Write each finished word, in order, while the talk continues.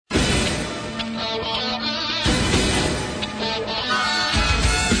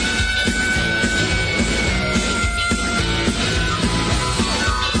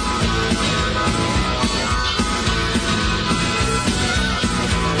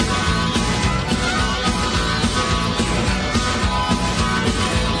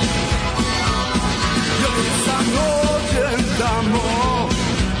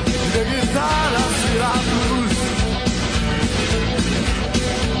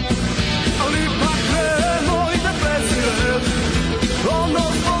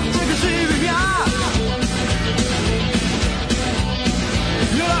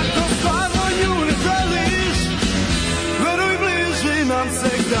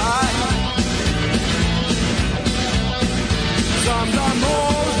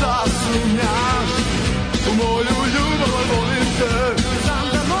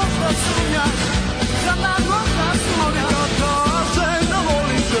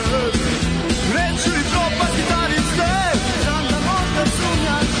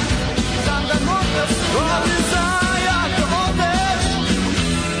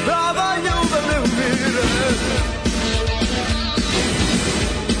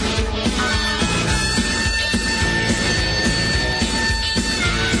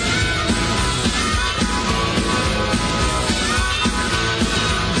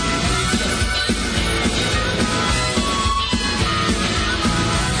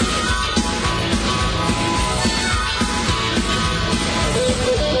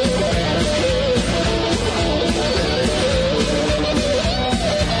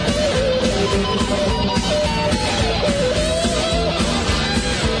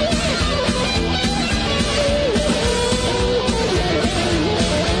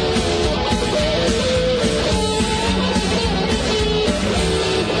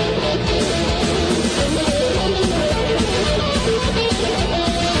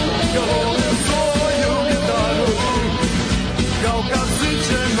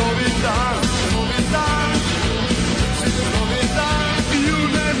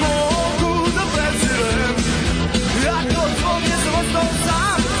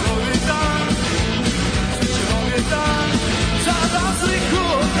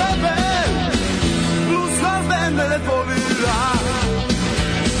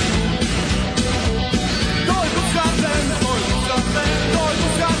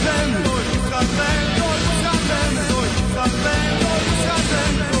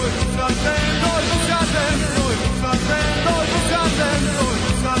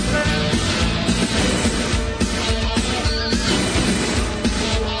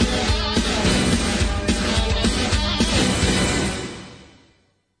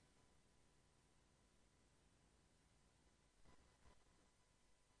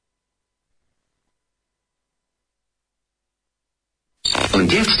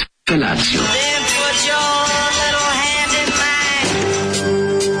Jetzt Felatio.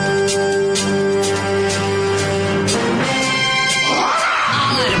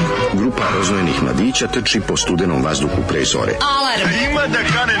 Grupa rozvojenih mladića trči po studenom vazduhu pre zore. Alarm! Ima da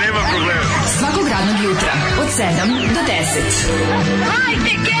kane, nema problema. Svakog radnog jutra, od 7 do 10. Hajde,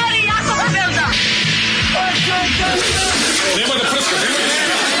 Geri, jako se velda! Nema da prska, nema da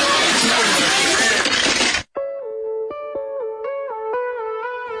prska!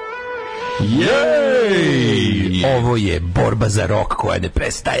 Jej! Ovo je borba za rock koja ne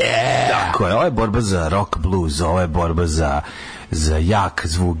prestaje. Tako je, ovo je borba za rock blues, ovo je borba za jak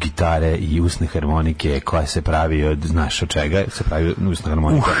zvuk gitare i usne harmonike koja se pravi od, znaš od čega se pravi usna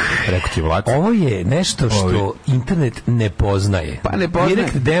harmonika, rekao ti Vlad. Ovo je nešto što internet ne poznaje. Pa ne poznaje.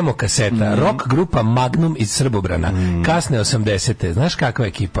 Direkt demo kaseta, rock grupa Magnum iz Srbobrana, kasne 80. Znaš kakva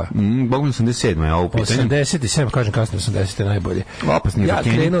ekipa? Bogom 87. je ovo pitanje. 87, kažem kasne 80. najbolje. Opasni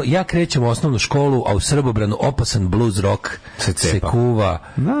Ja krećem u osnovnu školu, a u Srbobranu opasan blues rock se kuva.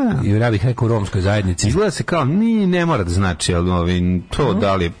 I ja bih rekao u romskoj zajednici. Izgleda se kao, ne mora da znači, ali to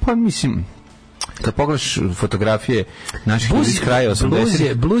da li, pa mislim, kad pogledaš fotografije naših ljudi iz kraja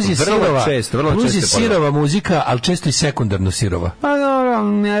 80-ih, bluz je sirova muzika, ali često i sekundarno sirova. Pa dobro,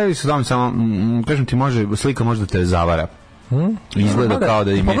 ne vi se dom samo, kažem ti, slika može da te zavara. Izgleda kao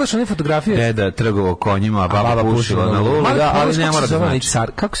da im je deda trgovao konjima, a baba pušila na lulu, ali ne mora da znači.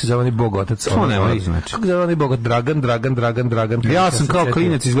 Kako se zove ni bog otac? To ne mora da znači. Kako se zove ni bog otac? Dragan. Ja sam kao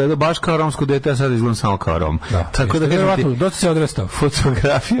klinac izgledao baš kao romsko dete, a sad izgledam samo kao Rom. Tako da kažem ti, dosta se odrastao.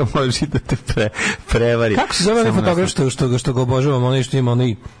 Fotografija može da te prevari. Kako se zove ni fotograf što ga obožavam, onaj što ima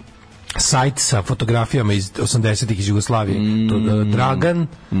onaj sajt sa fotografijama iz 80-ih iz Jugoslavije. Dragan.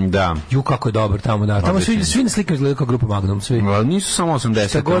 Da. Ju kako je dobar tamo, da. Tamo svi na slikama izgledaju kao grupa Magnum, svi. Nisu samo 80.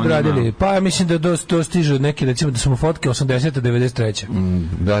 Šta god radili. Pa ja mislim da dostiže neke, recimo da su mu fotke 80. 93.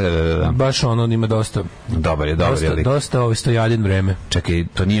 Da. Baš on ima dosta. Dobar je lik. Dosta Stojalin vreme. Čekaj,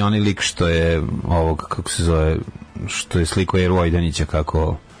 to nije onaj lik što je ovog, kako se zove, što je sliko Eru Ojdanića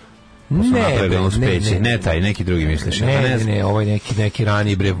kako... Ne, taj, neki drugi misliš. Ne, ovo je neki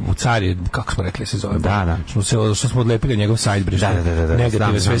raniji bre, u Cari, kako smo rekli se zove. Da. Što smo odlepili njegov sajt bre,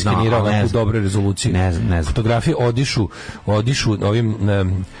 negative sve skenirao u dobroj rezoluciji. Fotografije odišu ovim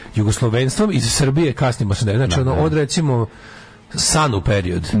jugoslovenstvom iz Srbije kasnim 80. Znači od recimo Sanu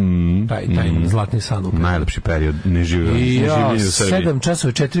period. Taj zlatni Sanu period. Najlepši period. Ne živio u Srbiji. 7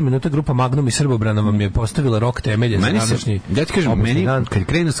 časova i 4 minuta grupa Magnum iz Srbobrana vam je postavila rock temelje za današnji. Ja ti kažem, meni kad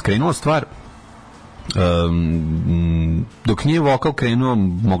krenula stvar, dok nije vokal krenuo,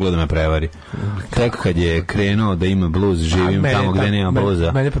 moglo da me prevari. Tek kad je krenuo da ima bluz, živim tamo gde nema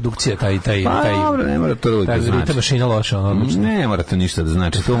bluza. Mene produkcija taj dobro, ne mora to da znači. Ta mašina loša. Ne mora to ništa da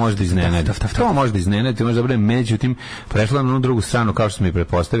znači. To može da iznenadi. To može da iznenadi, može da bude, međutim, prešla na onu drugu stranu, kao što smo i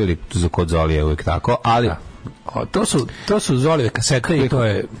pretpostavili, kod Zoli je uvijek tako, ali... To su Zolijeve kasete i to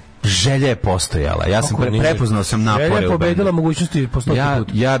je... Želja je postojala. Ja sam prepoznao sam napore u bendu. Želja je pobedila mogućnosti po 100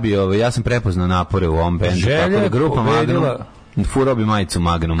 put. Ja sam prepoznao napore u ovom bendu. Tako da grupa Magnum furao bi majicu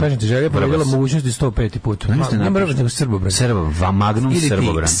Magnum. Kažem ti, Želja je pobedila mogućnosti 105 put. Ne mrvaš nego Srbobran. Magnum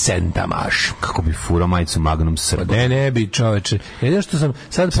Srbobran. Ili ti Sentamaš. Kako bi furao majicu Magnum Srbobran? Ne bi, čoveče. Jedino što sam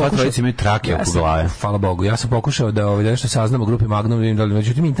sad pokušao... imaju trake oko glave. Hvala Bogu. Ja sam pokušao da nešto saznam o grupi Magnum,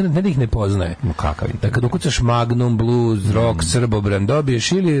 međutim internet ne da ih ne poznaje. Kakav internet? Da kad ukucaš Magnum, blues, rock, Srbobran,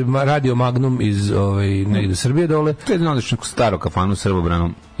 dobiješ ili radio Magnum iz negde Srbije dole. To je jedno odlično staro kafanu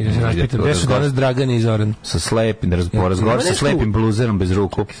Srbobranom. I da se nas pitam, gde su danas Dragan i Zoran? Sa slepim bluzerom bez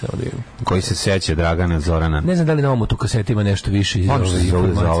ruku, koji se seća Dragana Zorana. Ne znam da li na ovom tu kaseti ima nešto više iz ovih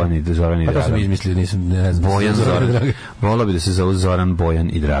informacija. Zoran i Dragan. Pa to sam izmislio, ne znam. Bojan, Zoran. Volao bi da se zove Zoran, Bojan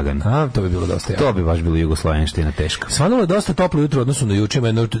i Dragan. To bi bilo dosta jako. To bi baš bilo jugoslovenština teška. Svanulo je dosta toplo jutro, odnosno na juče, ima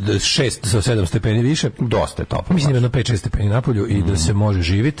jedno 6 do 7 stepeni više. Dosta je toplo. Mislim jedno 5-6 stepeni napolju i da se može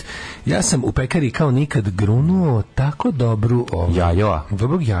živjeti. Ja sam u pekari kao nikad grunuo tako dobrog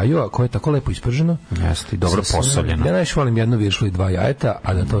jajoa, koje je tako lepo isprženo. Jeste, dobro posoljeno. Ja najviše volim jednu viršlu i 2 jajeta,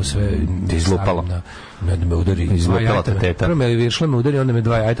 a da to sve izlupalo. Ne me udari 2 jajeta. Prvo me viršla me udari, onda me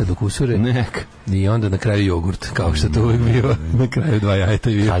 2 jajeta dok usure. I onda na kraju jogurt, kao što to uvijek biva. Na kraju 2 jajeta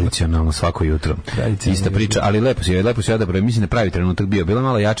i viršla. Tradicionalno svako jutro. Ista priča, ali lepo si ja da pravi. Mislim da pravi trenutak bio. Bilo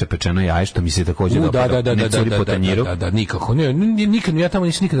malo jače pečeno jaje, što mi se također dopada. Ne curi po tanjiru. Da, nikako. Nikad, ja tamo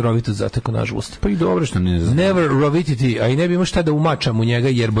nisam nikad rovito zateko, nažalost. Pa i dobro što ne znam. Never rovititi, a i ne bi imao šta da umačam u njega,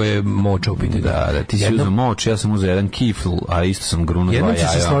 jer bo je moča u pitanju. Da, ti si uzeo moč, ja sam uzeo jedan kifl, a isto sam grunuo 2 jaja. Jednom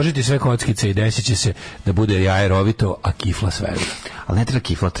će se složiti sve kockice i desit će se da bude jaje rovito, a kifla sveža. Ali ne treba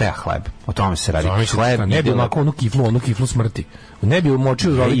kifla, treba hleb. O tome se radi. Hleb ne bi onako onu kiflu smrti. Ne bi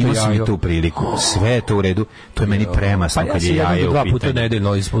umočio rodito jajo. Imao sam i tu priliku. Sve je to u redu. To je meni premasno kad je jaje u pitanju. Pa ja se 1 do 2 puta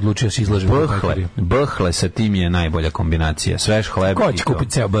nedeljno odlučio se izlažem. Bhle sa tim je najbolja kombinacija. Svež hleb. Ko će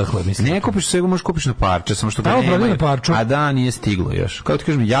kupiti ceo bhle, mislim? Ne kupiš sve, možeš kupiš na parče, samo što ga nema. A da, nije stiglo još. Kao ti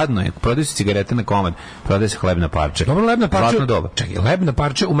kažem, jadno je. Prodaju se cigarete na komad, prodaje se hleb na parče. Dobro, hleb na parče. Čekaj, hleb na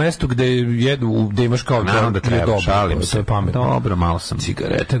parče u mestu gde jedu, gde imaš kao da treba, šalim se. Dobro, malo sam.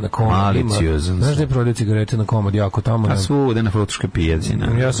 Cigarete na komad. Maliciozan. Znaš da je prodaju cigarete na komad jako tamo? A svude na Fruškoj pijaci.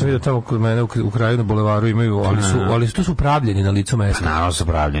 Ja sam vidio tamo kod mene u kraju na bulevaru imaju, ali to su pravljeni na licu mesta. Naravno su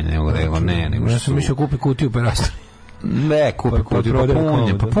pravljeni, nego ja sam mišao kupi kutiju perastra. Ne, kupi kutiju,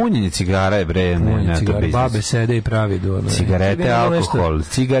 pa punjenje cigara je bre, ne to biznis. Babe sede i pravi do. Cigarete, alkohol,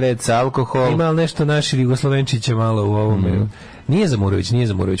 cigareta, alkohol. Ima nešto naši Jugoslovenčića malo u ovome. Nije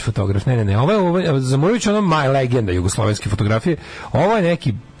Zamurović fotograf, ne. Ovo je Zamurović, ono legenda jugoslovenske fotografije. Ovo je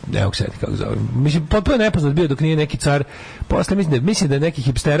neki, evo se kako zove. Mislim, potpuno nepoznat bio dok nije neki car. Posle mislim da je neki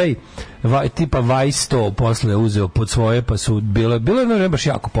hipsteraj tipa Vajsto posle uzeo pod svoje, pa su bilo je baš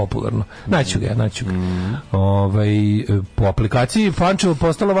jako popularno. Naću ga. Po aplikaciji Pančevo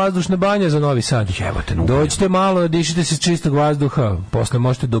postala vazdušna banja za Novi Sad. Dođite malo, dišite se čistog vazduha, posle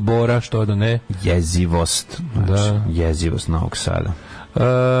možete do Bora, što da ne. Jezivost. Znači, jezivost Novog Sada.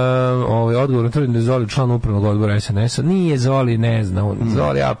 Odgovor na tvrdim da je Zoli član upravnog odbora SNS-a. Nije Zoli, ne zna.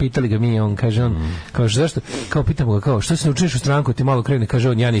 Zoli, pitali ga mi, on kaže, kaže, zašto? Kao pitamo ga, kao, što se ne učiniš u stranku, ti malo krene, kaže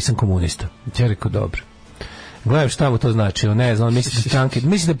on, ja nisam komunista. Ja rekao, dobro. Gledam šta mu to znači, on ne zna, on misli stranke,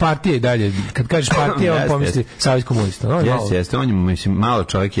 misli da partija i dalje, kad kažeš partija, on pomisli Savez komunista. Jeste, on je, mislim, malo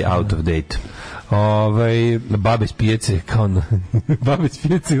čovjek je out of date. Babe s pijace, kao babe s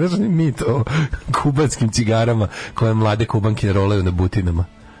pijace, znaš mi to kubanskim cigarama koje mlade kubanke rolaju na butinama.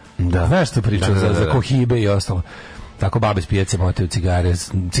 Da. Znaš što pričam za kohibe i ostalo. Tako babe s pijace motaju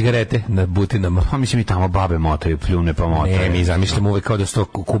cigarete na butinama. Pa mislim i tamo babe motaju, pljune pa motaju. Ne, mi zamišljamo uvek kao da su to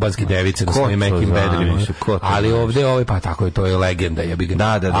kubanske device na svojim mekim bedrima. Ali ovde, pa tako je, to je legenda, ja bih ga.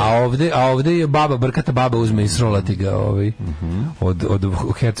 Da. A ovde je baba, brkata baba uzme i srolati ga od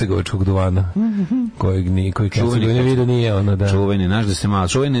hercegovačkog duvana, koji Hercegovini ne vidio nije ono, da. Čuveni, znaš da se malo,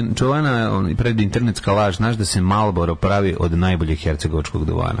 čuvena pred internetska laž, znaš da se Marlboro pravi od najboljeg hercegovačkog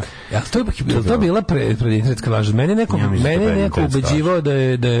duvana. Ja, to bila pred internetska laž. Mene neko ubeđivao da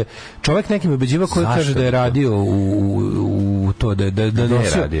je čovjek nekim ubeđivao koji kaže da je radio u to,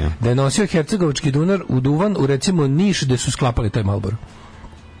 da je nosio hercegovački duvan u recimo Niš gde su sklapali taj Marlboro.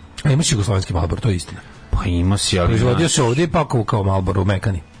 A imaš jugoslovenski Marlboro, to je istina. Pa ima si, ali proizvodio se ovdje pa kao Marlboro u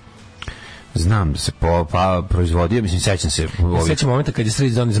Mekani. Znam da se proizvodio, mislim, sećam se. Sećam momenta kad je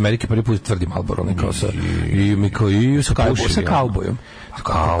sredi iz Amerike prvi put tvrdi Marlboro, nekao sa sa kaubojom.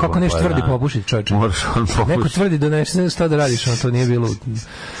 Kako nešto tvrdi popušiti, čovječe? Neko tvrdi da nešto, šta da radiš, to nije bilo.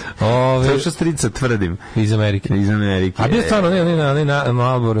 To što strica tvrdim. Iz Amerike. A bio stvarno, ne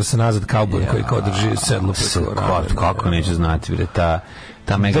Marlboro sa nazad kauboj koji kao drži sedlo. Kako neću znati, bre, ta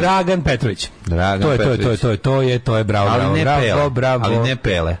Dragan Petrović. To je bravo. Ali ne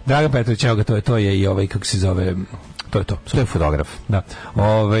Pele. Dragan Petrović, evo ga, to je i kako se zove, to je to. To je fotograf. Da.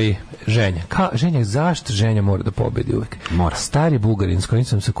 Ženja, zašto Ženja mora da pobedi uvek? Mora. Stari Bugarin s kojim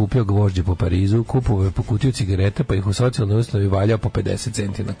sam se kupio gvožđe po Parizu, kupovao je po kutiju cigareta, pa ih u socijalnoj uslovi valjao po 50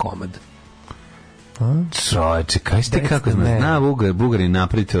 centi na komad. Čovječe, kaj ste kako zna Bugarin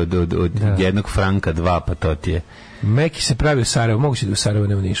napraviti od 1 franka 2, pa to ti je. Meki se pravi u Sarajevo, moguće da u Sarajevo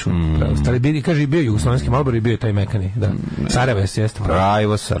ne u Nišu. Kaže, bio jugoslovenski Marlboro i bio je taj Mekani. Da. Sarajevo jeste.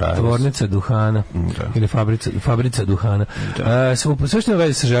 Sarajevo. Tvornica duhana. Ili fabrica duhana. Sve što ima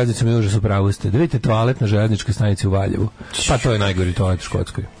veze sa železnicom je užas, u pravu ste. Da vidite toalet na železničkoj stanici u Valjevu. Pa to je najgori toalet u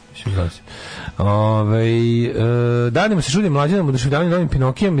Škotskoj. Danima se čudim mlađanom oduševljavanju novim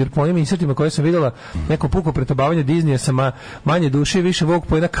Pinokijem, jer po onim insertima koje sam vidjela neko puko pretabavanje Disneya sa manje duše i više vog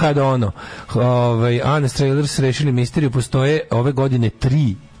pojena kada ono. Honest Trailers rešili misteriju, postoje ove godine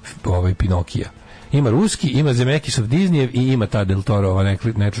 3 Pinokija. Ima ruski, ima Zemekisov Disneyev i ima ta Del Torova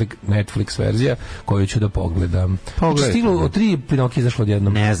Netflix verzija koju ću da pogledam. Stiglo od 3 Pinokija izašlo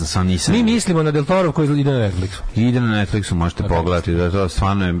odjednom. Ne znam, sam nisam. Mi mislimo na Del Torov koji ide na Netflixu. Ide na Netflixu, možete pogledati. Da to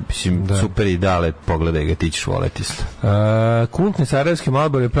stvarno je super i dale, pogledaj ga, ti ćeš voleti isto. Kultni sarajevski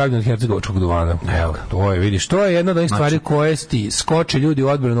Marlboro je pravljen od hercegovačkog duvana. Evo, to je, vidiš, to je jedna od onih stvari koje skoče ljudi u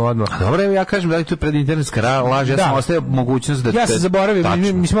odbranu odmah. Dobro, ja kažem da je to pred internetska laž, ja sam ostavio mogućnost da... Ja sam zaboravio,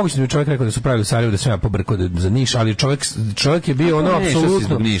 mislim, moguće da mi čovjek rekao da su pravili u Sarajevu, da sam ja pobrkao za Niš, ali čovjek je bio ono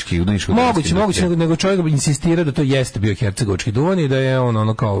apsolutno moguće, nego čovjek bi insistirao da to jeste bio hercegovački duvan i da je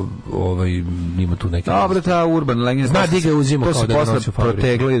ono kao ima tu neki... Dobro, ta urban legenda, zna di ga uzimo kao da nosi u fabriku.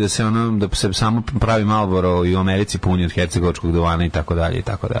 Protegli da se samo pravi Marlboro i u Americi puni od hercegovačkog duvana i tako dalje i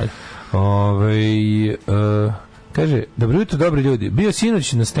tako dalje. Kaže, dobro jutro, dobri ljudi. Bio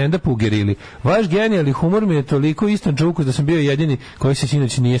sinoć na stand-upu u Gerili. Vaš genijalni humor mi je toliko istan čukus da sam bio jedini koji se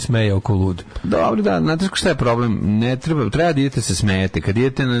sinoć nije smejao ko lud. Dobro, da, znate šta je problem? Ne treba da idete se smejete. Kad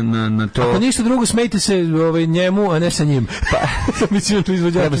idete na to... Ako ništa drugo, smejte se njemu, a ne sa njim. Pa, mislim,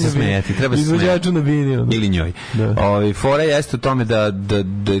 treba se smejati. Izvođaču na bini. Ili njoj. Fora jeste u tome da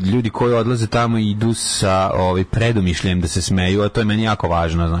ljudi koji odlaze tamo idu sa predomišljajem da se smeju, a to je meni jako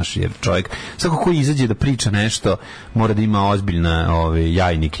važno, znaš, jer čovjek, svako ko izađe da priča nešto, mora da ima ozbiljne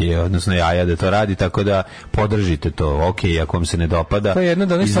jajnike, odnosno jaja da to radi, tako da podržite to, ako vam se ne dopada. To je jedna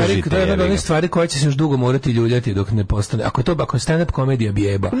od onih stvari koje će se još dugo morati ljuljati dok ne postane. Ako je stand-up komedija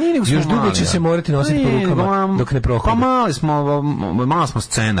bijeba, još dugo će se morati nositi po rukama dok ne prohode. Pa malo smo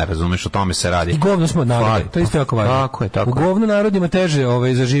scena, razumeš, o tome se radi. I govno smo narod, to je isto jako važno. Tako u govno narodima teže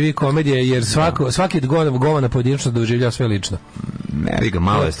zaživi komedije, jer svaki govana pojedinačno doživlja sve lično. Ne, ga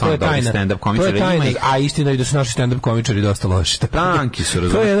malo je stvarno dobri stand-up komičari. To je tajna, a istina je da su naši stand-up komičari dosta loši. Tanki su,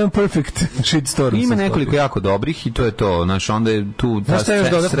 razumiješ. To je jedan perfect shitstorm. Ima nekoliko jako dobrih i to je to. Znaš, onda je tu ta srednja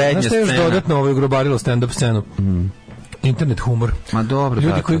scena. Znaš šta je još dodatno ugrobarilo stand-up scenu? Internet humor. Ma dobro,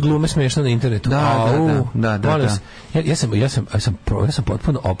 ljudi koji glume smešno na internetu. Da. Ja sam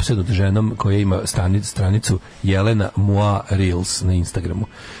potpuno opsednut ženom koja ima stranicu Jelena Mua Reels na Instagramu.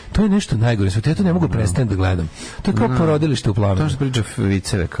 To je nešto najgore. Ja to ne mogu prestati da gledam. To je kao porodilište u Plavenu. To što priča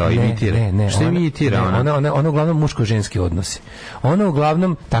viceve, kao imitira. Ne. Što imitira ona? Ona uglavnom muško-ženski odnosi. Ona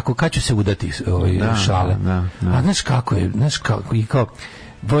uglavnom tako kad ću se udati šale. A znaš kako je? I kao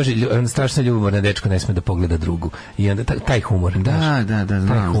Bože, strašno ljubomorna dečko ne sme da pogleda drugu. I onda taj humor. Da,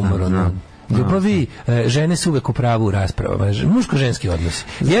 taj humor, ljubavi, žene su uvek u pravu u raspravama. Muško-ženski odnosi.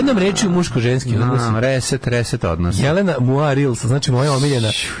 Jednom rečju muško-ženski odnosi. Reset odnosi. Jelena Mua Reels, znači moja omiljena.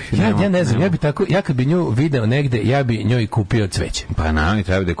 Ja ne znam, ja kad bi nju video negde, ja bi njoj kupio cveće. Pa naravno,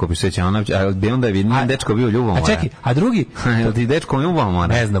 treba da je kupio cveće, ali bi onda njen dečko bio ljubomoran. A čekaj, a drugi? Ti dečko ljubomoran?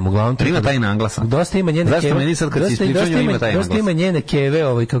 Ne znam, uglavnom. Ima taj naglasak. Dosta ima njene keve. Zašto meni sad kad si ispričao ima taj naglasak? Dosta ima njene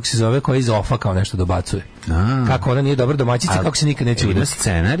keve, kako se zove, koja iz ofa kao nešto dobacuje. Kako ona nije dobra domaćica, kako se nikad neće udati. Ima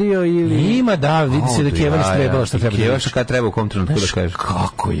scenarijo ili... Ima, da, vidi se da Keva istrebala što treba. Keva kad treba u kom trenutku da kažeš.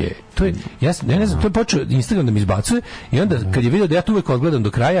 Kako je? To je, ja ne znam, to je počeo Instagram da mi izbacuje i onda kad je video da ja to uvek odgledam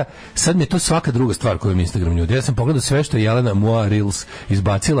do kraja, sad mi je to svaka druga stvar koju mi Instagram nudi. Ja sam pogledao sve što je Jelena Mua Reels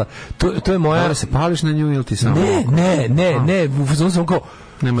izbacila. To je moja... Da se pališ na nju ili ti samo... Ne, u fazonu sam kao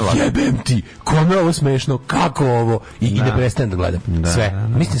jebem ti, kome je ovo smešno, kako ovo, i ne prestajem da gledam sve.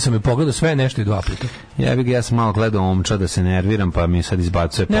 Mislim sam je pogledao sve nešto i 2 puta. Ja sam malo gledao Omča da se nerviram, pa mi sad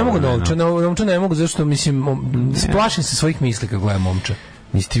izbacuje. Ne mogu na Omča ne mogu, zašto mislim, splašim se svojih misli kad gledam Omča.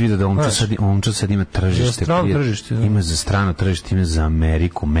 Nisi ti vidio da Omča sad ima tržište, ima za strano tržište, ima za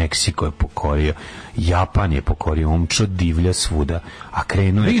Ameriku, Meksiko je pokorio, Japan je pokorio, Omča divlja svuda, a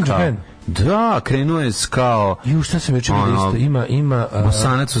krenuo je kao... Da, krenuo je kao... Šta sam juče vidio isto? Ima...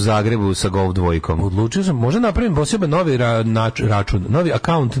 Bosanac u Zagrebu sa Golf dvojkom. Odlučio sam, možda napravim poseban novi račun, novi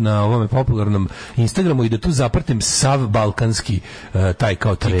akaunt na ovome popularnom Instagramu i da tu zapratim sav balkanski taj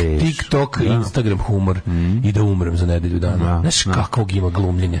kao TikTok, Instagram humor i da umrem za nedelju dana. Znaš kakvog ima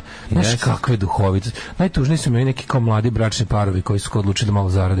glumljenja, znaš kakve duhovice. Najtužniji su mi neki kao mladi bračni parovi koji su odlučili da malo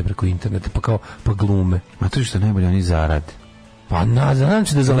zarade preko interneta, pa glume. A to je što najbolje, oni zarade. Pa znam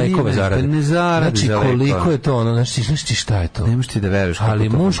će da za lekove zarade. Ne zarade znači, koliko je to ono, znači šta je to? Nemaš ti da veruješ kako ali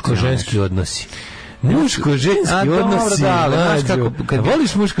muško-ženski odnosi. Muško-ženski odnosi.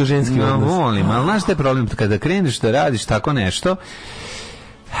 Voliš muško-ženski odnosi? Volim, ali znaš te problem, kada kreneš da radiš tako nešto,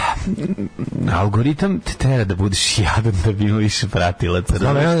 algoritam te treba da budeš jadan da bi imao više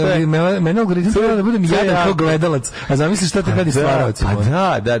pratilaca. Mene algoritam treba da budem jadan kao gledalac. A zamisliš šta te radi stvaravacima?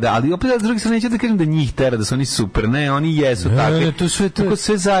 Pa da, ali opet s druge strane neću da kažem da njih tera, da su oni super. Ne, oni jesu takvi. Tako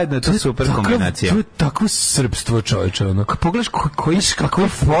sve zajedno je to super kombinacija. To je takvo srpstvo, čovječe. Pogledaš kakva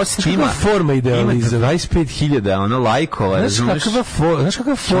post ima. Forma idealizam. Ima 25.000 lajkova. Znaš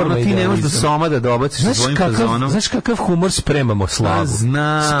kakva forma idealizam. Ti ne možeš do soma da dobaciš sa svojim fazonom. Znaš kakav humor spremamo slavu.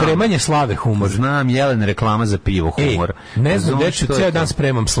 Spremanje slave humor. Znam, Jelen reklama za pivo humor. Ne znam, deču, ceo dan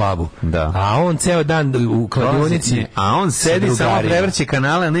spremam slavu. Da. A on ceo dan u kladionici. A on sedi samo prevrće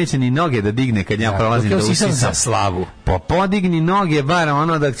kanale, a neće ni noge da digne kad ja prolazim da usisam za slavu. Podigni noge, bar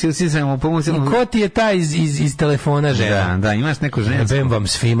ono da se usisam u pomoći. I ko ti je taj iz telefona žena? Da, imaš neku žensku. Jebem vam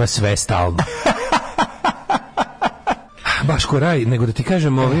svima sve stalno. Baš ko raj, nego da ti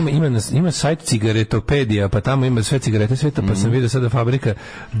kažem, ima sajt Cigaretopedija, pa tamo ima sve cigarete sveta, pa sam vidio sada fabrika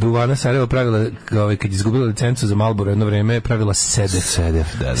duvana Sarajevo pravila, kad je izgubila licencu za Marlboro jedno vreme, pravila Sedef.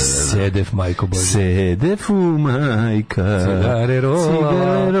 Sedef, majko Bože. Sedefu, majka. Cigare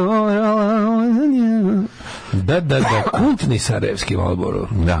rola. kultni sarajevski Marlboro.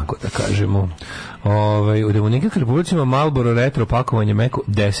 Da. Da kažemo. U Dominikanskoj Republici ima Marlboro retro pakovanje meko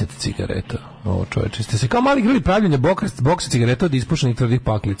 10 cigareta. Ovo čoveče, ste se kao mali grili pravljenje boksa cigareta od ispušenih tvrdih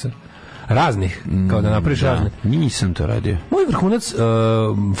paklica. Raznih, kao da napraviš razne. Nisam to radio. Moj vrhunac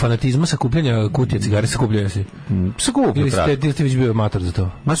fanatizma sakupljanja kutija cigare, sakupljaju si? Sakupljaju, ili ste već bio mator za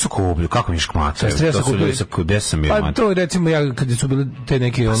to? Ma sakupljaju, kako miš mator? To su ljudi gde sam bio mator? Pa to recimo ja, kad su bili te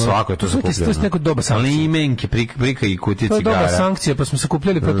neke... Pa svako je to sakupljeno. To je neko doba sankcija. Ali imenke, prika i kutije cigara. To je doba sankcija, pa smo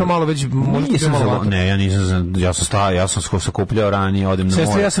sakupljali, pa to malo već... Ne, ja nisam, ja sam sakupljao ranije, odem na more.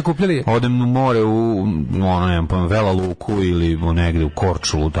 Sestre ja sakupljali? Odem na more u, Vela Luku ili negde u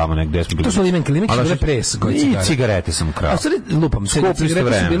Korčulu, tamo negde smo. To su limenke su bile pres. I cigarete sam krao. A sad lupam,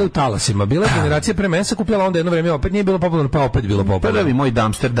 cigarete su bile u talasima. Bila je generacija pre mene sakupljala, onda jedno vreme opet nije bilo popularno, pa opet bilo popularno. Prvi moj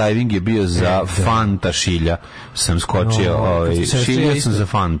dumpster diving je bio za Fanta šilja. Sam skočio, šilja sam za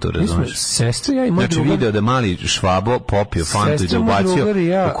Fantu, razumiješ? Sestre ja i moj drugar... Znači video da mali Švabo popio Fantu i da ubacio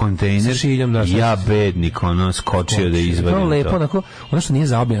u kontejner. Ja bednik, skočio da izvadim to. Lepo, ono što nije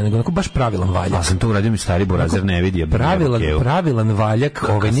zaobljeno, nego baš pravilan valjak. Pa sam to uradio mi stari burazer ne vidi. Pravilan valjak,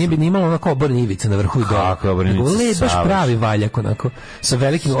 nije bi nimalo onako oborne ivice na vrhu i dole. Nego baš pravi valjak, onako, sa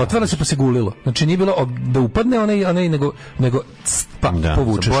velikim, otvara se pa se gulilo. Znači nije bilo da upadne onaj nego pa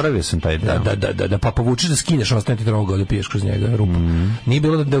povučeš. Zaboravio sam taj deo. Da, pa povučeš da skineš, ostane ti droga da piješ kroz njega, rupu. Nije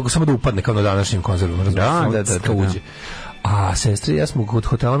bilo da samo da upadne kao na današnjim konzervama. Da. A sestre, ja smo kod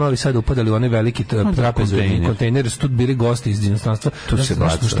hotela Novi Sad upadali u one veliki trapezovni kontejneri, su tu bili gosti iz inostranstva.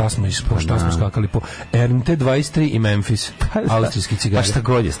 Šta smo skakali po RMT 23 i Memphis, austrijski cigare. Pa šta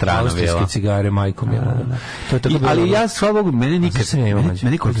god je strano bilo. Austrijske cigare, majkom. Ali ja, slava Bogu, meni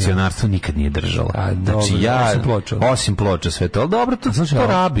kolekcionarstvo nikad nije držalo. Znači ja, osim ploča sve to, ali dobro, to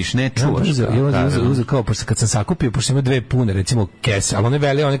rabiš, ne čuvaš. Uzeo kao, kad sam sakupio, pošto ima dve pune, recimo, kese,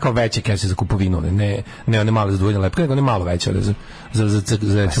 ali one kao veće kese za kupovinu, ne one male zadvojene lepke, nego one malo veće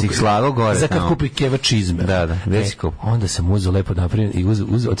za kad kupi keva čizme. Da, već kup. Onda sam uzeo lepo napravljen i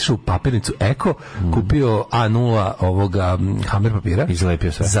otišao u papirnicu Eko, kupio A0 ovoga hamer papira. I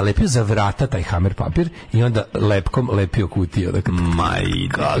zalepio sve. Zalepio za vrata taj hamer papir i onda lepkom lepio kutiju.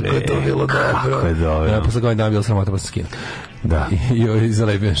 Kako je to bilo dobro. Kako je dobro. Posle godina bilo sramota pa sam skinuo. Da. I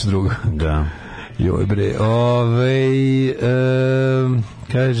zalepio nešto drugo. Da. Joj bre.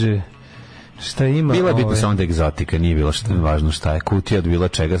 Kaže... Šta ima? Bila bitno samo da je egzotika, nije bilo važno šta je. Kutija od bilo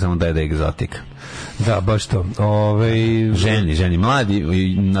čega, samo da je egzotika. Da, baš to. Ženi, mladi,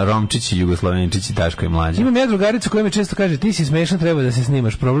 Romčići, Jugoslovenčići, Daško i Mladja. Imam ja drugaricu koja mi često kaže, ti si smešan, treba da se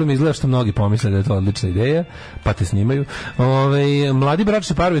snimaš. Problem izgleda što mnogi pomisle da je to odlična ideja, pa te snimaju. Mladi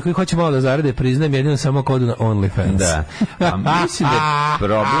bračni parovi koji hoće malo da zarade, priznajem jedino samo kodu na OnlyFans. Da. A mislim da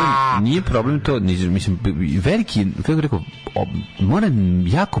problem, nije problem to, mislim, veliki, kako rekao, mora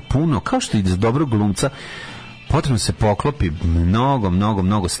jako puno, kao što i za dobrog glumca, potrebno se poklopi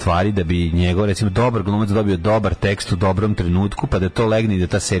mnogo stvari da bi njegov, recimo, dobar glumac dobio dobar tekst u dobrom trenutku, pa da to legne i da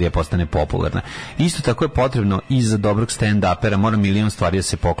ta serija postane popularna. Isto tako je potrebno i za dobrog stand-upera, mora milion stvari da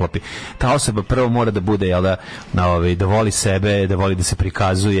se poklopi. Ta osoba prvo mora da bude, da voli sebe, da voli da se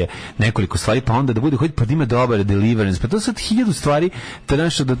prikazuje, nekoliko stvari, pa onda da bude pa da ima dobar deliverance, pa to sad 1000 stvari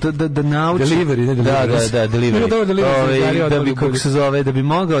da nauči. Delivery. Da bi, kako se zove, da bi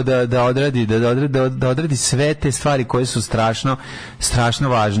mogao da odradi sve te stvari koje su strašno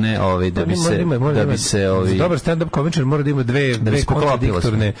važne, da bi se dobar stand-up komičar mora da ima dve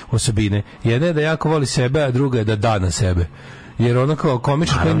kontradiktorne osobine. Jedna je da jako voli sebe, a druga je da da na sebe. Jer ono kao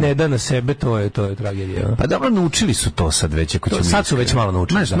komičar koji ne da na sebe, to je tragedija. Pa dobro, naučili su to sad već. Sad su već malo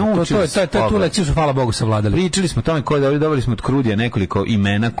naučili. Tu lekciju su, hvala Bogu, savladali. Pričali smo o tome, dobili smo od Krudija nekoliko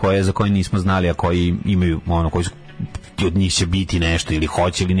imena za koje nismo znali, a koji imaju, koji su od njih će biti nešto ili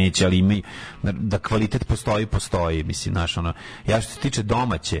hoće ili neće, ali imaju da kvalitet postoji, mislim, ja što se tiče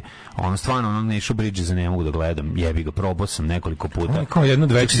domaće, stvarno Nešu Bridgesa ne mogu da gledam, jebi ga, probao sam nekoliko puta. Kao jedno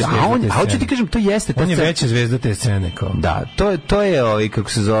od veće zvezde te scene. A hoću ti kažem, to jeste... On je veća zvezda te scene. Da, to je, kako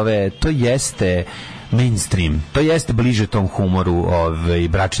se zove, to jeste mainstream. To jeste bliže tom humoru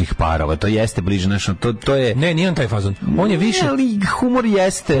bračnih parova. To jeste bliže to je... Ne, nije on taj fazon. On je više... Ali humor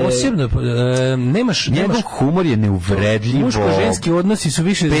jeste... Posebno, nemaš... Njegov humor je neuvredljivo... Muško-ženski odnosi su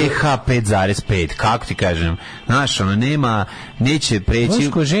više... PH 5,5, kako ti kažem? Znaš, neće preći...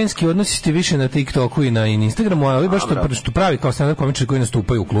 Muško-ženski odnosi ste više na TikToku i na Instagramu, a ovi baš što pravi kao stand-up komičari koji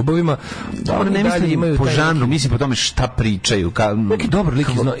nastupaju u klubovima. Dobro, ne mislim po žanru, mislim po tome šta pričaju. Neki dobar lik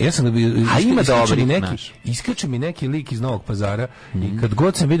ja sam a ima dobri iskače mi neki lik iz Novog Pazara i kad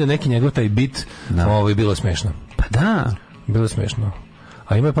god sam vidio neki njegov taj bit, bilo smešno. Pa da. Bilo smešno.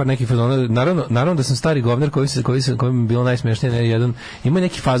 A ima par nekih fazona, naravno da sam stari govnar koji mi bilo najsmešnije, jedan, ima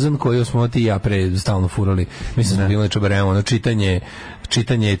neki fazon koji smo ti i ja pre stalno furali, mislim da smo bili čabaremo, ono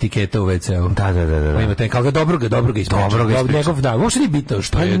čitanje etiketa u WC-u. Da. Ima taj kako dobro ga ispričao. Njegov da, uopšte nije bitno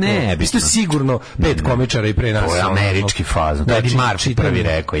što je. Ne, vi ste sigurno 5 komičara i pre nas. To je američki fazon. To je Marš prvi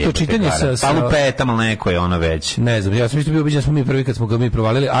rekao je. To čitanje sa petama neko je ono već. Ne znam, ja sam isto bio ubeđen da smo mi prvi kad smo ga mi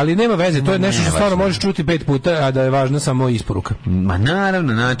provalili, ali nema veze, to je nešto što stvarno možeš čuti 5 puta, a da je važna samo isporuka. Ma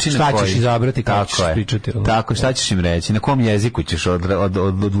naravno, način na koji. Šta ćeš izabrati, kako ćeš pričati. Tako, šta ćeš im reći, na kom jeziku ćeš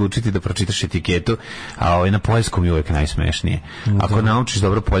odlučiti da pročitaš etiketu, a na poljskom je uvek najsmešnije. Ako naučiš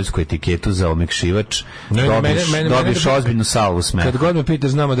dobro poljsku etiketu za omekšivač, dobiš ozbiljnu salvu smeha. Kad god me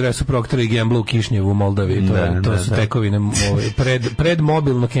pitaš, znam adresu Proctora & Gamble u Kišnjevu u Moldavi, to su tekovine pred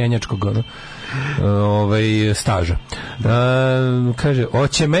mobilno kenjačkog staža. Kaže,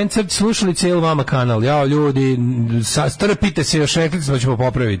 oće Mencert slušali cijelu vama kanal, jao ljudi, strpite se još, rekli smo ćemo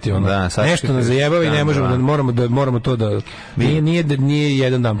popraviti nešto nas zajebava i ne možemo da moramo to da nije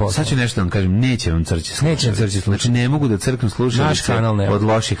jedan dan posla. Sad ću nešto da vam kažem, neće vam crći slušati. Znači ne mogu da crknu slušalice od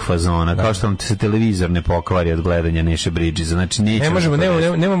loših fazona, kao što vam se televizor ne pokvari od gledanja Neše Bridgesa, znači neće.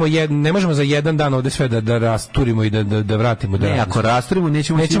 Ne možemo za jedan dan ovde sve da rasturimo i da vratimo. Ne, ako rasturimo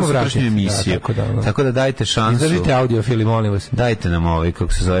nećemo sutrašnju emisiju. Tako da dajte šansu. Izdržite audiofili, molim vas. Dajte nam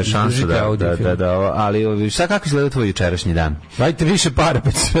kako se zove, šansu ali šta kako izgleda tvoj jučerašnji dan? Dajte više para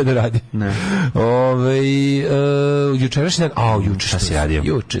pa će sve da radi. Ne. Jučerašnji dan, šta si radio?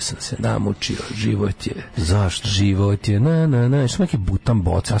 Juče sam se namučio, život je. Zašto? Život je, što neki butan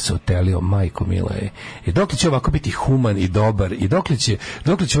boca se otelio, majko mila je. I dokle će ovako biti human i dobar, i dokle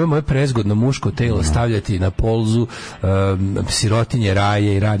će ovo moje prezgodno muško telo stavljati na polzu sirotinje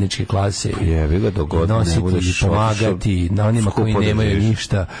raje i radničke klase. Jebi ga dogodno, nositi i pomagati na onima koji nemaju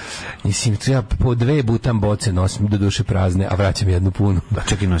ništa. Mislim, ja po 2 butan boce nosim do duše prazne, a vraćam jednu punu. Da,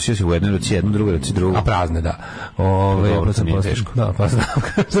 čekaj, nosio si u jednoj ruci jednu, drugoj ruci drugu. A prazne, da. Dobro, to nije teško. Da, pa znam.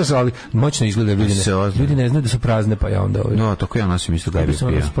 Znaš, ali moćno izgleda, ljudi ne znaju da su prazne, pa ja onda... No, tako ja nosim isto gajbi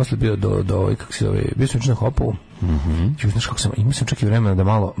pija. Posle bio do kako se zove, bio sam na Hopovu. Znaš kako sam, imao sam čak i vremena da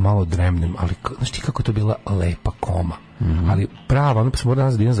malo dremnem, ali znaš ti kako to bila lepa koma. Ali prava, onda pa sam morao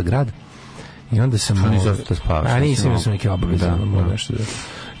danas da idem za grad. I onda sam... nisam imao sam neke obaveze.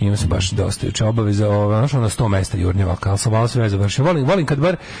 Imao sam baš dosta juče obaveza, znaš, na 100 mesta jurnjavaka, ali sam malo sve završio. Volim kad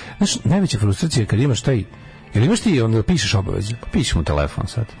bar, znaš, najveća frustracija je kad imaš taj... Jel imaš ti onda pišeš obaveze? Pa pišem u telefon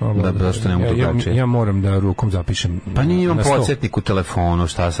sad. Da što ne mogu drugačije. Ja moram da rukom zapišem. Pa nije imam podsjetnik u telefonu,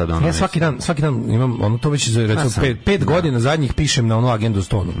 šta sad ono. Ja svaki dan imam, ono to već za recimo 5 godina zadnjih pišem na onu agendu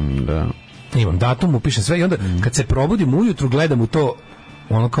stonu. Da. Imam datum, upišem sve i onda kad se probudim ujutru gledam u to,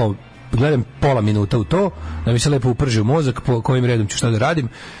 ono kao gledam pola minuta u to, da mi se lepo uprži u mozak po kojim redom ću šta da radim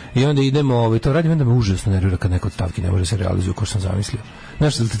i onda idemo, to radim, onda me užasno nervira kad neko od stavki ne može se realizuje kao što sam zamislio.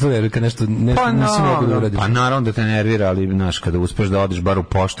 Znaš da te to nervira kad nešto nisi mogu da uradiš? Pa naravno da te nervira, ali znaš, kada uspeš da odeš bar u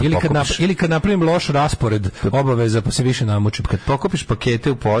poštu, ili kad napravim loš raspored obaveza pa se više namučim. Kad pokupiš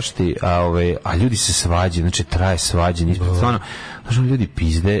pakete u pošti, a ljudi se svađaju, znači traje svađanje, stvarno, znaš, ljudi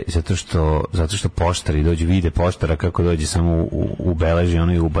pizde zato što poštari dođu, vide poštara kako dođe samo ubeleži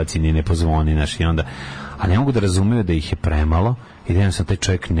ono i ubaci, ni ne pozvoni, znaš, i onda, a ne mogu da razumeju da ih je premalo i da jednostavno taj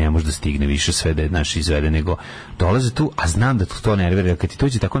čovjek ne može da stigne više sve da je naš izvede, nego dolaze tu, a znam da to nervira, kad ti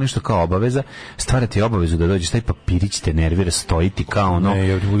dođe tako nešto kao obaveza, stvarati obavezu da dođeš, taj papirić te nervira, stojiti kao ono,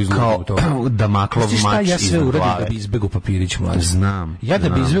 kao Damaklov mač ja sve uradim da bi izbegao papirić, mlađe. Znam. Ja da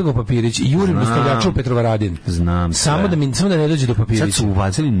bi izbegao papirić i jurim do stavljača u Petrovaradin. Znam. Samo da ne dođe do papirića. Sad su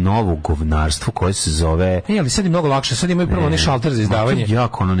uvazili novo govnarstvo koje se zove... Ali sad je mnogo lakše, sad imaju prvo onaj šalter za izdavanje.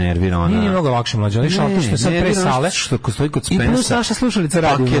 Jako ono nervira ona. Nije mnogo lakše, mlađe, onaj šalter što je sad pre sale. Što stoji kod Spensa. I plus naša slušalica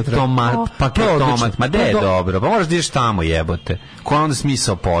radi paketomat, ma de je dobro, pa moraš da ideš tamo, jebote. Ko je onda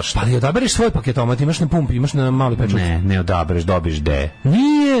smisao pošte? Pa ali odabereš svoj paketomat, imaš na pumpi, imaš na mali pečat. Ne odabereš, dobiš de.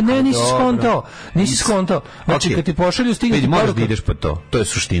 Nisi skontao. Znači, kad ti pošalju stigne ti poruka. Moraš da ideš po to, to je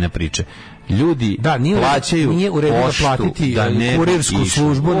suština priče. Ljudi plaćaju nije u redu da platiti kurirsku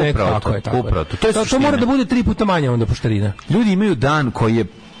službu, tako je. To mora da bude 3 puta manje onda poštarina. Ljudi imaju dan koji je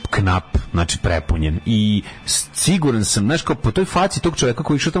knap, znači prepunjen i siguran sam, znaš, kao po toj faci tog čovjeka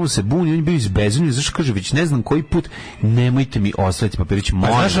koji išao tamo se buni, on je bio izbezumljen, znaš, kaže, već ne znam koji put, nemojte mi ostavljati papirić,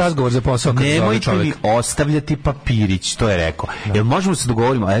 znaš razgovor za posao kad nemojte mi ostavljati papirić, to je rekao. Jel možemo se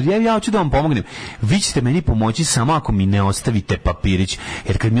dogovorimo, ja hoću da vam pomognem, vi ćete meni pomoći samo ako mi ne ostavite papirić,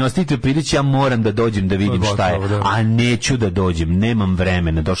 jer kad mi ostavite papirić, ja moram da dođem da vidim šta je, a neću da dođem, nemam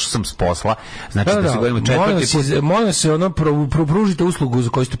vremena, došao sam s posla, znači da se govorimo četvrti put. Molim se, ono, pružite uslugu za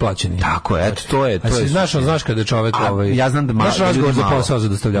koju ste plaćeni. Tako je, eto, to je. Znaš kada je čovek ja znam da znaš razgovor za posao za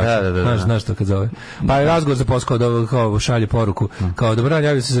dostavljača. Znaš to kad zove. Pa je razgovor za posao kao šalje poruku kao dobro,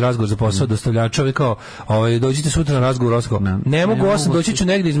 javio se za razgovor za posao dostavljača, kao dođite sutra na razgovor, Oskar. Ne mogu 8, doći ću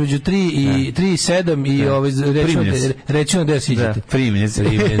negde između 3 i 7 i reći vam gde siđete. Primjen si.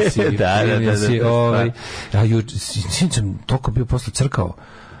 Da. Ja sam toliko bio posle crkao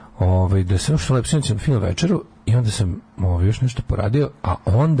da sam što lepo sam film večeru i onda sam još nešto poradio, a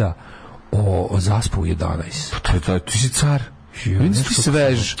onda o zaspu u 11. Ti si car. Vidim ti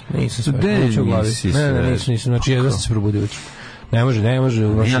svež. Nisam svež. Ne, nisam. Znači, ja sam se probudio već. Ne može.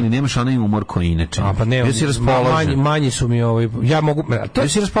 Ali nemaš onaj umor koji inače. A pa ne, manji su mi ja mogu. To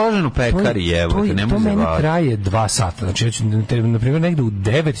si raspoložen u pekari, evo, te ne može. To meni traje 2 sata. Znači ja ću na primjer negde u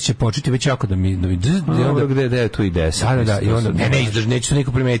 9 će početi već jako da mi dobro gde je tu i 10. Da, i onda neće to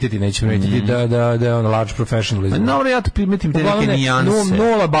niko primetiti, da on large professionalism. Dobro, ja to primetim te neke nijanse.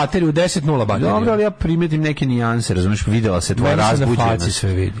 0 bateriju, 10 0 bateriju. Dobro, ali ja primetim neke nijanse, razumeš, videla se tvoja razbuđenost. Na faci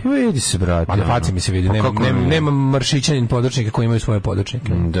sve vidi. Vidi se, brate. Na faci mi se vidi. Nema mršićanin podočnika koji imaju svoje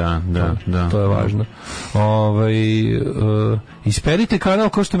podočnike. Da. To je važno. Isperite kanal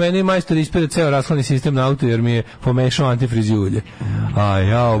ko što meni majstor ispere ceo rasladni sistem na auto jer mi je pomešao antifriz ulje.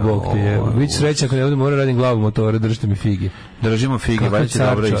 Bog ti je. Bić srećan ako ne budem morao radim glavu motora, držite mi fige. Držimo fige, valjda će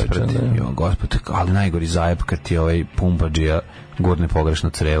dobro isprati. Gospode, ali najgori zajeb kad ti pumpađija gurne pogrešno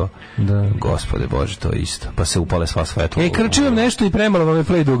crevo. Da. Gospode Bože, to je isto. Pa se upale sva svetla. Krči vam nešto i premalo vam je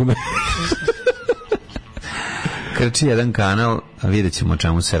play dugme. Krči jedan kanal, vidjet ćemo o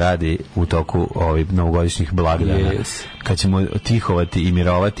čemu se radi u toku ovih novogodišnjih blagdana. Kad ćemo tihovati i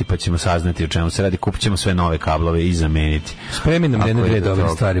mirovati, pa ćemo saznati o čemu se radi. Kupit ćemo sve nove kablove i zameniti. Spremi nam jedne dve dobre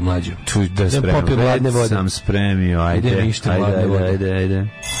stvari, Mlađo. Čuj da spremim. Sam spremio, ajde.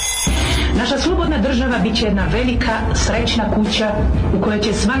 Naša slobodna država bit će jedna velika, srećna kuća u kojoj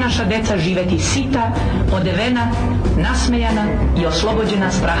će sva naša deca živeti sita, odevena, nasmejana i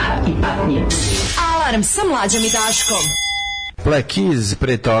oslobođena straha i patnje. Alarm sa Mlađom i Daškom. Black Keys,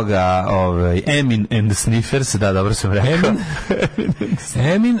 pre toga Emin and the Sniffers, da, dobro sam rekao.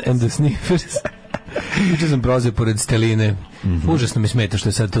 Emin and the Sniffers. Juče sam prolazio pored Steline. Užasno mi smeta što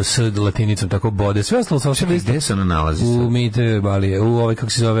je sad to s latinicom tako bode. Sve ostalo sam gde se ono nalazi sad? U Mite Balije, kako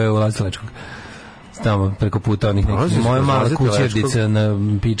se zove, u Lazitalečkog. Tamo preko puta onih nekih. Moja mala kućerdica na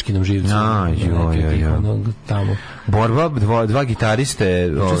Pičkinom živcu. Tamo. Borba, dva gitariste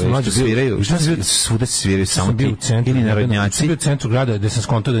što sviraju. Svuda se sviraju samo ti. Ili narodnjaci. Sam bio u centru grada gde sam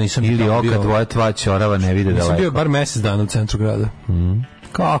skontao da nisam ili oka dvoje tva ćorava ne vide daleko. Sam bio bar mesec dana u centru grada.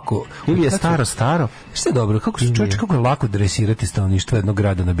 Kako? Ili je staro? Što je dobro? Kako je lako dresirati stanovništvo jednog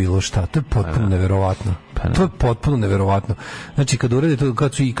grada na bilo šta? To je potpuno neverovatno. To je potpuno neverovatno. Znači, kad urede to,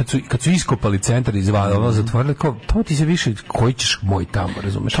 kad su iskopali centar i zatvorili, kao, to ti se više, koji ćeš moj tamo,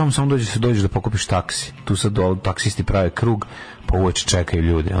 razumeš? Tamo samo dođeš da pokupiš taksi. Tu sad taksisti prave krug, pa uoči čekaju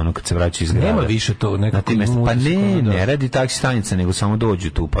ljude, kad se vraća iz grada. Nema više to nekako. Pa ne radi taksi stanica, nego samo dođu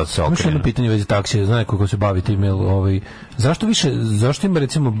tu, pa se okrenu. Još jedno pitanje vezi taksije, znaje kako se bavi tim, zašto ima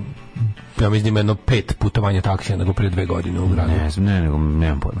recimo, ja mislim ima jedno 5 putovanja taksija nego prije 2 godine u gradu.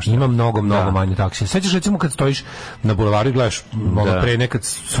 Nemam pojma šta. Ima mnogo manje taksija. Sećaš recimo kad stojiš na bulevaru i gledaš, pre nekad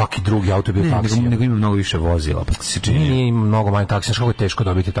svaki drugi auto je bio taksija. Nego ima mnogo više vozila, pa se čini. Nije ima mnogo manje taksija, kako je teško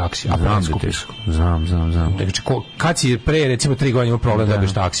dobiti taksiju. Znam. Znači, kad si pre recimo 3 godine imao problem da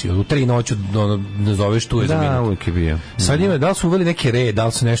dobiješ taksiju, u 3 noću da zoveš tu je za minut. Da, uvijek je bio. Sad ima, da li su uveli neki red, da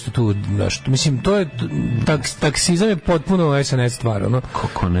li su nešto tu, mislim, to je, taksizam je potpuno SNS stvar,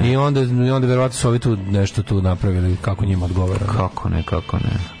 Kako ne? I onda verovatno su ovi tu nešto tu napravili kako njima odgovara. Kako ne.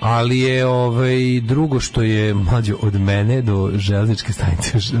 Ali je drugo što je mlađo od mene do železničke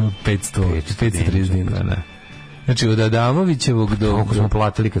stanice 530 dinara. Znači od Adamovićevog do... Koliko smo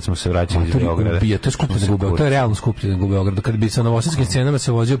platili kad smo se vraćali iz Beograda? To je skuplje nego u Beogradu. To je realno skuplje nego u Beogradu. Kad bi sa novosadskim scenama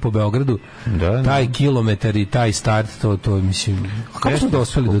se vozio po Beogradu, taj kilometar i taj start, to mislim... Kako smo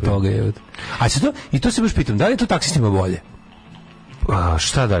dospeli do toga? I to se baš pitam, da li je to taksistima bolje?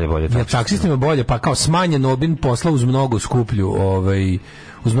 Šta dalje bolje? Taksistima bolje, pa kao smanjen obim posla uz mnogo skuplju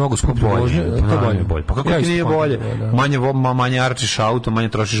vožnju. Bolje. Pa kako ti nije bolje? Manje arčiš auto, manje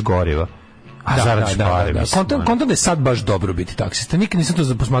trošiš goriva. Kontam da je sad baš dobro biti taksista. Nikad nisam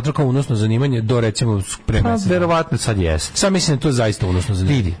to posmatrao kao unosno zanimanje do recimo pre mesec. Verovatno sad jeste. Sad mislim da to je zaista unosno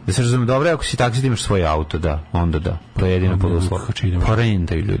zanimanje. Vidi, da se razume dobro, ako si taksist imaš svoj auto, onda da. To je jedino poduslov. Pa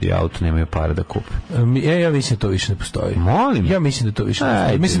rentaju ljudi auto, nemaju para da kupe. Ja mislim da to više ne postoji. Molim? Ja mislim da to više ne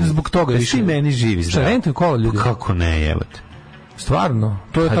postoji. Mislim da zbog toga više... Svi meni živi zdravo. Šta rentaju kola ljudi? Kako ne, jebate. Stvarno?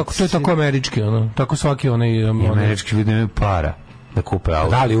 To je tako američki, tako svaki onaj... Američki ljudi nemaju para. da kupe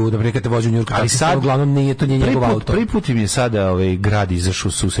auto. Da li da prekate vođu u Njurku, ali sad uglavnom nije to njegov auto. Prvi put im je sada grad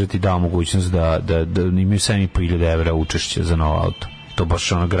izašao susret i dao mogućnost da imaju 7.500 evra učešće za novo auto. To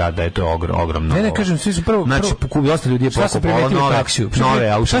baš ono grad da je to ogromno. Ne, kažem, svi su prvo znači dosta ljudi je pokupalo nove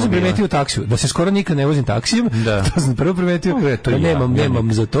automobile. Šta sam primetio u taksiju? Da se skoro nikad ne vozim taksijem. To sam prvo primetio. Da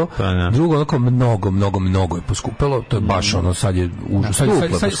nemam za to. Drugo, onako mnogo je poskupelo. To je baš ono, sad je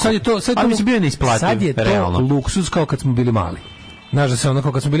sad je to bio neisplativ. Sad je to luksuz kao kad smo bili mali. Znaš da se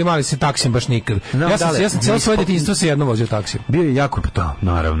onako kad smo bili mali se taksijem baš nikad. Ja sam cijelo svoje djetinjstvo se jednom vozio taksijem. Bio je jako to,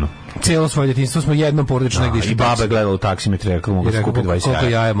 naravno. Cijelo svoje djetinjstvo smo jednom porodično negdje išli. I baba je gledala u taksimetru kako mogu skupiti 20 koliko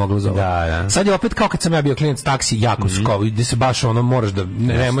jaja mogla za ovo. Sad je opet kao kad sam ja bio klijent taksi, jako skoro, gdje se baš ono moraš da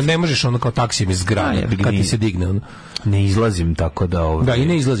ne možeš ono kao taksijem iz grada kad ti se digne ono. Ne izlazim tako da ovo. Da, i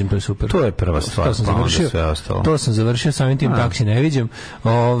ne izlazim, to je super. To je prva stvar, to sam završio, samim tim taksi ne viđem.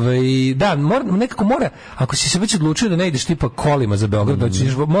 Da, nekako mora, ako si se već odlučio da ne ideš tipa kolima za Beograd,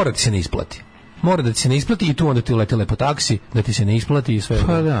 mora ti se ne isplati. Mora da ti se ne isplati i tu onda ti uleti lepo taksi, da ti se ne isplati i sve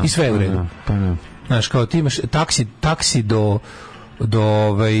i sve je u redu. Znaš, kao ti imaš taksi do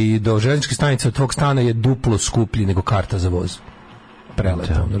željezničke stanice od tvog stana je duplo skuplji nego karta za voz.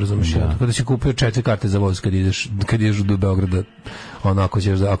 Prelepo, razumiješ, tako da si kupio 4 karte za voz kad ideš do Beograda, ono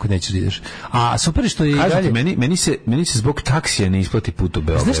ako nećeš da ideš. A super što je i dalje. Meni se zbog taksija ne isplati put u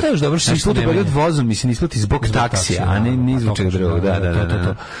Beograd. Znaš šta je još dobro? Put u Beograd vozom mi se ne isplati zbog taksija, a ne zbog čega drugog.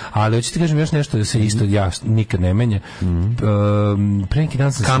 Da. Ali hoću ti kažem još nešto da se isto nikad ne menja. Pre neki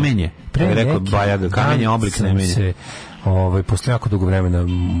dan sam kamenje. Rekao Bajaga, kamenje oblik ne menja. Posle jako dugo vremena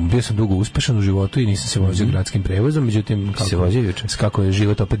bio sam dugo uspešan u životu i nisam se vozio gradskim prevozom, međutim kako je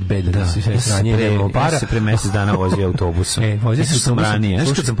život opet bedan, sve sranje, nemamo para. Ja se pre mesec dana vozio autobusom. Vozio sam ranije,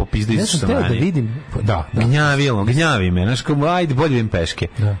 znaš kad sam popizdio išao sam ranije. Da vidim, gnjavi me, znaš kao, ajde, bolje vidim peške.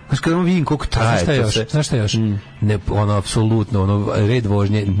 Znaš kad vidim koliko traje to sve. Znaš šta još? Ono, apsolutno, red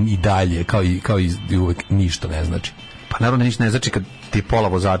vožnje i dalje, kao i uvek ništa ne znači. Pa naravno ništa ne znači kad ti pola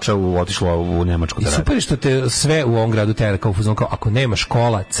vozača otišlo u Nemačku da radi. I super je što te sve u ovom gradu tera kao fuzon, kao ako nema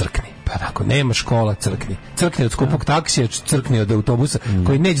škola, crkni. Pa ako nema škola, crkni. Crkni od skupog taksija, crkni od autobusa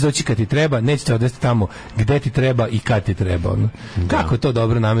koji neće doći kad ti treba, neće te odvesti tamo gde ti treba i kad ti treba. Ono. Kako je to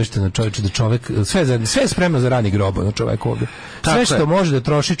dobro namešteno, čovječe, da čovjek, sve je spremno za rani grob, ono, čovjek ovdje. Sve što može da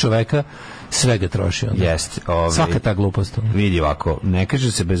troši čoveka, sve ga troši. Svaka ta glupost. Vidi ovako, ne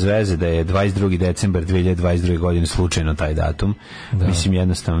kaže se bez veze da je 22. decembar 2022. godine slučajno taj datum. Da. Mislim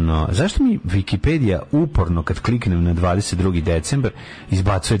jednostavno, zašto mi Wikipedia uporno kad kliknem na 22. decembar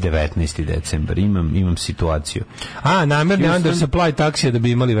izbacuje 19. decembar? Imam situaciju. Namerni under supply taksija da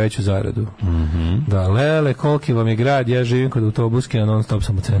bi imali veću zaradu. Da, lele, koliki vam je grad, ja živim kod autobuske, a non stop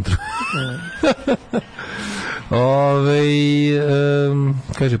sam u centru.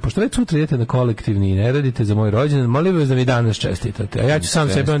 Kaže, pošto već sutra idete na kolektivni i ne radite za moj rođendan, molim vas da mi danas čestitate. A ja ću sam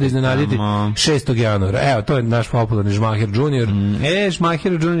sebe onda iznenaditi 6. januara. Evo, to je naš popularni Žmaher Junior.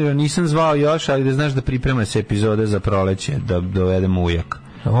 Žmaher Junior nisam zvao još, ali da znaš da priprema se epizode za proleće, da dovedemo ujak.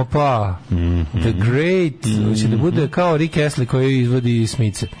 Opa, The Great, će da bude kao Rick Astley koji izvodi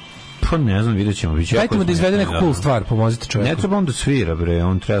Smice. Pa ne znam, vidjet ćemo. Dajte mu da izvede neku cool stvar, pomozite čovjeku. Ne treba on da svira, bre,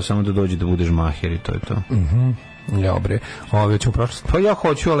 on treba samo da dođe da bude Žmaher i to je to. Ja, bre, ćemo prošlost. Pa ja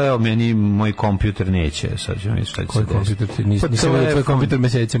hoću, ali evo, meni moj kompjuter neće. Sad ćemo vidjeti šta će se desiti. Koji kompjuter ti? Nisam vidio tvoj kompjuter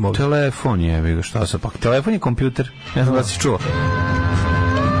mesecima ovdje. Telefon je, šta se pak? Telefon je kompjuter. Ne znam da si čuo.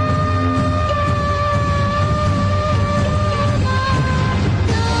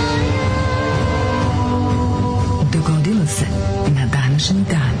 Dogodilo se na današnji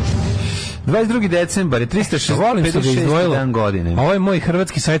dan. 22. decembar je 356 dan godine. Ovo je moj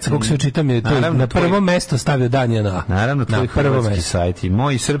hrvatski sajt, kako se čitam, je to na prvo mesto stavio dan JNA. Naravno, tvoj hrvatski sajt. I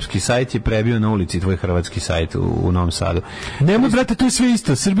moj srpski sajt je prebio na ulici tvoj hrvatski sajt u Novom Sadu. Nemoj, brate, to je sve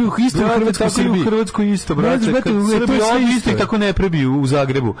isto. Srbiju isto, Hrvatsku Srbiju. U Hrvatskoj isto, brate. Srbiju ovdje isto i tako ne prebiju u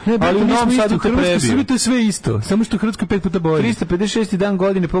Zagrebu. Ali u Novom Sadu te prebiju. Srbiju to je sve isto. Samo što u Hrvatskoj 5 puta bolje. 356. dan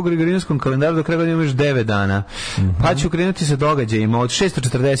godine po Gregorijanskom kalendaru, do kraja godine imaš 9 dana. Pa ću krenuti sa događajima od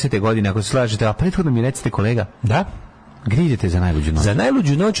 640. godine, ako se slažete. A prethodno mi recite, kolega. Da? Gdje idete za najluđu noć? Za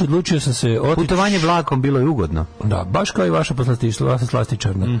najluđu noć odlučio sam se otići. Putovanje vlakom bilo je ugodno. Da, baš kao i vaša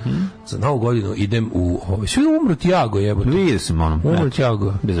slastičarna. Za novu godinu idem u svi umru Tiago, jebote. Vidio sam ono. Umru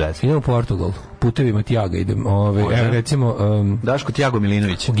Tiago. Bez veze. Idem u Portugal. Putevima Tiaga idem. Evo recimo Daško Tiago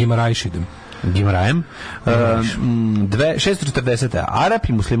Milinović. U Gimarajš idem. Gimarajem. 640.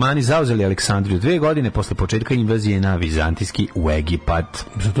 Arapi i muslimani zauzeli Aleksandriju 2 godine posle početka invazije na vizantijski u Egipat.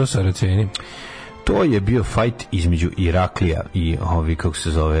 Što to Saraceni? To je bio fajt između Iraklija i kako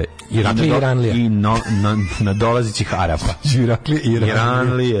se zove, Iraklija i Iranlija. I nadolazećih Arapa. Iraklija i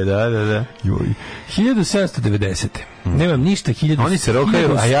Iranlije, da. 1790. Nemam ništa. Oni se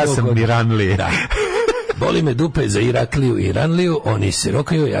rokaju, a ja sam Iranlije. Da. Boli me dupe za Irakliju i Iranliju, oni se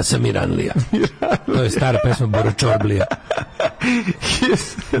rokaju, ja sam Iranlija. To je stara pesma Boročorblija.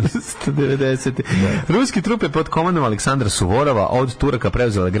 1790. Ruski trupe pod komandom Aleksandra Suvorova od Turaka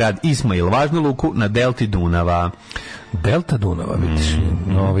preuzele grad Ismail, važnu luku na delti Dunava. Delta Dunava, vidiš.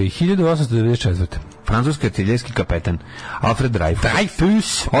 1894. Francuski artiljerski kapetan Alfred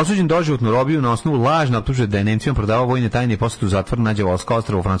Dreyfus osuđen doživotnu robiju na osnovu lažne optužbe da je Nemcima prodavao vojne tajne i posle u zatvor nađe Volska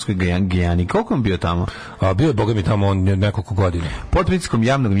ostrva u Francuskoj Gijani. Koliko on bio tamo? Bio je, boga mi, tamo on nekoliko godina. Pod pritiskom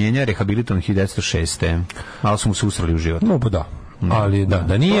javnog mjenja rehabilitovan 1906. Malo su mu se usrali u život. No, pa da. Ali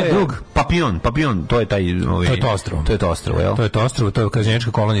da nije drug Papion, to je taj to je to ostrvo. To je to ostrvo, je l'? To je to ostrvo, to je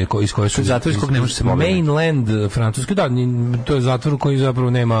kažnjenička kolonija iz koje su zatvor iz kog ne može se pobiti. Mainland francuski, da, to je zatvor koji zapravo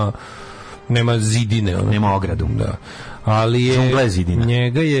nema zidine, nema ogradu. Da. Ali je džungla je zidina.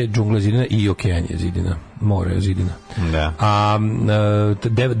 Njega je džungla zidina i okean je zidina. More je zidina. Da. A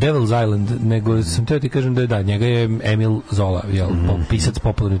Devil's Island, nego sam teo ti kažem da njega je Emil Zola, pisac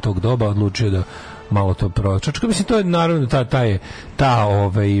popularni tog doba, odlučio da malo to pročačka. Mislim, to je naravno ta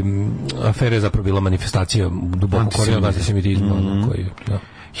afera je zapravo bila manifestacija duboko korenog antisemitizma koji da.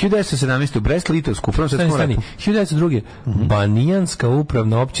 1917. u Brest-Litovsku upravnom svetskom ratu. 1902. Banijanska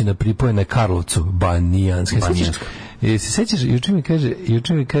upravna općina pripojena Karlovcu. Banijanska. Se sećaš, juče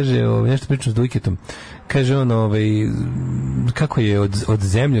mi kaže nešto pričam s Dujketom. Kaže on, kako je od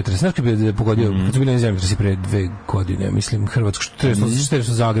zemljotresa, znaš kad bi pogodio, kad su bili na zemljotresi pre 2 godine, mislim, Hrvatsko, što je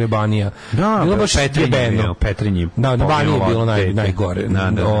Zagreb, Banija. Da, bilo baš Petrinji. Da, na Baniji je bilo najgore.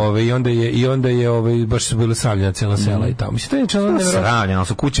 I onda je baš su bile sravljena cijela sela i tamo. Mislim, to je nečelo nevjerojatno. Sravljena,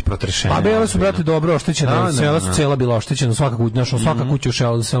 su kuće protrešene. Pa bile su, brate, dobro oštećene, sela su cijela bila oštećena, svaka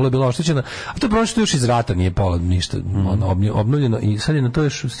kuća u selu je bila oštećena, a to je prošlo još iz rata, nije pola ništa obnovljeno i sad je na to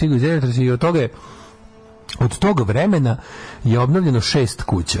još stiglo iz zemljotresa i od tog vremena je obnovljeno 6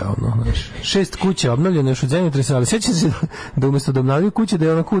 kuća, 6 kuća obnovljeno još od zemljotresa, ali sjećam se da umjesto da obnavljaju kuće da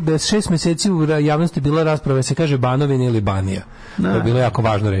je 6 mjeseci u javnosti bila rasprava, se kaže Banovina ili Banija. To je bilo jako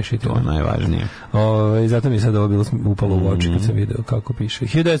važno rešiti. To je najvažnije. Zato mi je sad ovo bilo upalo u oči kad sam video kako piše.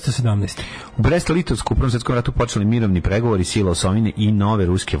 1917. U Brest-Litovsku u Prvom svjetskom ratu počeli mirovni pregovori sila Osovine i nove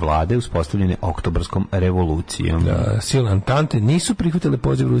ruske vlade uspostavljene Oktobarskom revolucijom. Da, sile Antante nisu prihvatile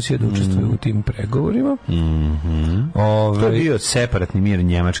poziv Rusije da učestvuju u tim pregovorima. To je bio separatni mir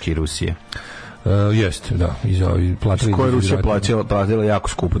Njemačke i Rusije. Jeste, da. Koja je Rusija platila jako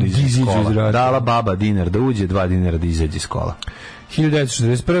skupo da izađe iz kola. Dala baba dinar da uđe, 2 dinara da izađe iz kola.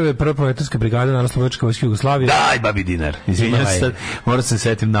 1941. Prva proletarska brigada Narodno-slobodačke vojske Jugoslavije. Daj babi dinar. Izvinjam se sad, moram se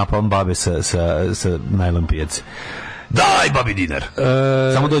setim napalm babe sa najlon pijace. Daj babi dinar.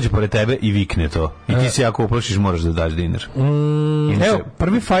 Samo dođe pored tebe i vikne to. I ti se ako uplašiš moraš da daš dinar. Evo,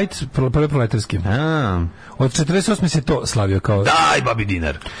 prvi fajt, prvi proletarski. Od 48. se to slavio kao... Daj babi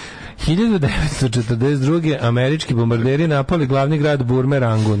dinar. 1942. američki bombarderi napali glavni grad Burme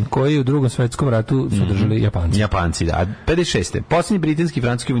Rangun, koji u Drugom svjetskom ratu su držali Japanci. Japanci, da. 56. Posljednji britanski i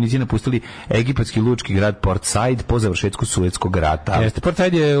francuski vojnici napustili egipatski lučki grad Port Said po završetku Suetskog rata. Jeste, Port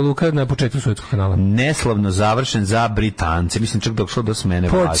Said je luka na početku Suetskog kanala. Neslavno završen za Britance. Mislim, čak došlo do smene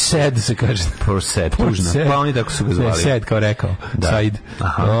vlasti. Port Said se kaže. Port Said, tužno. Pa oni tako su ga zvali. Said, kao rekao. Da. Said.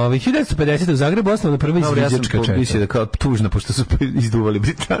 1950. u Zagrebu osnovna prva izviđačka četa. Mislio da kao tužno, pošto su izduvali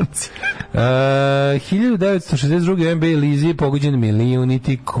Britanci. 1962. NBA Lizi pogođen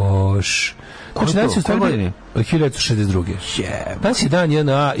milijuniti koš. Znači, danas je u stvari 1962. Danas je dan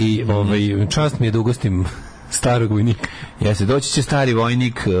JNA i čast mi je da ugostim starog vojnika. Jeste, doći će stari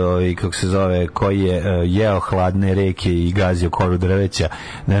vojnik, kako se zove, koji je jeo hladne reke i gazio koru drveća,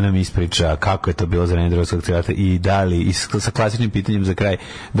 da nam ispriča kako je to bilo za vreme Drugog rata i da li, sa klasičnim pitanjem za kraj,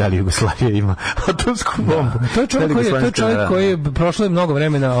 da li Jugoslavija ima atomsku bombu. To je čovjek koji je prošlo je mnogo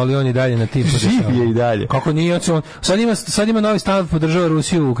vremena, ali on je dalje na tim živ je i dalje. Kako nije, sad ima novi stav, podržava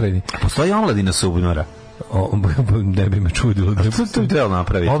Rusiju u Ukrajini. Postoji omladina Subnora. Ne bi me čudilo da to bi trebalo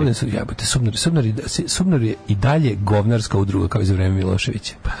napraviti. Ovdje su jebote Subnor je i dalje govnarska udruga kao i za vreme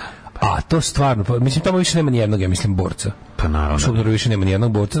Miloševića. A to stvarno, mislim tamo više nema ni jednog, ja mislim, borca. Pa naravno. Subnor više nema ni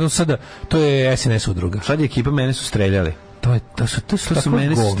jednog borca. To je SNS udruga. Sad je ekipa mene su streljali. To su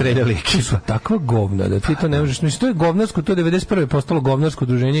mene streljali ekipa. Su takva govna da ti to ne možeš. Mislim, to je govnarsko, to je 91. postalo govnarsko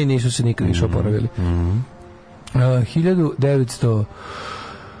udruženje i nisu se nikad više oporavili.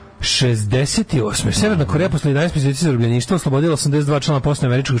 1968. Severna Koreja posle 11 mjeseci zarobljeništva oslobodila 82 člana posle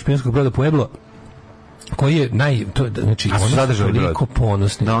američkog špijunskog broda Pueblo, koji je znači ono toliko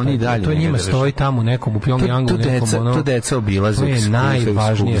ponosni. Da, oni dalje. To njima stoji tamo u nekom u Pjongjangu, to deca obilaze. To je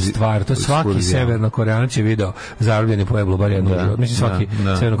najvažnija stvar. To svaki severnokoreanac je video zarobljeni pueblo bar jednom životu. Mislim svaki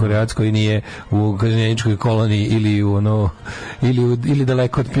severnokoreanac koji nije u kažnjeničkoj koloniji ili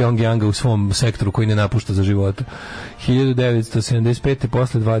daleko od Pjongjanga u svom sektoru koji ne napušta za života. 1975.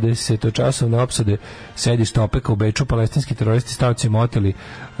 posle 20-časovne opsade sedišta OPEC-a u Beču, palestinski teroristi stavcima oteli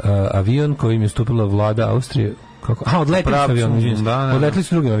avion kojim je stupila vlada Austrije. Odletili su avion, odletili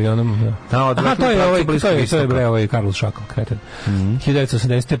su drugim avionom. To je Karl Šakal, kreten.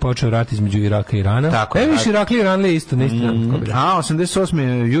 1980. je počeo rat između Iraka i Irana. Više Irakli i Iranli isto, ne istina.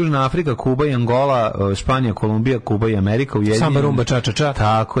 88. Južna Afrika, Kuba i Angola, Španija, Kolumbija, Kuba i Amerika ujedinjeni. Samba rumba ča.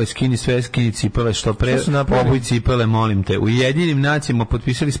 Tako je, skini cipele što pre, obuj cipele, molim te. Ujedinjenim nacijama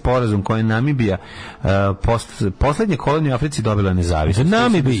potpisali sporazum koje Namibija poslednje kolonije u Africi dobila nezavisnost.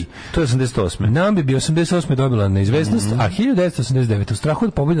 Namibiji. To je 88. Namibija 88. dobila neizvesnost, a 1989. u strahu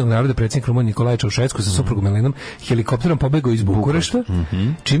od pobjednog naroda predsjednik Rumunije Nikolaj Čaušesku sa suprugom Elenom helikopterom pobegao iz Bukurešta,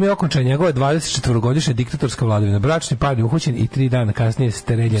 čime je okončena njegova 24-godišnja diktatorska vladavina. Bračni par je uhoćen i 3 dana kasnije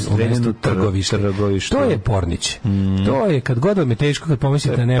streljan u mestu Trgovište. To je Pornić. To je kad god vam je teško, kad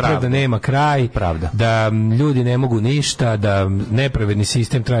pomislite da nepravda nema kraj, da ljudi ne mogu ništa, da nepravedni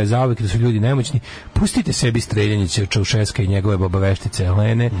sistem traje zauvek, da su ljudi nemoćni, pustite sebi streljanje Čaušeska i njegove babaveštice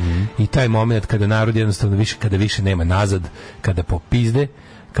Elene i taj moment kada narod jednostavno više nema nazad, kada popizde,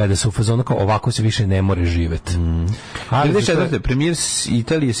 kada su u fazonu kao ovako se više ne more živeti. 2004. premijer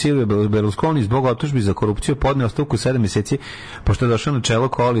Italije Silvio Berlusconi zbog optužbi za korupciju podneo ostavku 7 mjeseci pošto je došao na čelo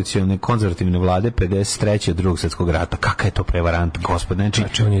koalicione konzervativne vlade 53. od drugog svjetskog rata. Kaka je to prevarant, gospod?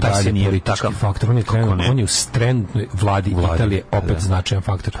 Znači, on je dalje politički faktor. On je u trenutnoj vladi Italije opet značajan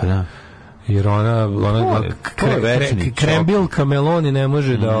faktor. Jer ona Krembilka Meloni ne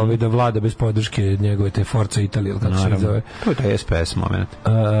može da vlada bez podrške njegove te Forza Italije, kako se zove. To je taj SPS moment.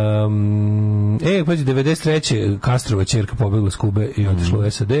 Pazi, 93. Kastrova ćerka pobegla s Kube i otišla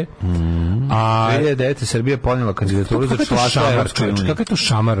u SAD. 2009. Srbija podnijela kandidaturu za članstvo u Evropskoj uniji. Kako je to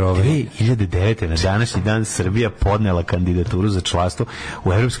šamar 2009. na današnji dan Srbija podnijela kandidaturu za članstvo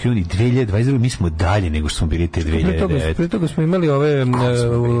u Evropskoj uniji. 2022. mi smo dalje nego što smo bili te 2009. Pre toga smo imali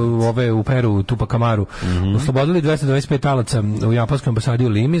ove u Peru, Tupac Amaru, oslobodili 225 talaca u japanskoj ambasadi u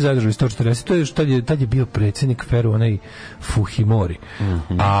Limi, zadržali 140, to je tad je bio predsjednik Peru, onaj Fujimori.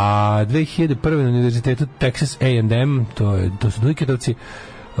 A 2001. na univerzitetu Texas A&M, to su Dujketovci,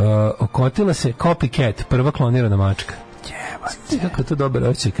 okotila se copycat, prva klonirana mačka. Kako je to dobro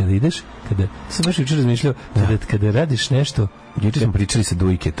osjećaj kada ideš, kada sam baš jučer razmišljao, kada radiš nešto. Jučer smo pričali sa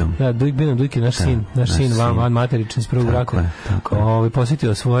Dujketom. Da, Dujke, naš sin van materični iz prvog braka,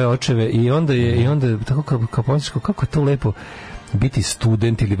 posjetio svoje očeve i onda tako kao pomisliš kako je to lepo biti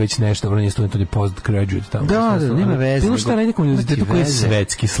student ili već nešto, dobro nije student, on je postgraduate tamo. Da, nema veze. Bilo šta na nekom univerzitetu koji je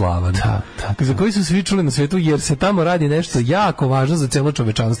svetski slavan. Za koji su svi čuli na svetu, jer se tamo radi nešto jako važno za celo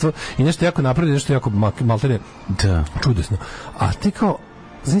čovečanstvo i nešto jako napravljeno, nešto jako maltene čudesno. A ti kao,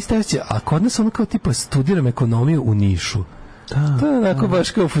 znaš, a kod nas ono kao tipa studiram ekonomiju u Nišu. To je onako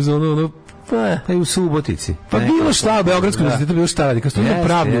baš kao u fazonu, pa i u Subotici. Pa bilo šta u Beogradskom univerzitetu, bilo šta radi. Kao studiram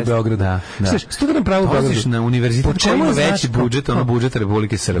pravno u Beogradu. Studiram pravo u Beogradu. Poziš na univerzitet koji ima veći budžet, budžet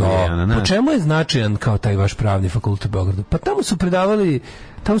Republike Srbije. Po čemu je značajan kao taj vaš pravni fakultet u Beogradu? Pa tamo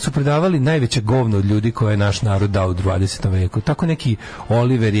su predavali najveće govno od ljudi koje je naš narod dao u 20. veku. Tako neki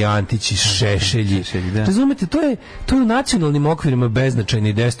Oliveri, Antići, Šešelji. Razumete, to je u nacionalnim okvirima beznačajna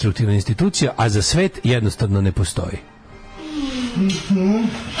i destruktivna institucija, a za svet jednostavno ne postoji.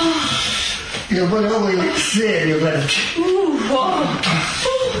 Jel bolje ovo ili seriju gledati?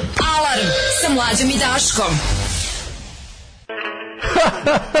 Alarm sa Mlađom i Daškom.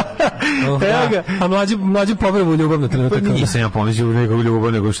 A mlađu povrvu ljubavno trenutak. Pa nisam ja pomislio u nekog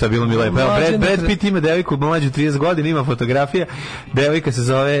ljubav, nego šta bilo mi lepo. Brad Pitt ima devojku mlađu 30 godina, ima fotografija. Devojka se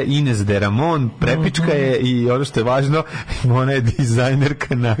zove Ines de Ramon, prepička je i ono što je važno, ona je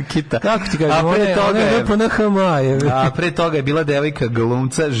dizajnerka nakita. Kako ti kažem, a pre toga je bila devojka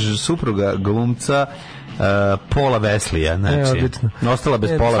glumca, supruga glumca Pola Veslija, znači ostala bez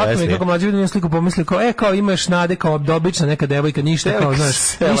Pola Veslija. Svako mi kako mlađe vidim sliku pomisli kao imaš nade kao obična neka devojka, ništa kao, znaš,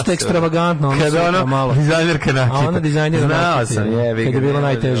 ništa ekstravagantno. Kada ono, dizajnerka nakita. A ona dizajnira nakit. Kad je bilo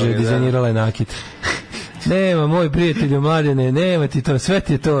najteže, dizajnirala je nakit. Nema, moj prijatelju Mladene, nema ti to, sve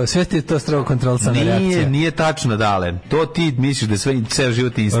ti je to strogo kontrolisana reakcija. Nije tačno, Dale. To ti misliš da sve ceo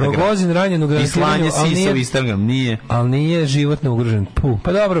život je Instagram. Rogozin ranjen u graniranju, ali nije Instagram, nije. Ali nije životno ugrožen.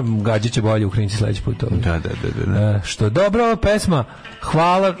 Pa dobro, gađat će bolje Ukrajinci sledeći put. Da. Što dobra ova pesma,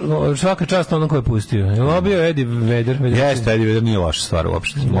 hvala, svaka čast onom ko je pustio. Je lobio Eddie Vedder? Jeste, Eddie Vedder nije loša stvar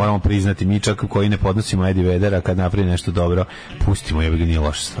uopšte. Moramo priznati, mi čak koji ne podnosimo Eddie Veddera, kad napravi nešto dobro, pustimo, je nije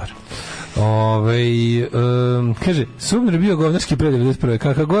loša stvar. Kaže, Subner je bio govnarski pre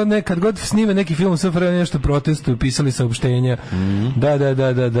 91. Kad god snime neki film SFRJ nešto protestuju, pisali saopštenja. Da.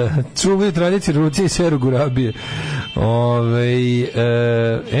 Čuvaju tradicije Rucije i Seru Gurabije.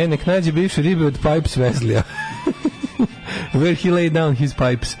 Nek nađe bivše ribe od Pipes Weslija. Where he laid down his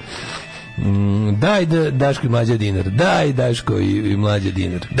pipes. Daj Daško i Mlađa dinar. Daj Daško i Mlađa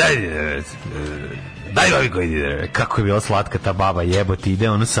dinar. Daj ovi koji ide, kako je bila slatka ta baba, jebote, ide,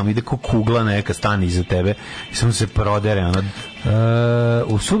 ona samo ide ko kugla neka, stane iza tebe i samo se prodere, ona...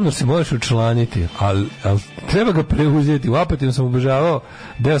 U Subnor se možeš učlaniti, ali treba ga preuzeti. U Apatinu sam obožavao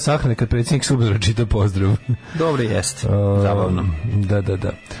deo sahrane kad predsjednik Subnora čita pozdrav. Dobro, jeste, zabavno.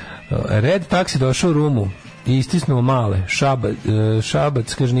 Da. Red taksi došao u Rumu i istisnuo male.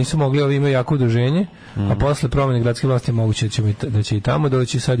 Šabac, kaže, nisu mogli, ovi imaju jako udruženje, a posle promjene gradske vlasti moguće da će i tamo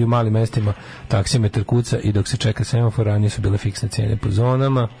doći. Sad u malim mestima taksimetar kuca i dok se čeka semafor, ranije su bile fiksne cijene po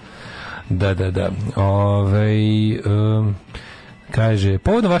zonama. Da. Kaže,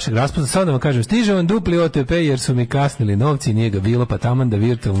 povodom vašeg raspusta, samo da vam kažem, stiže vam dupli OTP jer su mi kasnili novci, nije ga bilo, pa taman da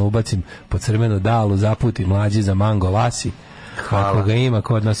virtualno ubacim po crvenu dalu, zaputi Mlađi za mango lasi. Kako ga ima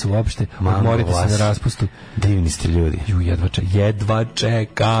kod nas uopšte, odmorite se na raspustu. Divni ste ljudi. Jedva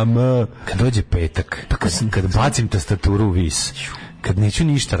čekam. Kad dođe petak, kad bacim tastaturu u vis, kad neću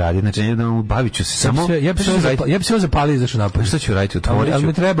ništa raditi, znači jednom bavit ću se samo... Ja bi se ovo zapalio i izašao napad. Šta ću raditi? Ali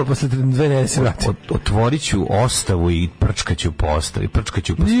mi treba posle 2 nedelje se vratiti. Otvorit ću ostavu i prčkaću po ostavi,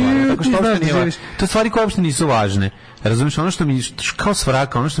 prčkaću po stvari. Tako što uopšte nije važno. To stvari koje uopšte nisu važne. Razumiješ, ono što mi, kao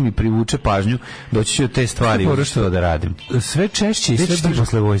svraka, ono što mi privuče pažnju, doći ću od te stvari što da radim. Sve češće i sve brže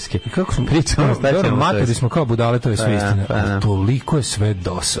posle vojske. Kako smo pričali, materi smo kao budale, to je sve istina. Toliko je sve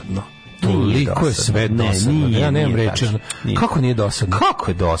dosadno. Toliko je sve dosadno. Ja nemam reći. Kako nije dosadno?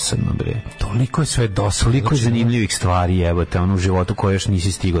 Kako je dosadno, bre? Toliko je sve dosadno. Toliko je zanimljivih stvari, jebote, ono u životu koje još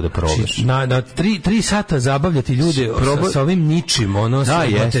nisi stigao da probaš. Na 3 sata zabavljati ljude sa ovim ničim, ono, sa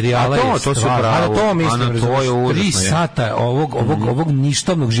materijala je stvar. A to mislim, 3 sata ovog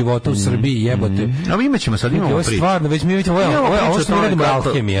ništavnog života u Srbiji, jebote. A mi imaćemo sad, imamo priču. Stvarno, već mi vidimo, ovo što mi radimo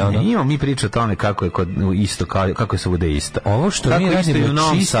alhemija. Imamo mi priču o tome kako je isto, kako se bude isto. Ovo što mi radimo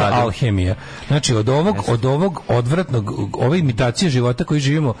čista alhemija. Znači od ovog odvratnog, ove imitacije života koji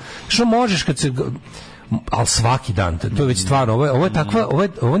živimo, što možeš kad se, ali svaki dan, to je već stvarno, ovo je takva,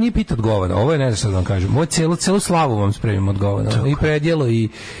 ovo nije pita od govana, ovo je, ne znam što da vam kažem, ovo je celu slavu vam spremim od govana, i predjelo,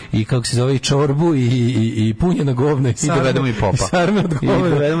 i kako se zove, i čorbu, i punjeno govno, i sarme od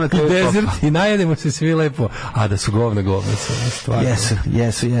govana, i dezert, i najedemo se svi lepo, a da su govne stvarno.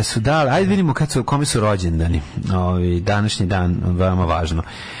 Jesu, da, ajde vidimo kome su rođendani, današnji dan, veoma važno.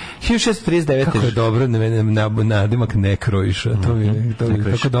 1639. Kako je dobro nadimak Nekroiša. To je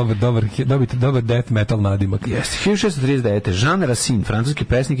tako dobar death metal nadimak. Jeste. 1639. Jean Racine, francuski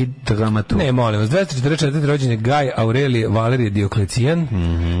pesnik i dramaturg. Ne, molim vas, 244. rođen je Gaj Aurelije Valerije Dioklecijan.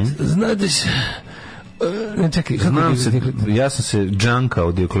 Znate se... Čekaj, znam se, ja sam se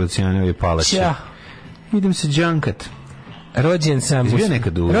džankao Dioklecijanove palače. Ćao. Idem se džankat. Rođen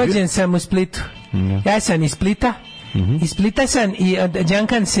sam u Splitu. Ja sam iz Splita. Iz Splita sam i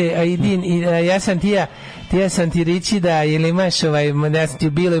džankan se ja sam tija sam ti reći da ili imaš da sam ti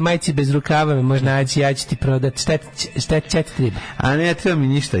u biloj majci bez rukava možda naći, ja ću ti prodati šta će ti treba. A ne treba mi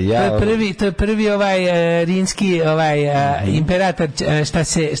ništa. To je prvi rimski imperator šta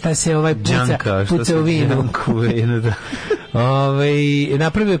se puca u vinu.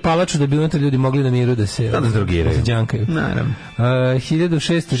 Napravio je palaču da bi unutar ljudi mogli na miru da se džankaju. Naravno.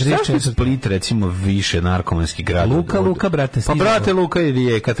 1634. Zašto je Split recimo više narkomanski grad? Luka, brate. Pa brate, Luka i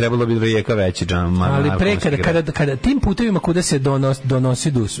Rijeka, trebalo bi Rijeka veći džam. Ali pre kada tim putevima kuda se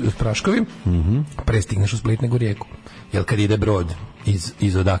donosi s praškovim, pre stigneš u Split nego Rijeku. Jer kad ide brod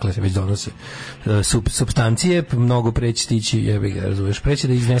iz odakle se već donose supstancije, mnogo preći stići, razumeš, preći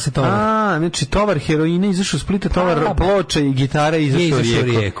da iznese tovar. Znači tovar heroina izašao u Splita, tovar ploča i gitara izašao u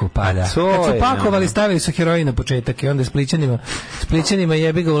Rijeku. Pa da. Kad su pakovali, stavili su heroin na početak i onda Splićanima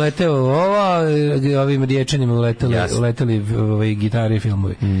jebi ga uleteo ovim Riječanima uleteli gitare i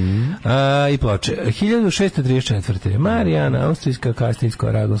filmovi. I ploče. 1634. Marijana, austrijska,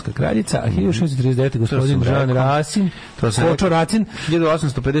 kastilsko-aragonska kraljica, a 1639. gospodin Jean Racine, Kočo Racin.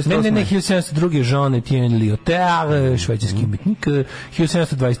 1858. Ne, 1702. Jean Etienne Lyotard, švajcarski umetnik.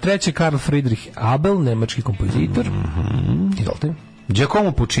 1723. Karl Friedrich Abel, nemački kompozitor. Izvolite.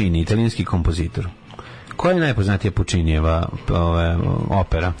 Giacomo Puccini, italijanski kompozitor. Koja je najpoznatija Puccinijeva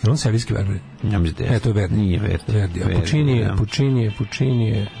opera? On serijski Verdi. Ja mislim da je. To je Verdi. Nije Verdi. Verdi. A Puccini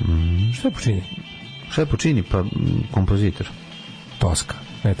je... Šta je Puccini? Šta je Puccini? Pa kompozitor. Toska.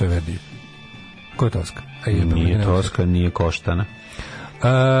 Ne, to je Verdi. Ko je Toska? Nije Toska, nije Koštana.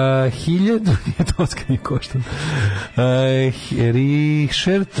 1000 Toska nije koštan.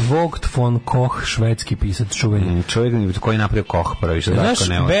 Richard Vogt von Koch, švedski pisac čuveni. Čovjek koji je napravio Koch prvi. Znaš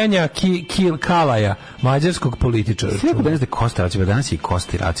Benja Kalaja, mađarskog političara. Slijeko danas da je Kosti Racino, danas je i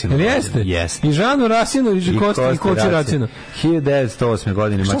Kosti Racino. Jeste? I Žanu Rasinu i Kosti Racino. 1908.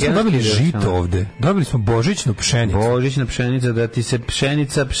 godine. Šta smo dobili žito ovde? Dobili smo božićnu pšenicu. Božićna pšenica, da ti se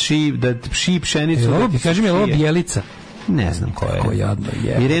pšenica pši, da pši pšenicu. Kaži mi, je ovo bijelica? Ne znam ko je. Kako jadno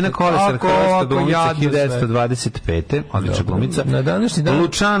je. Irena Kolesar, hrvatska glumica, 1925. Odlična glumica. Na današnji dan.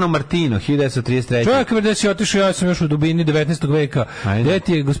 Luciano Martino, 1933. Čovjek gde si otišao, ja sam još u dubini 19. veka. Gde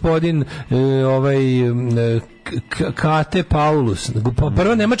ti je gospodin Kate Paulus,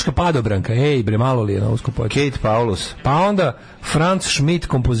 prva nemačka padobranka, bre, malo li je na usko Kate Paulus. Pa onda Franz Schmidt,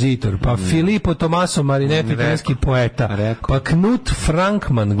 kompozitor, pa Filippo Tommaso Marinetti, italijanski poeta, pa Knut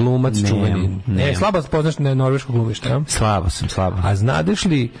Frankman, glumac čuveni. Slabo poznaš norveško glumište, ja? Slabo.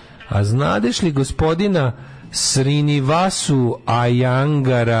 A znadeš li gospodina Srinivasu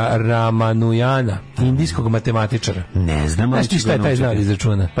Ayangara Ramanujana, indijskog matematičara? Ne znam. Znaš ti šta je taj znao da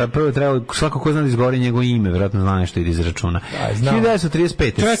izračuna? Pa prvo treba, svako ko zna da izgovori njegovo ime, vjerojatno zna nešto da izračuna.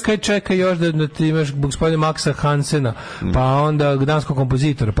 1935. Čekaj još da ti imaš gospodina Maxa Hansena, pa onda danskog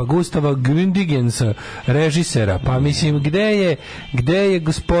kompozitora, pa Gustava Grundigensa, režisera, pa mislim, gde je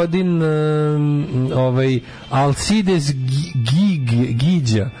gospodin Alcides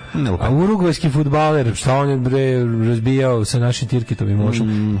Gidja, a urugvajski fudbaler, šta on je razbijao sa našim tirkitovim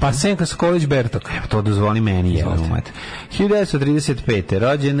mošom. Pa Senka Sokolić-Bertok. To dozvoli meni jedan umet. 1935.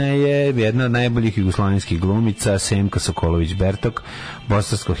 rođena je jedna od najboljih jugoslovenskih glumica, Semka Sokolović-Bertok,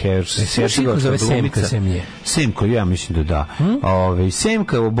 bosansko-hercegovačka glumica. Semko, ja mislim da.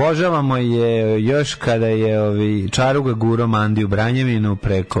 Semka obožavamo je još kada je Čaruga guro Mandiju Branjevinu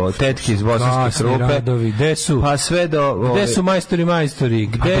preko tetke iz Bosanske Krupe. Pa sve do... Gde su majstori?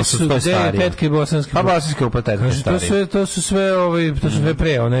 Gde je tetke Bosanske Krupe? Pa Bosanske Krupe tetke starije. To su sve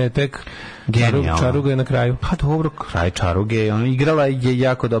pre, one je tek... Čaruga je na kraju. Pa dobro, kraj Čaruge. Ona igrala je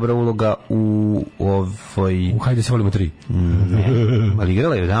jako dobra uloga u ovoj... Hajde se volimo 3. Ali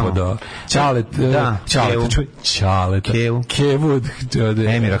igrala je damo. Da. Čalet. Kevu.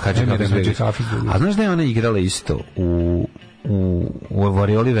 Emira Hadži. A znaš da je ona igrala isto u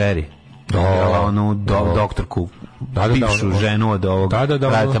Vori Oliveri? Igrala onu doktorku, bivšu ženu od ovog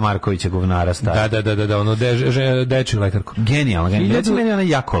Radeta Markovića govnara stara. Da, ono dečju lekarku. Genijalno. Recimo, meni je ona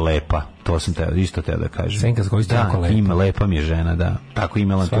jako lepa. To sam isto teo da kažem. Senka Skolić jako lepa. Ima, lepa mi je žena, da. Tako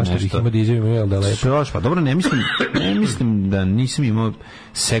imala to nešto. Svašta bih ima da izjavim, da je lepa. Pa dobro, ne mislim da nisam imao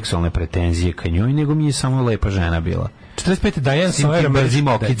seksualne pretenzije ka njoj, nego mi je samo lepa žena bila. 45. Diane Sawyer, brzim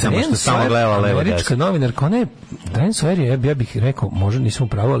okicama što samo gledala levo desno. Američka novinarka, ona je, Diane Sawyer, ja bih rekao, možda nisam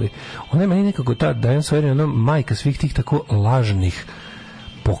upravali, ona je meni nekako ta Diane Sawyer je ona majka svih tih tako lažnih,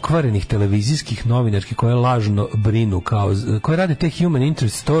 pokvarenih televizijskih novinarki koje lažno brinu, koje rade te human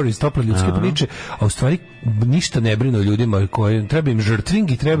interest stories, tople ljudske priče, a u stvari ništa ne brinu o ljudima, koje treba im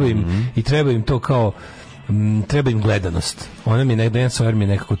žrtving i treba im to kao treba im gledanost. Ona mi je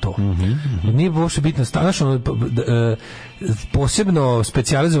nekako to. Nije uopšte bitno, posebno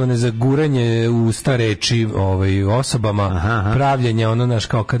specijalizovane za guranje u stareči osobama, pravljenja,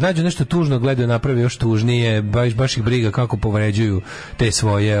 kao kad nađu nešto tužno, gledaju napravi još tužnije, baš ih briga kako povređuju te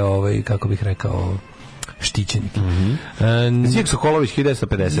svoje, kako bih rekao, štićenike. Zijek Sokolović,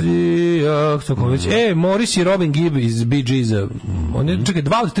 1950. Zijek Sokolović. Morris i Robin Gibb iz Bee Geesa. Čekaj,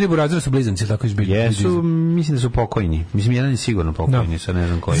 2 od 3 burazira su blizanci, tako iz Bee Geesa. Jesu, mislim da su pokojni. Mislim, jedan je sigurno pokojni, sad ne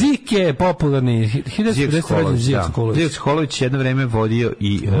znam koji. Zijek je popularni. 1950 rođen Zijek Sokolović. Zijek Sokolović jedno vreme vodio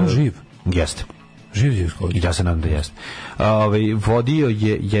i... On živ. Jeste. Živ Zijek Sokolović. Ja se nadam da jeste. Vodio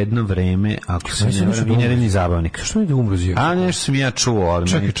je jedno vreme, ako se ne varam, i neredni zabavnik. Što nije da umro Zijek Sokolović? A nešto sam ja čuo,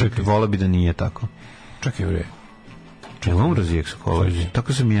 ali volio bi da nije tako. Čekaj, bre. Umro Zijek Sokolović.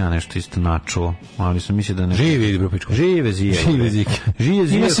 Tako sam ja nešto isto načuo, ali sam mislio da ne... Živi Brupičko. Žive Zijek.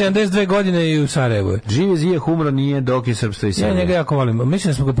 Ima 72 godine i u Sarajevu. Žive Zijek umro nije dok je srpstvo i Srbije. Ja njega jako volim.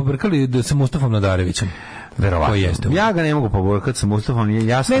 Mislim da smo ga pobrkali sa Mustafom Nadarevićem. Verovatno. Ja ga ne mogu poboriti kad sam Mustafom, nije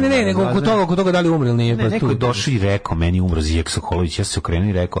jasno. Ne, nego oko toga da li umre ili nije. Ne, neko je došao i rekao, meni umro Zijek Sokolović, ja se okrenuo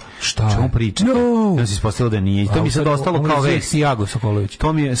i rekao, šta čemu priča? Ja se ispostavilo da nije. I to mi sad ostalo kao vest.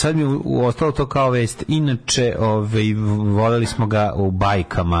 To mi je, sad mi je ostalo to kao vest. Inače, voljeli smo ga u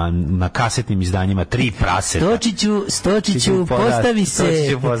bajkama, na kasetnim izdanjima, 3 praseta. Stočiću, postavi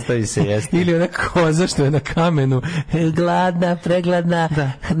se, jeste. Ili ona koza što je na kamenu, gladna, pregladna,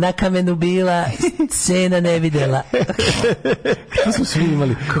 na kamenu bila, cena ne videla. To smo svi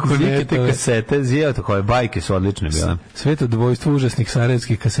imali. Kolike te kasete, zijeto koje bajke su odlične bile. Sveto dvojstvo užasnih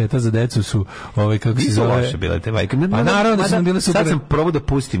sarajevskih kaseta za decu su, kako se zove... Nisu bile te bajke. Pa naravno da su bile super. Sad sam probao da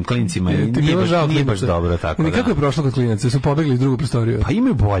pustim klincima i nije baš dobro tako. Kako je prošlo kod klinaca? Su pobegli iz drugu prostoriju? Pa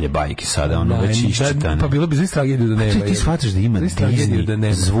imaju bolje bajke sada, već iščitane. Pa bilo bi zaista tragediju da nema. Ti shvataš da ima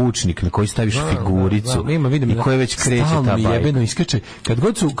Disney zvučnik na koji staviš figuricu i koje već kreće ta bajka. Stalno jebeno iskače.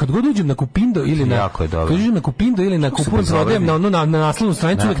 Kad god uđem na Kupindo ili na... Kad uđem na Kupindo ili na Kupujem prodajem na naslovnu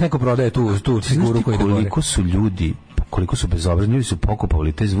stranicu, uvek neko prodaje tu figuru koju ide gore. Koliko su bezobrazni, ljudi su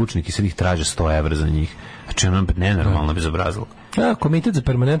pokupovali te zvučnike i sad ih traže 100 evra za njih. Znači, ono je nenormalno bezobrazilo. Komitet za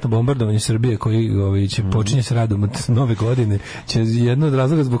permanentno bombardovanje Srbije koji će počinje s radom od nove godine će jedno od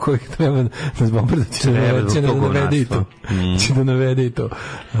razloga zbog kojih treba nas bombardovati će da navede i to.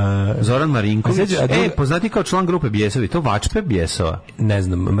 Zoran Marinković, poznati kao član grupe Bijesovi, to Vačpe Bijesova? Ne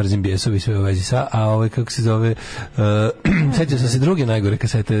znam, mrzim Bijesovi sve u vezi sa, a kako se zove, sjećao sam se druge najgore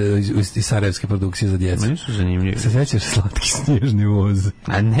kasete iz sarajevske produkcije za djecu. Meni su zanimljivi. Se sjećaš Slatki snježni voz?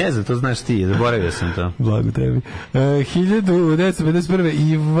 A ne znam, to znaš ti, zaboravio sam to. Blago tebi.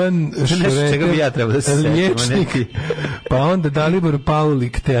 1951. Ivan Šreter, čega bi ja trebao da se liječnik, pa onda Dalibor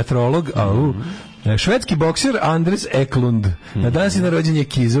Paulik, teatrolog, švedski bokser Andres Eklund. Na dan si na rođenje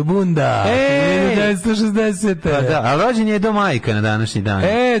Kizobunda. 1960. Pa da, a rođen je do majka na današnji dan.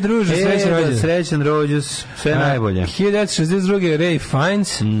 Druže, srećan rođus, sve najbolje. 1962. Ray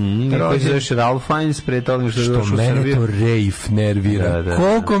Fiennes. Koji se zove Ralph Fiennes, pre toga što je došao u Srbiju. Što mene to Rafe nervira.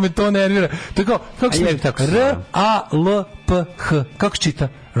 Koliko me to nervira. To je kao, kako se R-A-L-P-H. Kako se čita?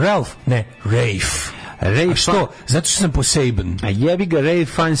 Ralph? Ne, Rafe. A što? Zato što sam poseban. A jebi ga, Ray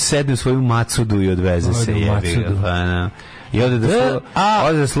Fiennes sedne u svoju Matsudu i odveze se, jebi ga. I ode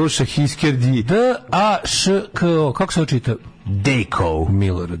da sluša Hiskerdi. D-A-Š-K-O. Kako se očita? Dejko.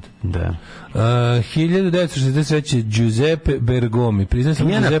 Milorad. Da. 1963. Giuseppe Bergomi. Priznam sam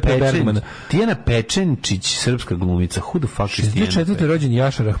Giuseppe Bergmana. Tijana Pečenčić, srpska glumica. Who the fuck is Tijana? 64. rođen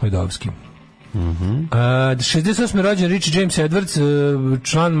Jašar Ahmedovski. 68. rođen Richie James Edwards,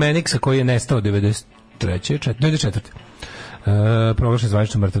 član Manixa koji je nestao 94. Proglašen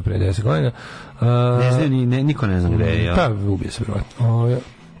zvanično mrtav pre 10 godina. Ne znam, niko ne zna gde je. Pa, ubije se vjerojatno.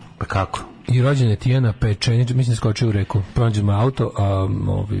 Pa kako? I rođen je Tijana Pečenić, mislim skočio u reku. Pronađemo auto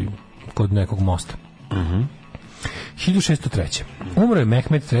kod nekog mosta. 1603. Umro je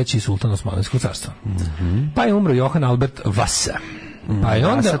Mehmed III. Sultan Osmanlijskog carstva. Pa je umro Johan Albert Vasa. Pa i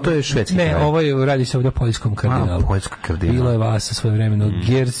onda, to je švedski kraj. Radi se ovdje o poljskom kardinalu. Bilo je Vasa svojevremeno.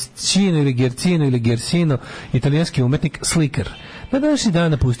 Gercino ili Gersino, italijanski umetnik, slikar. Na današnji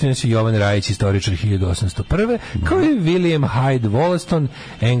dan napustio nas je Jovan Rajić, istoričar 1801. Kao i William Hyde Wollaston,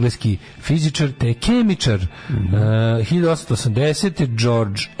 engleski fizičar te kemičar. 1880.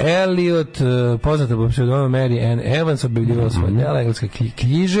 George Eliot, poznata po pseudonimu Mary Ann Evans, objavljivala svoje dela, engleska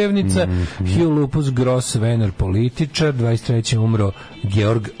književnica. Hugh Lupus Gross Venner, političar. 23. umro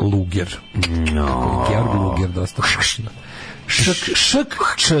Georg Luger. Georg Luger, dosta šakšno.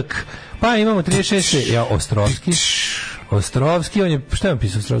 Šak. Pa imamo 36. Ostrovski, on je, šta je on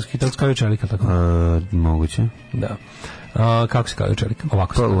pisao Ostrovski? Tako skavio čelika, tako? Moguće. Da. Kako se skavio čelika?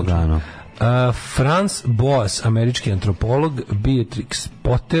 Ovako se lagano. Franz Boas, američki antropolog, Beatrix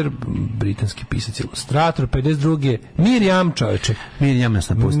Potter, britanski pisac i ilustrator, 52. Miriam, čoveče. Miriam nas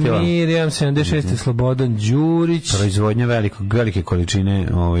napustila. Miriam, 76. Slobodan Đurić. Proizvodnja velike količine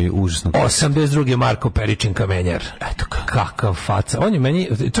užasno. 82. Marko Peričin Kamenjar. Eto, kakav faca. On je meni,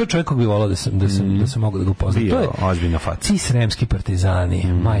 to je čovjek kog bi volao da sam mogu da ga upoznam. Bio ozbiljna faca. Ti sremski partizani,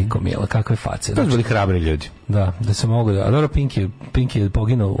 majko mijela, kakve face. To su bili hrabri ljudi. Da se mogu da... A dobro, Pinki je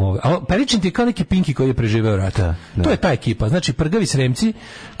poginuo. A Peričin ti je kao neki Pinki koji je preživeo rat. To je ta ekipa. Znači, prgavi sremci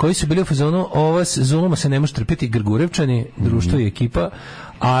koji su bili u fazonu, ova Zuluma se ne može trpiti, Grgurevčani, društvo i ekipa,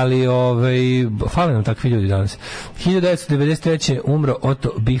 ali fale nam takvi ljudi danas. 1993. umro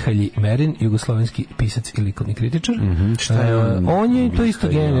Oto Bihalji Merin, jugoslovenski pisac i likovni kritičar. Šta je on? On je to isto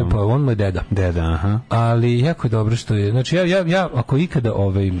genije, pa on mu je deda. Aha. Ali jako je dobro što je, znači ja ako ikada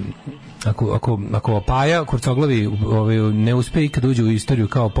ako Paja Kurcoglavi ne uspe ikada uđe u istoriju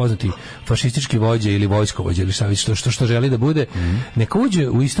kao poznati fašistički vođa ili vojskovođa ili što želi da bude, neka uđe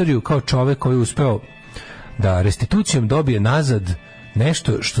u istoriju kao čovek koji je uspeo da restitucijom dobije nazad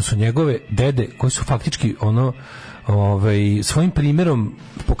nešto što su njegove dede, koji su faktički svojim primjerom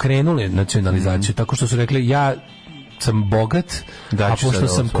pokrenuli nacionalizaciju, tako što su rekli ja sam bogat, a pošto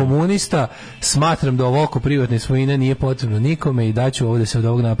sam komunista, smatram da ovo oko privatne svojine nije potrebno nikome i daću ovo da se od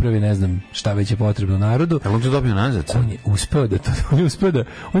ovog napravi, ne znam šta već je potrebno narodu. Ali on to dobio nazad? On je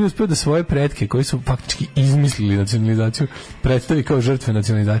uspeo da svoje pretke, koji su faktički izmislili nacionalizaciju, predstavi kao žrtve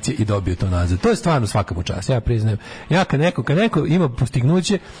nacionalizacije i dobio to nazad. To je stvarno svaka mu čast, ja priznajem. Ja kad neko ima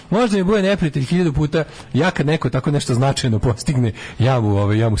postignuće, možda mi bude neprijatelj 1000 puta, ja kad neko tako nešto značajno postigne, ja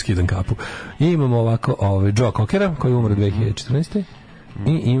mu skidam kapu. I imamo ovako Joe Cockera, koji umro 2014.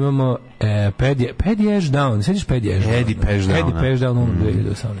 I imamo Paddy Ashdown. Sjediš Paddy Ashdown? Eddie Ashdown umro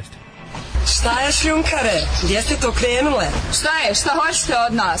 2018. Šta je šljunkare? Gdje ste to krenule? Šta je? Šta hoćete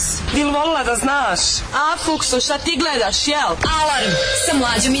od nas? Bil volila da znaš? A, Fuksu, šta ti gledaš, jel? Alarm sa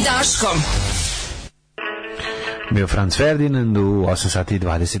Mlađom i Daškom. Bio Franz Ferdinand u 8 sati i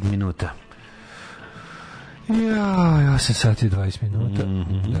 20 minuta. Ja, 8 sati i 20 minuta.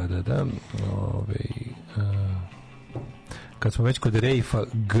 Da. Kad smo već kod Rejfa,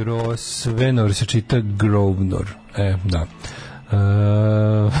 Grosvenor se čita Grovnor. Da.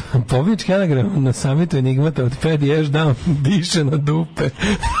 Pobjednički anagram na samitu Enigmata od Paddy Ashdown diše na dupe.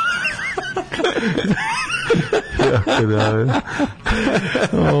 Jako da.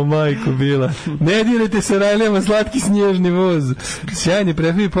 O, majko bila. Ne dirajte sa Rajlijama slatki snježni voz. Sjajni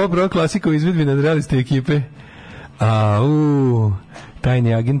prefili pop rock klasika u izvedbi nadrealiste ekipe.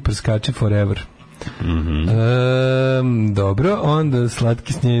 Tajni agent prskače forever. Dobro, onda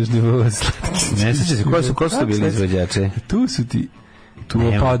slatki snježni voz. Ne sjeća se, ko su bili izvođače? Tu su ti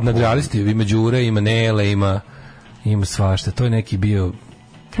pa nadrealisti, ima Đure, ima Nele, ima svašta. To je neki bio,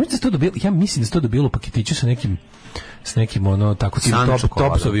 ja mislim da se to dobilo u paketiću sa nekim tako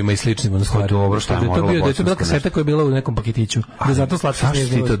topsovima i sličnim stvarima. Dobro, šta je moralo da je to bila kaseta koja je bila u nekom paketiću. Da zato slatki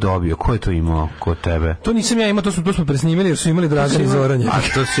snježni voz. Ti to dobio? Ko je to imao kod tebe? To nisam ja imao, to smo presnimili jer su imali Dragan i Zoran. A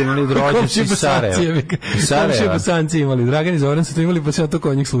to su imali rođenci iz Sarajeva. Komši Bosanci imali, Dragan i Zoran su to imali, pa sam ja to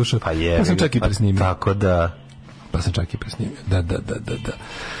kod njih slušao. Pa sam čak i presnimio. Tako da. Pa sam čak i presnimio. Da.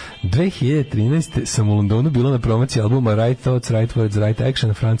 2013. sam u Londonu bilo na promociji albuma Right Thoughts, Right Words, Right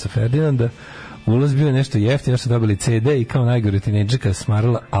Action Franca Ferdinanda. Ulaz bio je nešto jeftino, što dobili CD i kao najgore tinejdžerka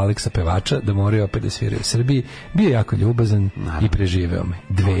smarala Aleksa pevača da moraju opet da sviraju u Srbiji. Bio je jako ljubazan i preživeo me.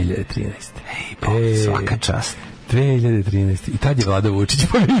 2013. Svaka čast. 2013. I tad je Vlada Vučić,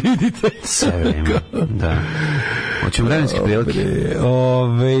 pa vi vidite. Sve vreme, da. Hoćemo vremenske prilike.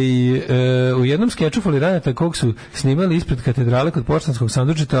 U jednom skeču Foliraneta kog su snimali ispred katedrale kod Poštanskog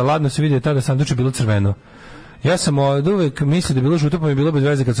sandučeta, ladno se vidi da tada sanduče bilo crveno. Ja sam od uvek mislio da je bilo žuto, pa mi je bilo bez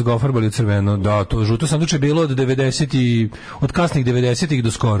veze kad su ga ofarbali u crveno. Da, to žuto sanduče je bilo od kasnih 90-ih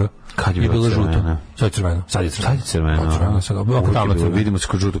do skoro. Kad je bilo žuto? Sad je crveno. Sad je crveno. Vidimo se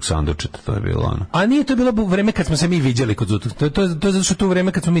kod žutog sandučeta, to je bilo ono. A nije to bilo vreme kad smo se mi viđali kod žutog. To je zato što to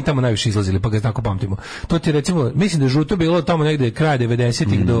vreme kad smo mi tamo najviše izlazili, pa ga tako pamtimo. To ti recimo, mislim da je žuto bilo tamo negde kraj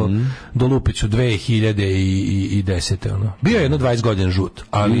 90-ih do Lupiću 2010. ono. Bio je jedno 20 godina žut,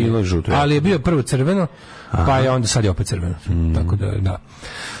 ali je bio prvo crveno. Pa je onda sad je opet crveno. Tako da.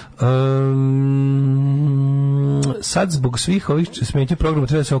 Sad zbog svih ovih smetnji programa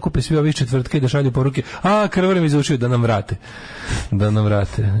treba da se okupe svi ovih četvrtka i da šalju poruke. Krvarim iz ušiju da nam vrate.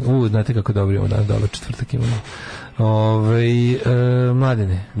 Znate kako dobro imamo danas, dobro četvrtak imamo.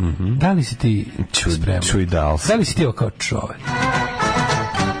 Mladene, da li si ti spreman? Da li si ti kao čovek?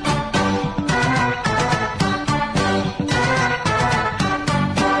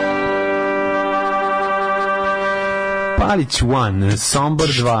 Palić 1, Sombor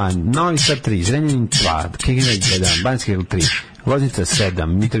 2, Novi Sad 3, Zrenjanin 2, Kikinaj 1, Banjski 3, Loznica 7,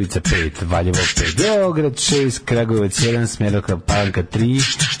 Mitrovica 5, Valjevo 5, Beograd 6, Kragujevac 1, Smerovka Palanka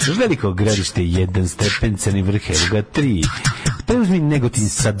 3, Veliko Gradište 1, Stepen, Crni Vrh, Eruga 3, preuzmi Negotin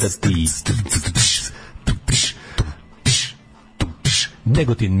sada ti.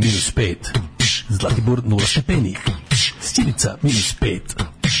 Negotin -5, Zlatibor 0 stepeni, Sjenica -5,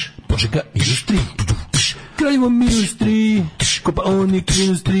 Požega -3, Kraljevo -3, Kopaonik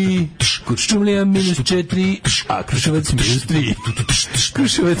 -3, Kuršumlija -4, a Kruševac -3,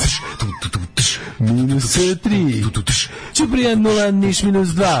 Kruševac -3, Ćuprija 0, Niš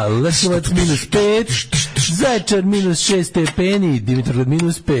 -2, Leskovac -5, Zaječar -6 stepeni, Dimitrovgrad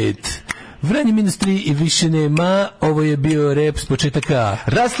 -5, Vranje -3 i više nema. Ovo je bio rep s početaka.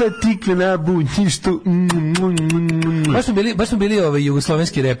 Rasle tikve na bunjištu. Baš smo bili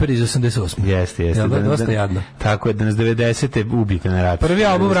jugoslovenski reperi iz 88. Jeste. Dosta jadno. Tako je, da nas 90. ubi generacija. Prvi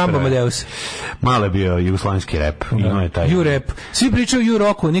album Rambo Amadeus. Malo je bio jugoslovenski rep. Imao je taj. U-rap. Svi pričaju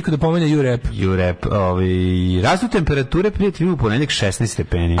U-roku, niko da pomene U-rap. U-rap. Rastu temperature, prijatelji, u ponedeljak 16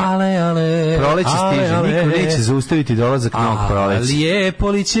 stepeni. Ale. Proleće stiže, niko neće zaustaviti dolazak novog proleća. Lijepo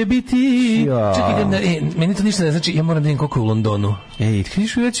li će biti? Čekaj, meni to ništa ne znači, ja moram da vidim koliko je u Londonu.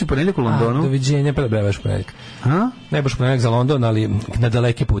 Kriš već u ponedeljak u Londonu? Doviđenja, pa da brevaš ponedeljak. Ne baš ponedeljak za London, ali na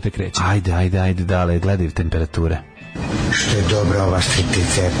daleke pute kreće. Ajde, dale, gledaj temperature. Što je dobra ova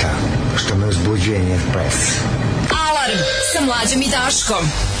stripticeta, što me uzbuđuje njen ples. Alarm sa Mlađom i Daškom.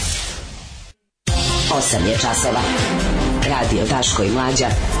 8 je časova. Radio Daško i Mlađa.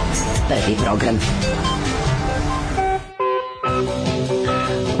 Prvi program.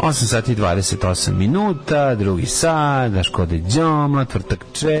 8 sati 28 minuta, drugi sat, Daško de Đomla, četvrtak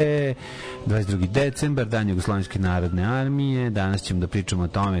 22. decembar, dan Jugoslovenske narodne armije. Danas ćemo da pričamo o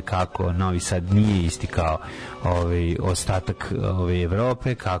tome kako Novi Sad nije isti kao ostatak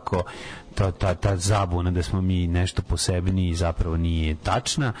Evrope, kako ta zabuna da smo mi nešto posebni zapravo nije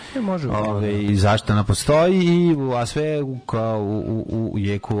tačna. Zašto ona postoji, a sve u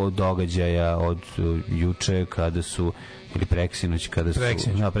jeku događaja od juče kada su ili preksinoć kada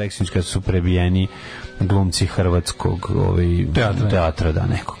su prebijeni glumci hrvatskog teatra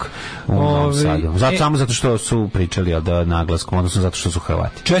nekog u Novom Sadu. Samo zato što su pričali da naglaskom, odnosno zato što su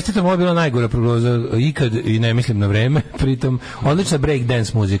Hrvati. Čestitam, ovo je bila najgora prognoza ikad i ne mislim na vreme. Pritom odlična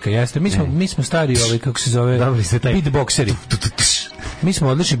breakdance muzika jeste. Mi smo stari kako se zove beatboxeri. Mi smo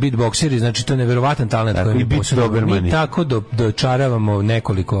odlični beatboxeri, znači to je neverovatan talent koji mi tako dočaravamo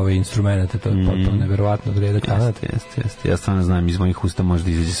nekoliko instrumenta, to je potpuno neverovatno redak talent. Jeste. Ja stvarno znam, iz mojih usta može da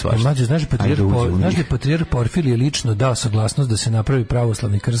izađe svašta. Mlađe, znaš da je patrijarh Porfirije lično dao saglasnost da se napravi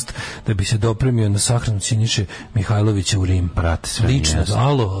pravoslavni krst da bi se dopremio na sahranu Siniše Mihajlovića u Rim. Lično,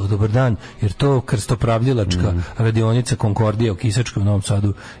 alo, dobar dan, jer to krstopravljilačka radionica Konkordija u Kisačkom Novom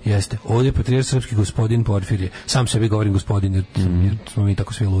Sadu jeste. Ovdje je patrijarh srpski gospodin Porfirije. Sam sebi govorim gospodin, jer smo mi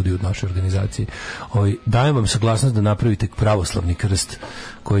tako svi ludi u našoj organizaciji. Dajem vam saglasnost da napravite pravoslavni krst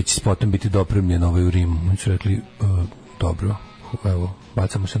koji će potom biti dopremljen u Rimu. Oni su rekli, dobro, evo,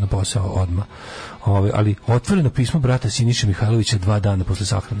 bacamo se na posao odmah. Ali otvoreno pismo brata Siniše Mihajlovića 2 dana posle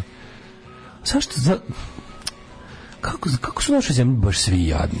sahrane. Zašto? Kako su naše zemlje baš svi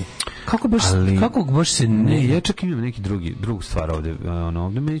jadni? Kako baš se ne... Ja čak imam neki drugu stvar ovde.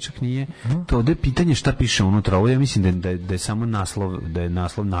 Ovde meni čak nije. To ovde je pitanje šta piše unutra. Ovde ja mislim da je samo naslov, da je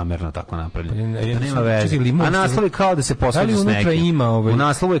naslov namerno tako napravljen. Da nema veze. A naslov je kao da se posvađa s nekim. U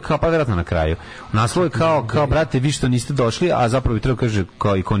naslovu je kao, pa vjerojatno na kraju. U naslovu je kao brate, vi što niste došli, a zapravo bi trebao kaže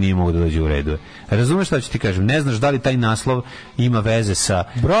kao i ko nije mogu da dođe u redu. Razumeš šta ću ti kažem? Ne znaš da li taj naslov ima veze sa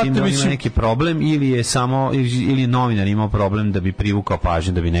tim da ima neki problem ili je samo, ili je novinar imao problem da bi privukao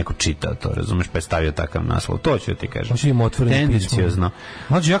pažnju, da bi neko čitao to, razumeš, pa je stavio takav naslov. To ću ti kažem. Tendenciozno.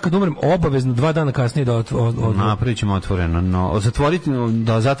 Znači, ja kad umrem, obavezno 2 dana kasnije da napravit ćemo otvoreno.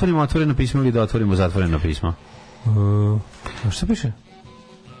 Da zatvorimo otvoreno pismo ili da otvorimo zatvoreno pismo? Šta piše?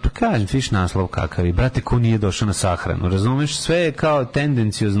 Pa kažem, viš naslov kakav i brate, ko nije došao na sahranu, razumeš, sve je kao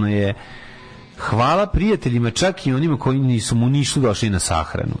tendenciozno je hvala prijateljima, čak i onima koji nisu mu ništa došli na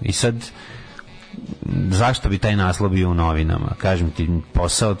sahranu. I sad zašto bi taj naslov bio u novinama? Kažem ti,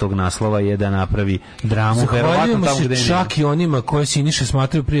 posao tog naslova je da napravi dramu. Zahvaljujemo se čak i onima koji se Siniše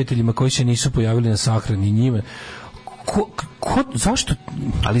smatraju prijateljima koji se nisu pojavili na sahrani njima. Zašto?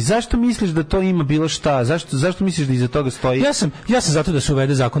 Ali zašto misliš da to ima bilo šta? Zašto misliš da iza toga stoji? Ja sam zato da se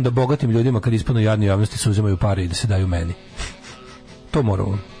uvede zakon da bogatim ljudima kad ispanu jadne javnosti se uzimaju pare i da se daju meni. To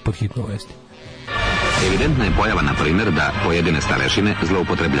moramo pod hitno uvesti. Evidentna je pojava, na primjer, da pojedine starešine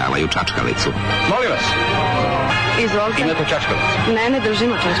zloupotrebljavaju čačkalicu. Molim vas. Izvolite. Imate čačkalicu? Ne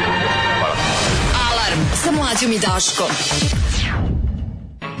držimo čačkalicu. Hvala. Alarm sa Mlađom i Daškom.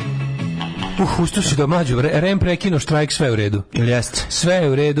 Usto si do Mlađu. Rem prekinuo štrajk, sve u redu. Jeste. Sve je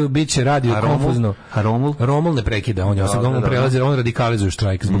u redu, bit će radio konfuzno. A Romul? Romul ne prekida, on prelazi, on radikalizuje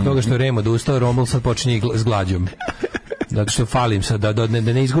štrajk. Zbog toga što je Rem odustao, Romul sad počinje s glađom. Zato što falim sad, da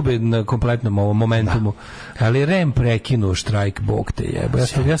ne izgube na kompletnom ovom momentumu. Da. Ali Rem prekinuo štrajk, bog te jebo.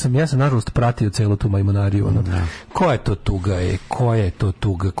 Ja sam nažalost pratio celu tu majmunariju. Ko je to tuga je? Ko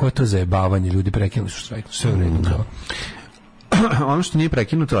je to zajebavanje? Ljudi prekinuli su štrajk. Sve u redu. ono što nije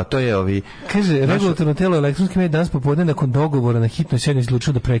prekinuto, a to je Kaže, regulatorno telo elektronske medije danas popodne nakon dogovora na hitnoj sednici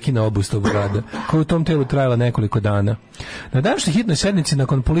odlučilo da prekine obustavu rada, koja u tom telu trajala nekoliko dana. Na današnjoj hitnoj sednici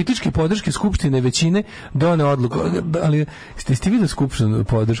nakon političke podrške skupštine većine doneo odluku, ali ste videli skupštinu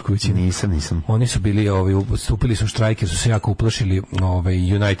podršku većine? Nisam. Oni su bili, stupili su štrajke, su se jako uplašili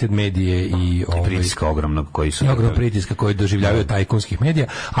United Medije i pritiska ogromnog pritiska koji doživljavaju tajkunskih medija,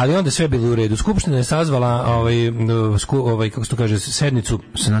 ali onda sve bilo u redu. Skupština je sazvala kako se to kaže, sednicu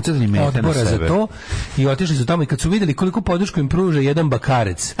odbora za to i otišli su tamo i kad su vidjeli koliko podršku im pruža jedan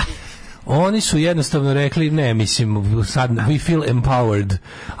bakarec, oni su jednostavno rekli, ne, mislim, sad we feel empowered.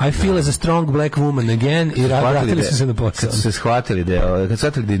 I feel as a strong black woman again i vratili su se na posao. Kad su se shvatili da je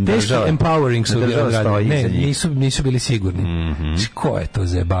teško empowering su radili. Ne, nisu bili sigurni. Ko je to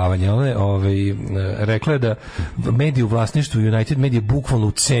zajebavanje? Rekla je da mediji u vlasništvu United Media bukvalno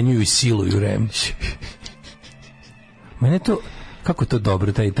ucenjuju i siluju REM. Mene to... Kako je to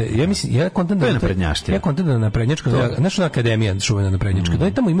dobro, ja mislim, ja kontent da naprednjačka, znaš ona akademija čuvena naprednjačka, da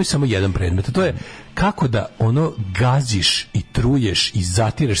oni tamo imaju samo jedan predmet, a to je kako da gaziš i truješ i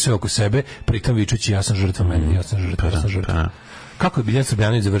zatireš sve oko sebe, pritom vičući ja sam žrtva mene, ja sam žrtva. Kako je Biljana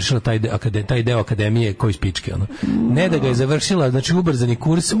Srbljanović završila taj deo akademije koji spičke, ne da ga je završila, znači ubrzani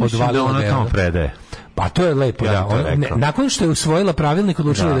kurs odvalila da ona predaje. Pa to je lepo, nakon što je usvojila pravilnik,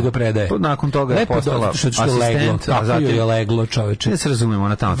 odlučila da ga predaje. Nakon toga je postala asistent, tako je leglo, čoveče. Ne se razumemo,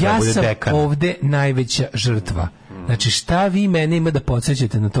 ona tamo treba bude dekan. Ja sam ovde najveća žrtva. Znači, šta vi mene ima da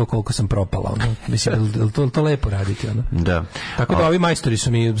podsjećate na to koliko sam propala? Mislim, to lepo raditi? Da. Tako da ovi majstori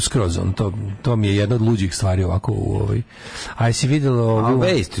su mi skroz, to mi je jedna od luđih stvari ovako u ovoj. A si vidjela ovu... A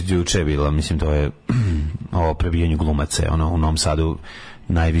vest juče je bila, mislim, to je o prebijanju glumace, u Novom Sadu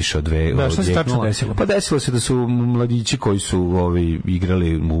najviše od dve. Da, šta se tačno desilo? Pa desilo se da su mladići koji su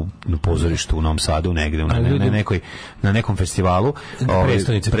igrali na pozorištu u Novom Sadu negde na nekom festivalu,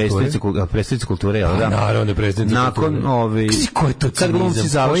 predstavnici kulture, jel da? Naravno, predstavnici kulture. Nakon ko je to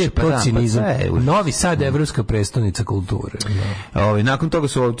cinizam? Novi Sad, evropska predstavnica kulture. Nakon toga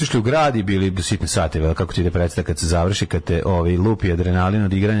su otišli u grad i bili sitne sate, kako ti ide predstava kad se završi, kad te lupi adrenalin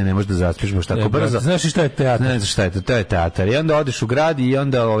od igranja, ne možeš da zaspiš baš tako brzo. Znaš šta je teatar? Ne znaš šta je to je teatar. I onda odeš u grad i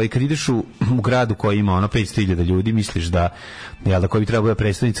onda kad ideš u gradu koji ima 500.000 ljudi, misliš da koji bi trebalo da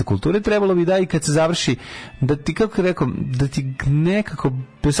predstavnica kulture, trebalo bi da i kad se završi da ti, kako rekao, da ti nekako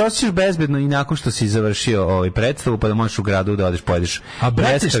se osjećaš bezbedno i nakon što si završio predstavu, pa da možeš u gradu da odeš pojedeš. A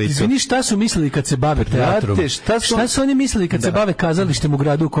brate, izvini, šta su mislili kad se bave teatrom? Šta su oni mislili kad se bave kazalištem u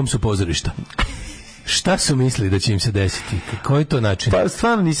gradu u kom su pozorišta? Šta su mislili da će im se desiti? Koji je to način? Pa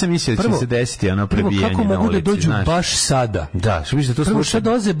stvarno nisam mislio da će im se desiti prebijanje na ulici. Kako mogu da dođu baš sada? Da, što mislite, to prvo šta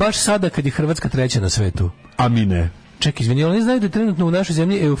dolaze baš sada kad je Hrvatska treća na svetu? A mi ne. Čekaj, izvini, oni znaju da je trenutno u našoj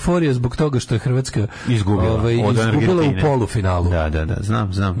zemlji euforija zbog toga što je Hrvatska izgubila u polufinalu. Da,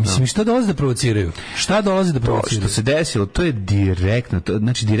 znam. Mislim, šta dolazi da provociraju? Šta dolazi da provociraju? To što se desilo, to je direktno,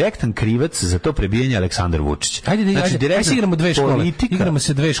 znači direktan krivac za to prebijanje Aleksandar Vučić. Ajde, igramo dve škole. Igramo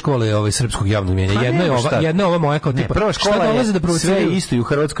se dve škole srpskog javnog mjenja. Jedna je ova moja kao tipa. Prva škola je sve isto i u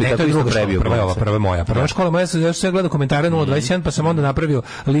Hrvatskoj, tako isto prebio. Prva je moja. Prva škola moja, ja sam gledao komentare 021, pa sam onda napravio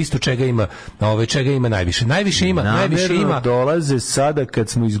listu čega ima najviše. Najviše ima dolaze sada kad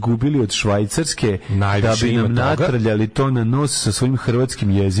smo izgubili od Švajcarske da bi nam natrljali to na nos sa svojim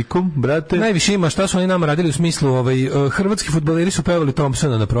hrvatskim jezikom, brate. Najviše ima, šta su oni nama radili u smislu hrvatski fudbaleri su pevali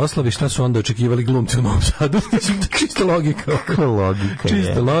Thompsona na proslavi, šta su onda očekivali glumci u Novom Sadu? Čista logika.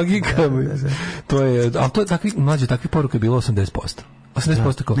 Čista logika. To je, ali to je takvi poruka je bilo 80%.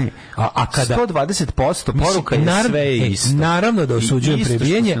 80% kao. A kada 120% poruka je sve isto. Naravno da osuđujem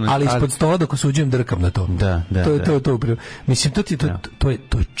prebijanje, ali ispod stola dok osuđujem drkam na to. To mislim to je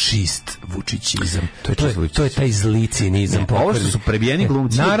čist vučićizam. To je taj zli cinizam. Ovo što su prebijeni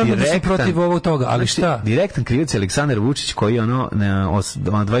glumci, naravno da su protiv ovog toga, ali šta? Direktan krivac je Aleksandar Vučić koji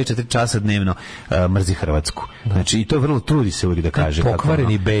 24 časa dnevno mrzi Hrvatsku. Znači i to vrlo trudi se uvijek da kaže kako.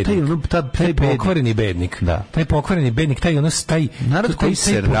 Pokvareni bednik. Taj pokvareni bednik. Taj pokvareni bednik, taj narod koji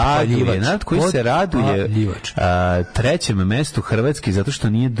se raduje trećem mestu Hrvatski zato što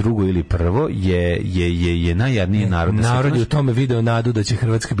nije drugo ili prvo je najjadniji narod. Narod je u tome video nadu da će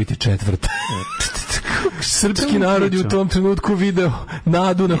Hrvatska biti četvrta. Srpski narod je u tom trenutku video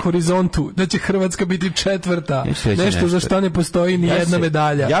nadu na horizontu da će Hrvatska biti četvrta. Nešto za što ne postoji ni jedna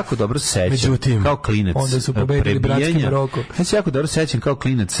medalja. Jako dobro sećam kao klinac. Onda su pobedili bratski Maroko. Ja se jako dobro sećam kao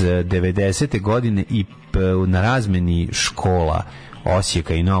klinac 90. godine i na razmeni škola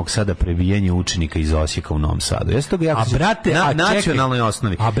Osijeka i Novog Sada prebijanje učenika iz Osijeka u Novom Sadu. Ja se toga jako na nacionalnoj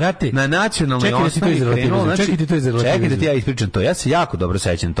osnovi. Na nacionalnoj osnovi krenulo, čekajte da ti ja ispričam to. Ja se jako dobro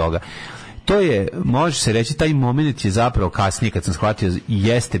sećam toga. to je, može se reći, taj moment je zapravo kasnije, kad sam shvatio,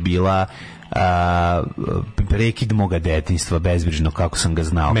 jeste bila prekid moga detinjstva bezbrižno kako sam ga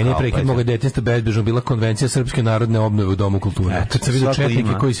znao. Meni je prekid moga detinjstva bezbrižno bila konvencija Srpske narodne obnove u Domu kulture. Kad sam vidio četnike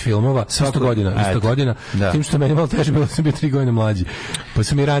koji iz filmova, isto godina, tim što meni malo teže bilo, sam bio 3 godine mlađi. Pa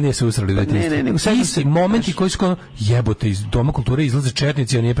sam i ranije se usrali detinjstva. Isti momenti koji su kao, jebote, iz Doma kulture izlaze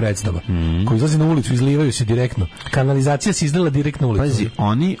četnici, a nije predstava. Koji izlaze na ulicu, izlivaju se direktno. Kanalizacija se izlila direktno na ulicu. Pazi,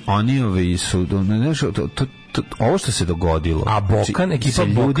 oni su, ovo što se dogodilo, a Bokan, ekipa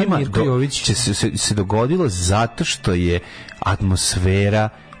Bokan, Mirko Jović, se dogodilo zato što je atmosfera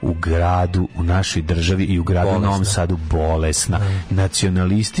u gradu, u našoj državi i u gradu Novom Sadu bolesna,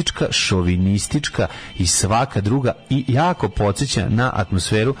 nacionalistička, šovinistička i svaka druga, i jako podsjeća na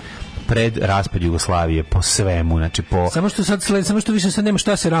atmosferu pred raspad Jugoslavije po svemu, znači po samo što više sad nema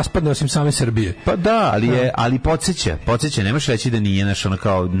šta se raspadne osim same Srbije. Pa da, ali podsjeća, nemaš reći da nije, znači ono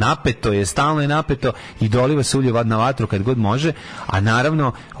kao napeto je, stalno je napeto i doliva se ulje na vatru kad god može, a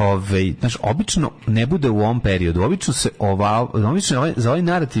naravno, znači obično ne bude u ovom periodu, obično za ovaj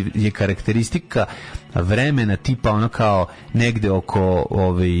narativ je karakteristika vremena tipa ono kao negde oko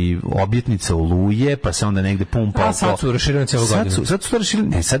objetnica Oluje, pa se onda negde pumpa oko... sad su raširene cijelo godinu. Sad su raširene,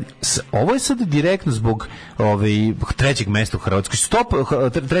 ne, ovo je sad direktno zbog trećeg mesta u Hrvatskoj,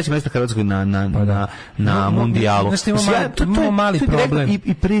 trećeg mesta u Hrvatskoj na mundijalu. Imamo mali problem.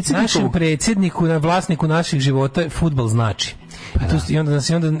 Našem predsjedniku, vlasniku naših života, fudbal znači.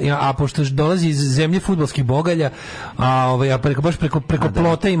 A pošto dolazi iz zemlje fudbalskih bogalja, a preko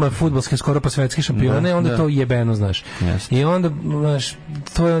plota ima fudbalske skoro pa svetske šampione, onda to jebeno, znaš. I onda, znaš,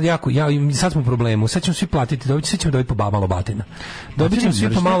 to je jako, sad smo u problemu, sad ćemo svi platiti, svi ćemo dobiti po malo batina. Dobit ćemo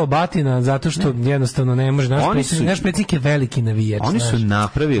svi po malo batina, zato što jednostavno ne može, naš predsjednik je veliki navijač. Oni su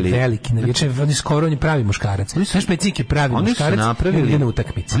napravili... Veliki navijač, on je pravi muškarac. Naš predsjednik je pravi muškarac, ide na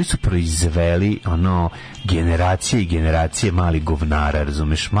utakmice. Oni su proizveli generacije i generacije malih govnara,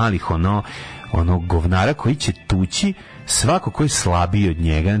 razumeš, malih ono govnara koji će tući svako koji je slabiji od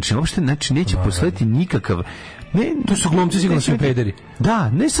njega, znači uopšte neće postojati nikakav. To su glumci, sigurno su i pederi. Da,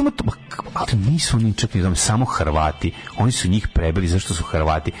 ne samo to, ali nisu oni čak ni samo Hrvati. Oni su njih prebili zašto su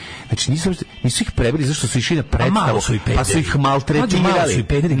Hrvati. Znači nisu ih prebili zašto su išli na predstavu, pa su ih maltretirali. Malo su i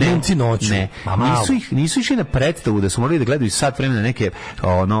pederi, glumci noću. Nisu išli na predstavu da su morali da gledaju sat vremena neke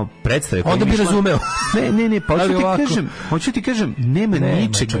predstave. Onda bi razumeo. Ne, pa hoću ti kažem, nema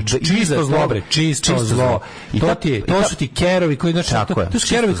ničega. Čisto zlo, bre, čisto zlo. To su ti kerovi koji, znači, to su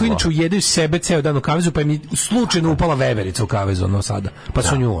kerovi koji inače ujedaju sebe ceo dan u kavezu, pa im slučajno upala veverica u kavezu, sada. Pa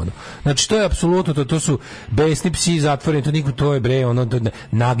su nju Znači, to je apsolutno, to su besni psi zatvoreni, to je bre,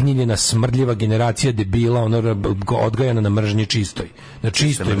 nagnjiljena, smrdljiva generacija debila, odgajana na mržnji čistoj. Na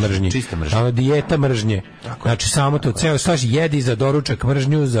čistoj mržnji. Dijeta mržnje. Znači, samo to, ceo, jedi za doručak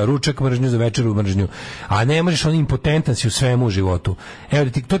mržnju, za ručak mržnju, za večeru mržnju. A ne možeš, impotentan si u svemu u životu. Evo,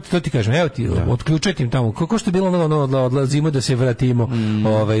 to ti kažem, evo ti, otključajte im tamo, kako što je bilo odlazimo da se vratimo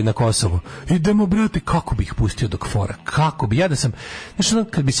na Kosovo. Idemo, brate, kako bih pustio do kvora, kako bi, ja da sam, znači,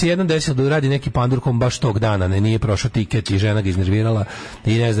 kad bi se jednom desilo da uradi neki pandurkom baš tog dana, nije prošao tiket i žena ga iznervirala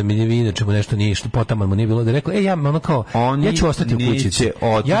i ne znam, inače mu nešto nije, što potaman mu nije bilo, da rekao, ja ću ostati u kućici,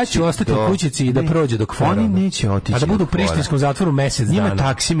 u kućici i da prođe do kvora. Oni neće otići, a da budu u prištinskom zatvoru mesec dana. Njima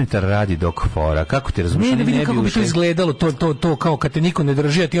taksimetar radi do kvora, kako ti razumiješ? Ne vidim kako bi to izgledalo, to kao kad te niko ne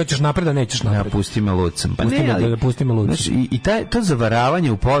drži, a ti hoćeš napred, a nećeš napred. Ja, pusti me lucem. Pusti me lucem. I to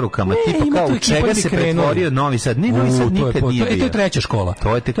zavaravanje u porukama, tipa kao u čega se pretvorio Novi Sad. Novi Sad nikad nije bio. To je treća škola.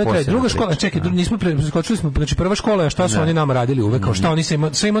 To je tek posebno. Druga škola, čekaj, nismo preskočili smo, znači prva škola je šta su oni nama radili uvek, kao šta oni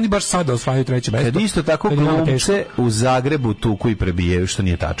sve im oni baš sada osvajaju treće mesto. Kad isto tako glumce u Zagrebu tuku i prebijaju, što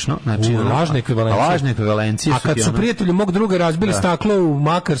nije tačno. Znači, lažne ekvivalencije. A kad su prijatelji mog druga razbili staklo u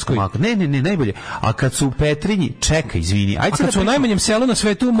Makarskoj. Ne, najbolje. A kad su u Petrinji, čekaj, izvini. A kad su u najmanjem selu na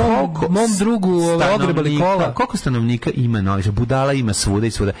svetu mom drugu ogrebali kola. Koliko stanovnika ima Novi Sad? Budala ima svuda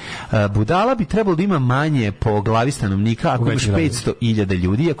i svuda. Budala bi trebalo da ima manje po glavi stanovnika, ako imaš 500.000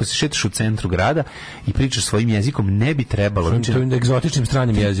 ljudi, ako se šetaš u centru grada i pričaš svojim jezikom, ne bi trebalo. To egzotičnim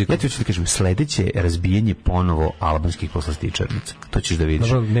stranim jezikom. Ja ti hoću da kažem, sledeće razbijanje ponovo albanskih poslastičarnica. To ćeš da vidiš.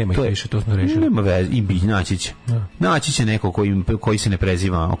 Dobro, nema ih više, to smo rešili. Nema veze, naći će. Naći će neko koji se ne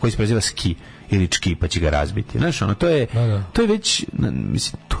preziva, koji se preziva Ski ili Čki, pa će ga razbiti. Znaš, to je već,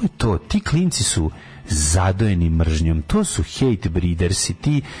 mislim, to je to. Ti klinci su zadojeni mržnjom, to su hate breedersi,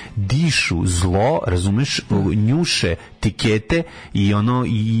 ti dišu zlo, razumeš, njuše tikete i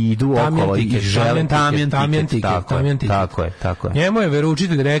idu okolo i žele tamjan tiket. Tako je. Njemu je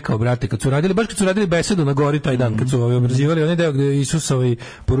veroučitelj rekao, brate, kad su radili besedu na gori taj dan, kad su obrazivali onaj deo gde Isus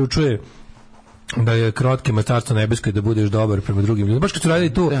poručuje da je krotkima carstvo nebesko i da budeš dobar prema drugim ljudima. Baš kad su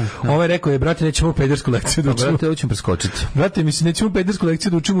radili tu, ovaj rekao je, brate, nećemo pedersku lekciju da učimo. Brate, ovo ćemo preskočiti. Brate, mislim, nećemo pedersku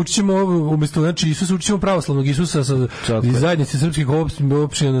lekciju da učimo umjesto, znači, Isusa učimo pravoslavnog Isusa iz zajednice srpskih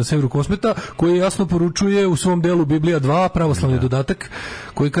općina na severu Kosmeta, koji jasno poručuje u svom delu Biblija 2, pravoslavni dodatak,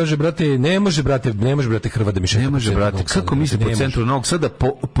 koji kaže, brate, ne može, brate, Hrvat da mi šeta. Ne može, brate, kako misli po centru Novog Sada,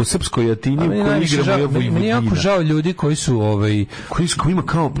 po srpskoj Jatini, koji igramo meni je jako žao ljudi koji su, koji ima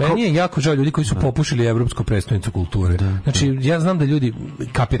kao... Meni je jako žao ljudi koji su popušili evropsku prestonicu kulture. Znači, ja znam da ljudi,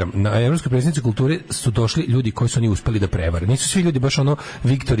 kapiram, na evropskoj prestonici kulture su došli ljudi koji su oni uspeli da prevare. Nisu svi ljudi baš ono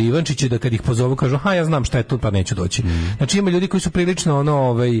Viktor Ivančići da kad ih pozovu kažu, ja znam šta je to, pa neću doći. Znači, ima ljudi koji su prilično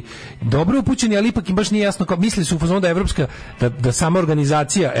dobro upućeni, ali ipak im baš nije jasno, kao misli su u fazonu da evropska, da sama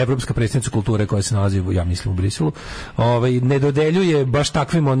organizacija Evropska prestonica kulture koja se nalazi, ja mislim, u Briselu, ne dodeljuje baš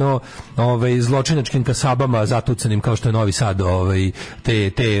takvim zločinačkim kasabama zatucanim kao što je Novi Sad,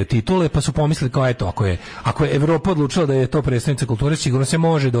 te titule, pa su pomislili kao eto, ako je Evropa odlučila da je to prestonica kulture, sigurno se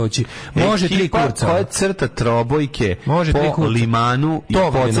može doći. Može tri kurca. Koja crta trobojke po limanu i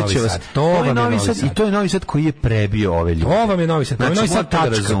podsjeća vas. To je Novi Sad i to je Novi Sad koji je prebio ove ljude. To vam je Novi Sad. To je Novi Sad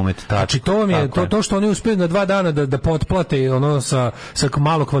tačka. Znači, to vam je to što oni uspiju na 2 dana da potplate ono sa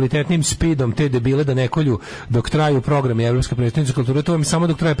malo kvalitetnim speedom te debile da ne kolju dok traju programi Evropske prestonice kulture, to vam je samo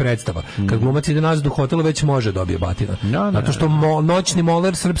dok traje predstava. Kad glumac ide nazad u hotel, već može dobije batina. Zato što noćni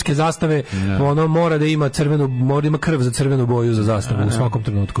moler srpske zastave ono mora da ima ima krv za crvenu boju za zastavu u svakom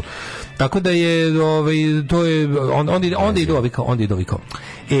trenutku. Tako da je to je onda ide ovi kao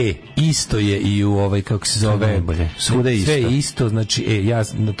isto je i u kako se zove svuda isto. Sve isto, znači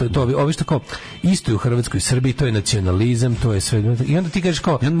to ovi što kao isto je u Hrvatskoj i Srbiji, to je nacionalizam, to je sve. I onda ti kažeš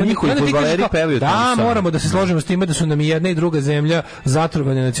kao da, moramo da se složimo s time da su nam i jedna i druga zemlja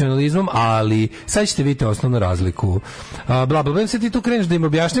zatrovane nacionalizmom, ali sad ćete vidjeti osnovnu razliku. Bla bla, sad ti tu kreneš da im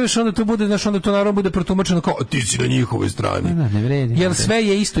objašnjavaš, onda to bude, onda to naravno bude protumačeno kao ti si na njihovoj strani. Jer sve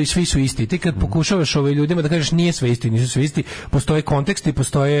je isto i svi su isti. Ti kad pokušavaš ljudima da kažeš nije sve isti, nisu sve isti, postoje konteksti,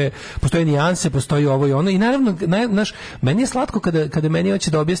 postoje nijanse, postoji ovo i ono. I naravno, meni je slatko kada meni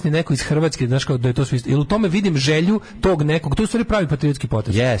hoće da objasni neko iz Hrvatske, znaš, kao da je to sve isto. Jer u tome vidim želju tog nekog, to je u stvari pravi patriotski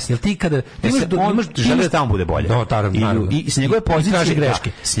potez. Yes. Jer ti kada imaš želi da tamo bude bolje. Naravno. I s njegove pozicije traži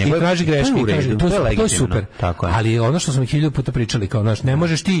greške. I traži greške. To je super. Ali ono što smo 1000 puta pričali, kao ne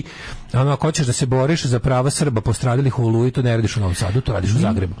možeš ti, ako hoćeš da se boriš za prava Srba postradalih u Oluji, to ne radiš u Novom Sadu, to radiš u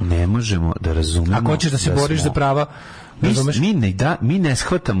Zagrebu. Ne možemo da razumemo. Ako hoćeš da se boriš za prava, mi ne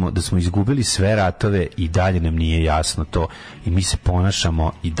shvatamo da smo izgubili sve ratove i dalje nam nije jasno to i mi se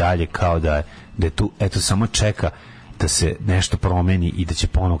ponašamo i dalje kao da je tu, eto, samo čeka da se nešto promeni i da će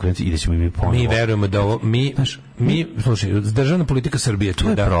ponovo krenuti i da ćemo mi ponovo. Mi verujemo da ovo, slušaj, državna politika Srbije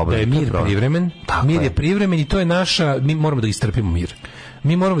tu da je mir privremen, mir je privremen i to je naša, mi moramo da istrpimo mir.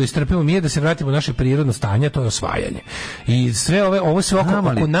 Mi moramo da istrpimo mir, da se vratimo u naše prirodno stanje, to je osvajanje. I sve ovo sve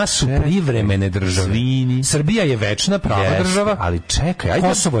oko nas su privremene države. Srbija je večna, prava država, ali čekaj,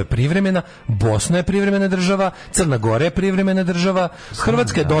 Kosovo je privremena, Bosna je privremena država, Crna Gora je privremena država,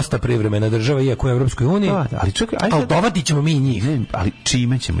 Hrvatska je dosta privremena država, iako je u Evropskoj uniji. Ali čekaj, dovati ćemo mi njih. Ali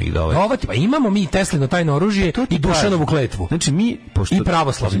čime ćemo ih dovati? Pa imamo mi Teslino tajno oružje i Dušanovu kletvu. Znači mi, i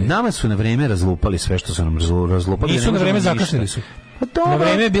pravoslavlje. Nama su na vreme razlupali sve što su nam razlupali. Nisu na vreme zakasnili su. Na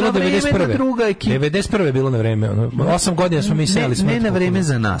vreme je bilo 91. 91. je bilo na vreme. 8 godina smo mi sejali smrt. Ne na vreme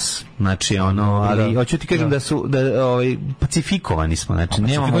za nas. Znači, ali hoću ti kažem da su pacifikovani smo. Znači,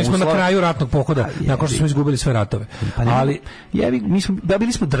 pacifikovani smo na kraju ratnog pohoda, nakon što smo izgubili sve ratove. Ali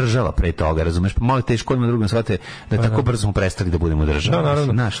bili smo država pre toga, razumeš? Pa malo teško ima drugom shvate da tako brzo smo prestali da budemo država. Da,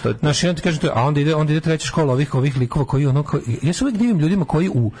 naravno. Znaš, ja ti kažem, a onda ide treća škola ovih likova koji ja se uvijek divim ljudima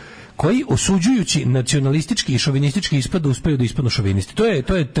koji osuđujući nacionalistički i šovinistički ispad uspeju da ispadnu šovinisti. To je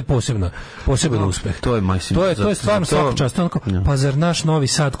poseban uspeh. To je stvarno svaka čast. Pa zar naš Novi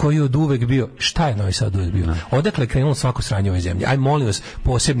Sad koji je od uvek bio, šta je Novi Sad uvek bio? Odakle je krenulo svako sranje u ovoj zemlji? Aj molim vas,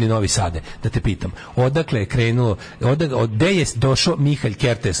 posebni Novi Sade, da te pitam. Odakle je krenulo, gde je došao Mihalj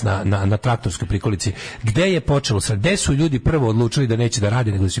Kertes na traktorskoj prikolici? Gde je počelo sad? Gde su ljudi prvo odlučili da neće da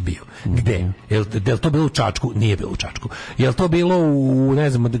radi nego da se biju? Gde? Je to bilo u Čačku? Nije bilo u Čačku. Je to bilo u, ne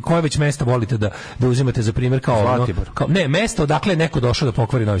znam, koje već mesta volite da uzimate za primjer kao mesto odakle je neko došao da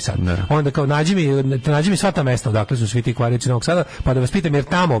pokvari Novi Sad. Onda kao nađi mi sva ta mesta odakle su svi ti kvarioci Novog Sada, pa da vas pitam jer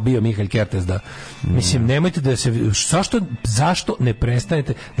tamo bio Mihalj Kertes da mislim nemojte da se zašto ne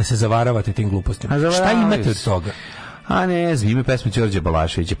prestanete da se zavaravate tim glupostima? Šta imate od toga? A ne znam, ime pesme Đorđe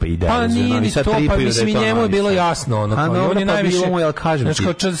Balaševića, pa ide. Pa nije ni to, pa mislim i njemu je bilo jasno. Ono, on je najviše, znači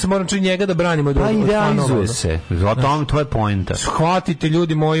kao da se moram čuti njega da branimo. Pa idealizuje se, zato to je poenta. Shvatite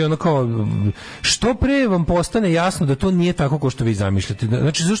ljudi moji, ono kao, što pre vam postane jasno da to nije tako kao što vi zamišljate.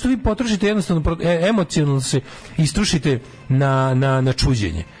 Znači, zašto vi potrošite jednostavno, emocionalno se istrušite na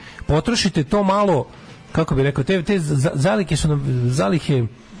čuđenje. Potrošite to malo, kako bih rekao, te zalihe su zalihe,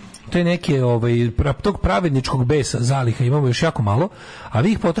 te neke tog pravedničkog besa zaliha imamo još jako malo, a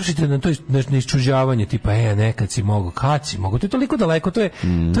vi ih potrošite na to na isčuđavanje, tipa nekad si mogo, kad si mogo, to je toliko daleko, to je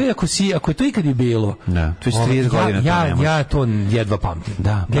ako je to ikad i bilo. Da, to je 30 godina. Ja to jedva pamtim.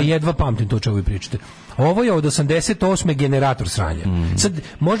 Ja jedva pamtim to što vi pričate. Ovo je od 88. generator sranja. Sad,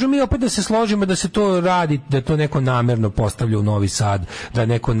 možemo mi opet da se složimo da se to radi, da to neko namerno postavlja u Novi Sad, da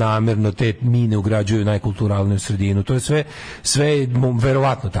neko namerno te mine ugrađuju u najkulturalniju sredinu. To je sve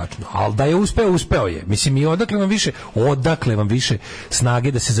verovatno tačno. Ali da je uspeo je. Mislim, i odakle vam više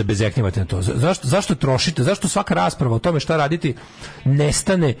snage da se zabezeknjavate na to. Zašto trošite? Zašto svaka rasprava o tome šta raditi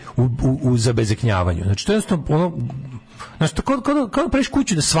nestane u zabezeknjavanju? Znači, to je jednostavno znači, kao da praviš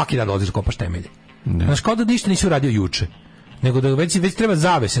kuću da svaki dan odlaziš da kopaš temelje. Znaš, kao da ništa nisi uradio juče, nego da već treba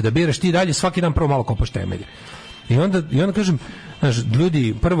zavese, da biraš ti dalje svaki dan prvo malo kopaš temelje. I onda kažem, znaš,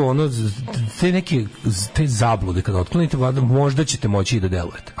 ljudi, prvo te zablude kada otklonite, možda ćete moći i da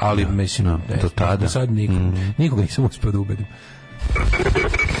delujete, ali mislim, do tada sad nikoga nisam uspio da ubedim.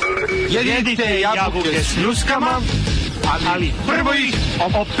 Jedite jabuke s ljuskama, ali prvo ih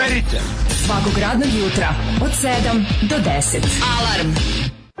operite. Svakog radnog jutra od 7 do 10. Alarm.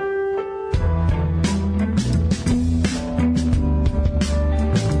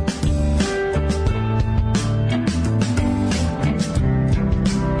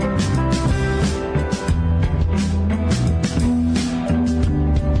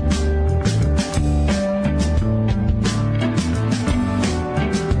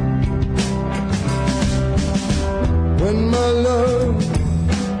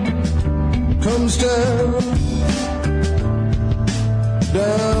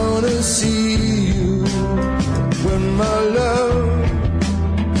 Down to see you when my love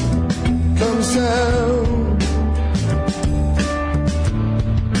comes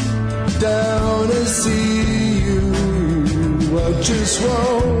down to see you. I just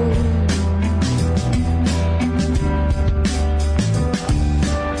want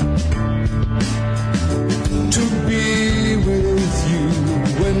to be with you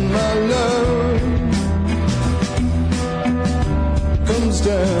when my love comes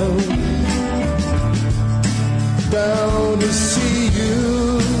down to see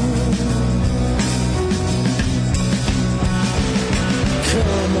you.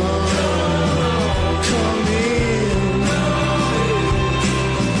 Come on, come in.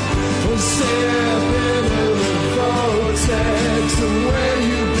 Step into the vortex of where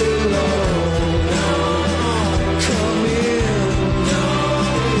you belong. Come in.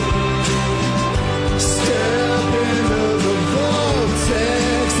 Step into the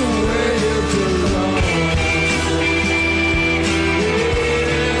vortex of where you belong.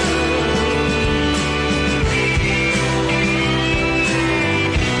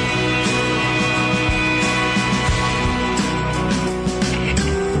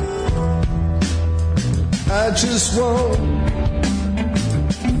 I just want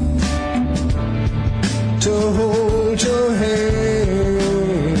to hold your hand.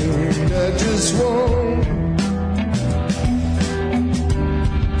 I just want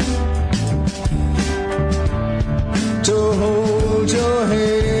to hold your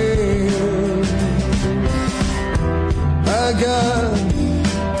hand. I got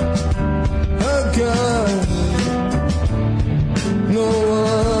no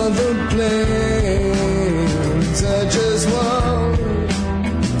other plans. I just want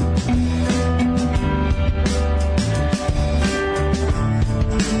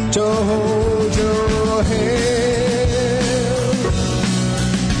to hold your hand.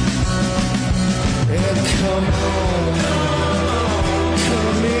 And come on,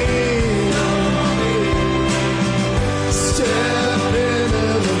 come in. Step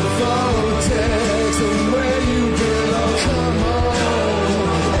into the vortex of where you belong. Come on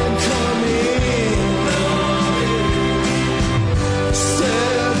and come in.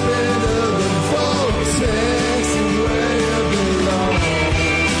 Step into the vortex of where you belong.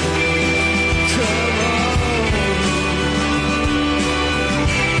 Come on.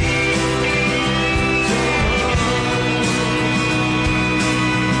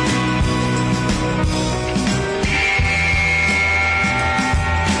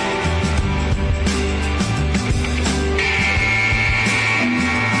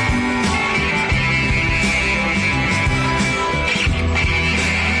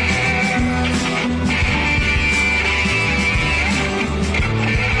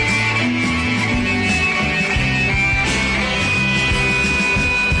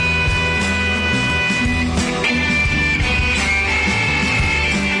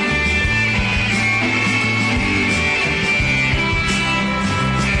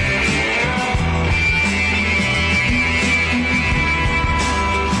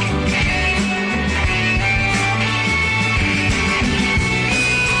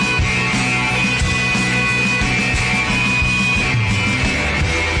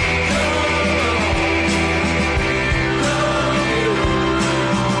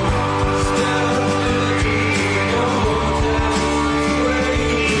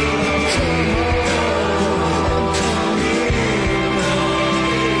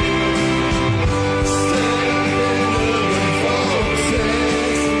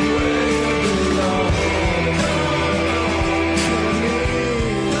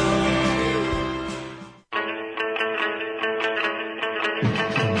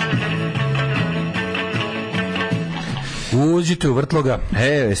 Uđite u vrtloga.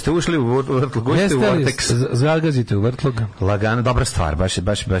 Jeste ušli u vrtlog, uđite u Vortex. Zagazite u vrtlog. Lagano, dobra stvar,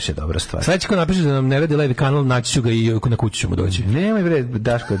 baš je dobra stvar. Sledeći ko napiše da nam ne radi levi kanal, naći ću ga i na kuću ćemo doći. Nemoj bre,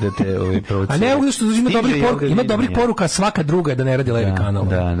 Daško, da te provocira. A ne, ovdje što ima dobrih poruka, svaka druga da ne radi levi kanal.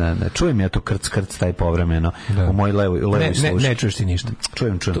 Da. Čujem ja to krc taj povremeno u moj levoj slušaj. Ne čuješ ti ništa.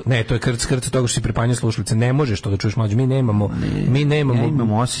 Čujem. Ne, to je krc toga što si pripanjao slušalice. Ne možeš to da čuješ mlađe. Mi nemamo. Ja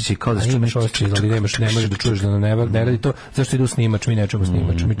imam osjećaj kao da čuješ osjećaj, ali ne možeš da čuješ da ne radi to. Zašto idu snimač? Mi ne čujemo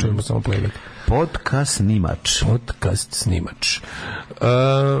snimač. Mi čujemo samo playback. Podcast snimač.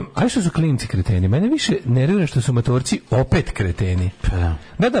 Ali što su klinci kreteni? Mene više nervira što su matorci opet kreteni.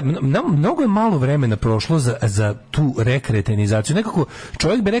 Da, mnogo je malo vremena prošlo za tu rekretenizaciju. Nekako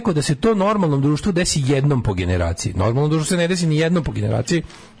čovjek bi rekao da se to normalnom društvu desi jednom po generaciji. Normalnom društvu se ne desi ni jednom po generaciji,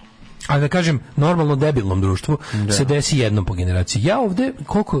 ali da kažem, normalno debilnom društvu se desi jednom po generaciji. Ja ovde,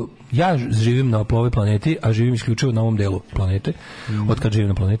 koliko ja živim na ovoj planeti, a živim isključivo na ovom delu planete, od kad živim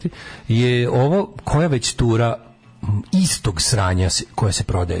na planeti, je ovo koja već tura istog sranja koja se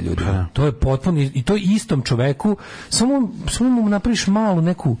prodaje ljudima. To je potpuno, i to je istom čoveku, samo mu napraviš malu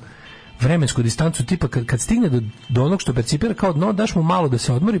neku vremensku distancu, tipa kad stigne do onog što percipira kao dno, daš mu malo da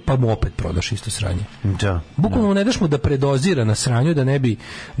se odmori, pa mu opet prodaš isto sranje. Bukvalno ne daš mu da predozira na sranju,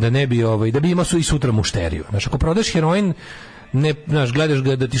 da bi imao i sutra mušteriju. Znaš, ako prodaš heroin, ne, znaš, gledaš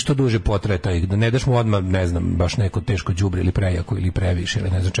ga da ti što duže potraje taj, da ne daš mu odmah, ne znam, baš neko teško đubre ili prejako ili previše ili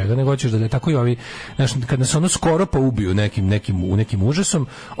ne znam čega, nego hoćeš da je tako i ovi, znaš, kad nas ono skoro pa ubiju nekim užasom,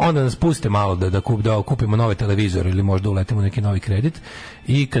 onda nas puste malo da kupimo nove televizore ili možda uletimo u neki novi kredit,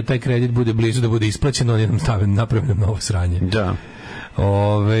 i kad taj kredit bude blizu da bude isplaćen, oni nam naprave novo sranje. Da.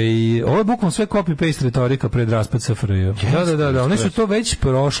 Ovo je bukvalno sve copy-paste retorika pred raspad SFRJ. Da, oni su to već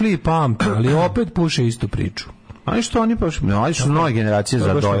prošli i pamte, ali opet puše istu priču. Ali što oni su nove generacije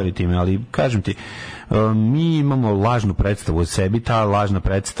zadojili time, ali kažem ti, mi imamo lažnu predstavu o sebi, ta lažna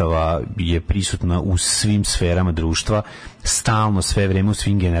predstava je prisutna u svim sferama društva, stalno, sve vreme, u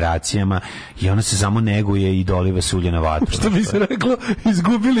svim generacijama, i ona se samo neguje i doliva se ulje na vatru. Što bi se reklo,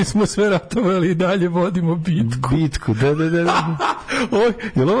 izgubili smo sve ratove, ali i dalje vodimo bitku. Da.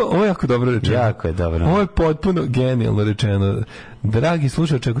 Ovo je jako dobro rečeno. Jako je dobro. Ovo je potpuno genijalno rečeno. Dragi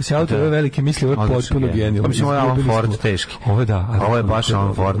slušač, ako si autor ove velike misli, ovo je potpuno genijalno. Mislim, ovo je Alan Ford teški. Ovo je baš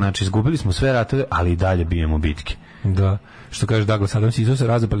Alan Ford, znači izgubili smo sve ratove, ali i dalje bijemo bitke. Da. Što kaže Douglas Adams, Isus se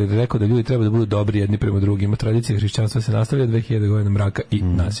razapali i rekao da ljudi treba da budu dobri jedni prema drugima. Tradicija hrišćanstva se nastavlja 2000 godina mraka i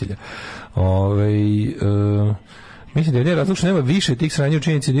nasilja. Mislim da je razlog što nema više tih sranja u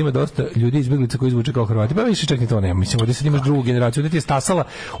činjenici da ima dosta ljudi izbjeglica koji izvuče kao Hrvati. Pa više čak ni to nema. Mislim, ovdje sad imaš drugu generaciju.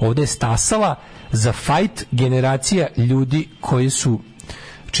 Ovdje je stasala za fajt generacija ljudi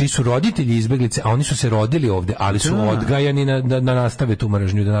čiji su roditelji izbjeglice, a oni su se rodili ovdje, ali su odgajani da nastave tu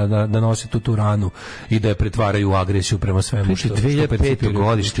mržnju, da nose tu ranu i da je pretvaraju u agresiju prema svemu. 2005.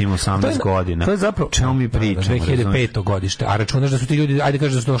 godište ima 18 godina. To je zapravo čemu mi pričamo? 2005. godište. A računaš da su ti ljudi, ajde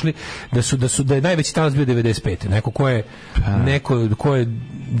kažeš da su došli, da je najveći talent bio 95. Neko ko je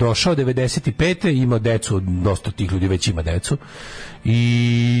došao 95. i imao decu, dosta tih ljudi već ima decu.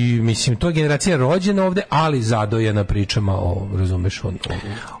 I mislim, to je generacija rođena ovdje, ali zadojena pričama razumeš,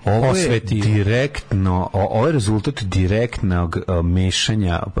 ovo je direktno, ovo je rezultat direktnog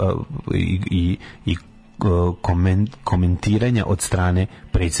mešanja i komentiranja od strane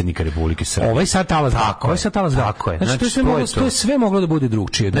predsjednika Republike Srbije. Ovaj sad talas tako je. Znači, to je sve moglo da bude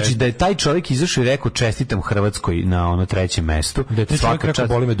drugčije. Znači, da je taj čovjek izašao i rekao čestitam Hrvatskoj na ono 3. mestu. Da je taj čovjek rekao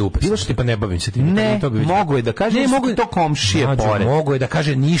boli me dupe. Bilo što pa ne bavim se tim. Ne, mogu je da kaže to komšije pored. Mogu je da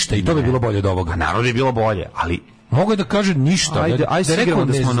kaže ništa i to bi bilo bolje od ovoga. Naravno bi bilo bolje, ali mogu da kaže ništa. Ajde sigurno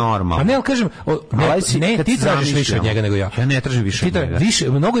da smo normalni. Pa ne, ali kažem, ti tražiš više od njega nego ja. Ja ne tražim više od njega.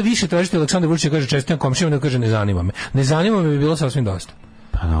 Mnogo je više tražiti Aleksandar Vučić da kaže čestitam komšijama nego kaže ne zanima me. Ne zanima me bi bilo sasvim dosta.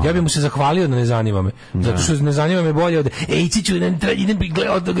 Ja bih mu se zahvalio da ne zanima me. Zato što ne zanima me bolje od ću idem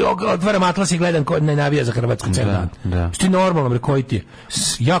otvaram Atlas i gledam ko ne navija za Hrvatsku ceo dan. Što ti normalno, koji ti je.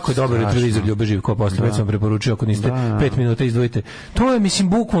 Jako je dobar televizor Ljube Živko, posle već sam preporučio, ako niste 5 minuta izdvojite. To je, mislim,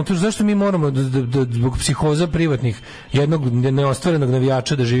 bukvalno, zašto mi moramo zbog psihoza privatnih jednog neostvarenog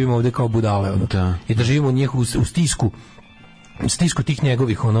navijača da živimo ovdje kao budale i da živimo u stisku tih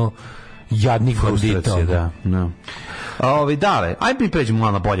njegovih jadnih bandita. Dale, ajde mi pređemo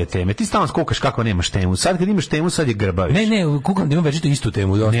malo na bolje teme. Ti stalno skukaš kako nemaš temu. Sad kad imaš temu, sad je Grbavić. Ne, kukam da imam već istu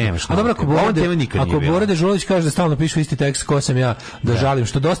temu. Nemaš. A dobro, ako Bora Dežulović kaže da stalno pišu isti tekst, ko sam ja da žalim,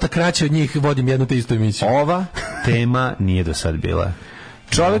 što dosta kraće od njih vodim jednu te istu emisiju. Ova tema nije do sad bila.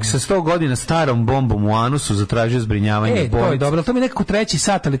 Čovjek sa 100 godina starom bombom u anusu zatražio zbrinjavanje bolnice. To je dobro, to mi je nekako 3.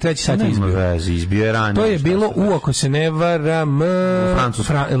 sat, ali 3. sat je izbio. Izbio je ranije. To je bilo ako se ne varam,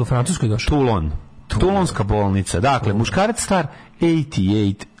 u Francuskoj došao. Toulon. Tulonska bolnica. Dakle, muškarac star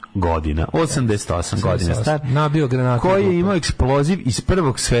 88 godina, 88 godina star, nabio granatu, koji je imao eksploziv iz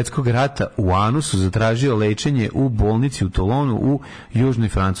Prvog svjetskog rata u anusu, zatražio lečenje u bolnici u Toulonu u južnoj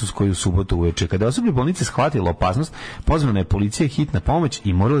Francuskoj u subotu uveče. Kada je osoblje bolnice shvatilo opasnost, pozvana je policija i hitna pomoć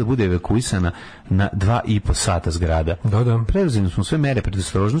i morala da bude evakuisana na 2,5 sata zgrada. Preuzeli smo sve mere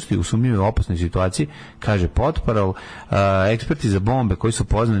predostrožnosti u sumnjivoj opasnoj situaciji, kaže potparal. Eksperti za bombe koji su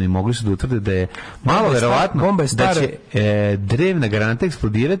poznani mogli su da utvrde da je malo verovatno da će drevna granata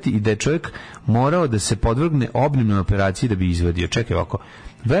eksplodirati i da je čovjek morao da se podvrgne obnimnoj operaciji da bi izvadio. Čekaj ovako.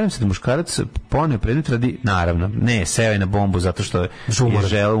 Verujem se da muškarac poneo predmet radi, naravno, ne, seo je na bombu zato što je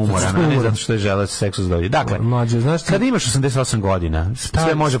želeo umoran, ne zato što je želeo se seksu zadovoljiti. Dakle, Mlađe, znaš kada imaš 88 godina,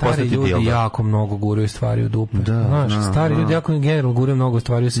 sve može postati dildo. Stari ljudi jako mnogo guraju stvari u dupe. Znaš, stari ljudi jako generalno guraju mnogo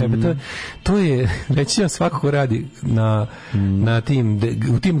stvari u sebe. To je, reći vam, svako ko radi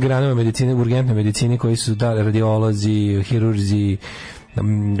u tim granama medicine, urgentnoj medicini, koji su radiolozi, hirurzi,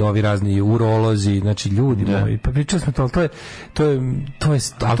 ovi razni urolozi, znači ljudi moji, pa pričali smo to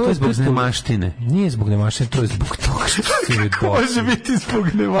je zbog nemaštine. Nije zbog nemaštine, to je zbog toga što si mi došli. Može biti zbog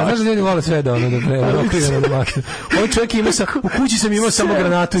nemaštine. Znaš da ljudi vole sve da okriveno nemaštine. Ovaj čovjek ima u kući sam imao samo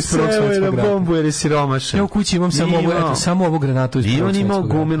granatu iz Prvog svjetskog rata. Na bombu jer je siromašan. Ja u kući imam samo ovu granatu iz Prvog svjetskog rata. I on imao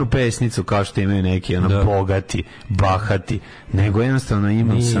gumenu pesnicu kao što imaju neki bogati, bahati, nego jednostavno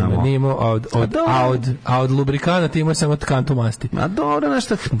imam samo. Nije imao, a od lubrikanata imao samo tkantu masti. A dobro,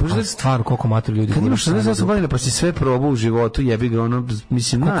 nešto. Stvarno, koliko mater ljudi. Kad imaš 68 godina pa si sve probao u životu, jebi ga ono,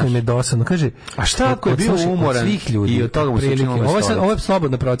 mislim, koliko im je dosadno. Kaže, a šta ako je bio umoran i od toga mu se učinilo ovo je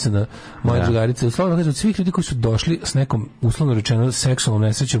slobodna procena moje drugarice. Slobodno kaže, od svih ljudi koji su došli s nekom, uslovno rečeno, seksualnom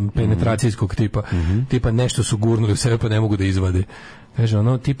nesrećom penetracijskog tipa nešto su gurnuli u sebe pa ne mogu da izvade. Kaže,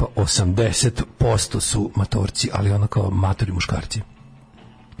 ono, tipa 80% su matorci, ali ono kao matori muškarci.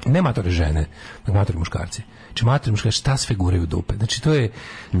 Ne matore žene, nego matori muškarci. Znači matori muškarci šta sve guraju u dupe. Znači to je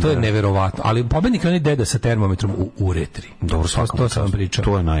neverovatno. Ali pobednik je onaj deda sa termometrom u uretri. Dobro, to sam vam pričao.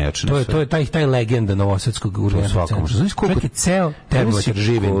 To je najjače. To je taj legenda novosadskog urgentnog centra. Znači koliko ceo termometar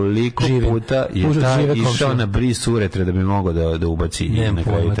živi. Koliko puta je taj išao na bris uretre da bi mogao da ubaci. Nema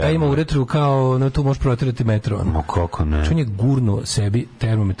pojma. Taj ima uretru kao, tu možeš protirati metro. No kako ne. Znači on je gurnuo sebi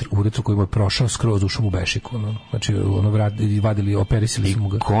termometar uretru koji mu je prošao skroz ušom u bešiku. Znači vadili, operisali su mu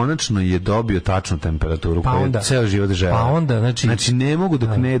ga. Konačno je dobio tačnu temperaturu koju ceo život želeo. Pa onda, znači ne mogu dok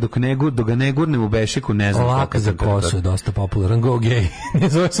ga ne gurnem u bešiku, ne znam kako za kosu je dosta popularan. Go gay. Ne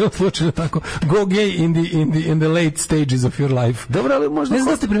zove se slučajno tako. Go gay in the late stages of your life. Dobro, ali možda... Ne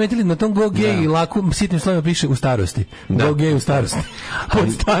znam da ste primetili, na tom go gay i lako sitnim slovima piše u starosti. Go gay u starosti.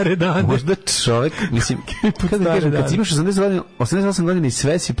 Pod stare dane. Možda čovjek, mislim, kad imaš 88 godina i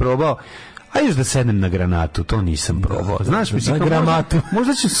sve si probao, a još da sednem na granatu, to nisam probao. Znaš, mislim, na granatu.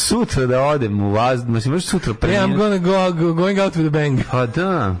 Možda ću sutra da odem u vazduh, mislim, možda sutra I'm going out with a bang. Pa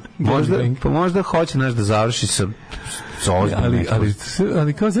da, možda hoće naš da završi sa ozbiljnim.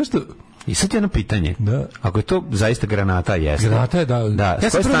 Ali kao zašto... I sad je jedno pitanje. Da. Ako je to zaista granata, jeste. Granata je, da.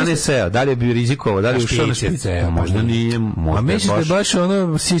 S koje strane seo? Da li je bio rizikovao? Da li je ušao na špice? Možda nije. A misliš da je baš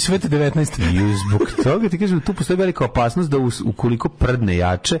ono si svete 19. I zbog toga ti kažem, tu postoji velika opasnost da ukoliko prdne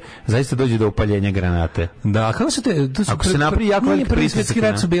jače, zaista dođe do upaljenja granate. Da, kako se ako se napravi jako veliki prvi svjetski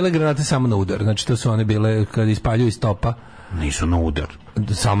rat su bile granate samo na udar. Znači to su one bile kad ispaljuju iz topa. Nisu na udar.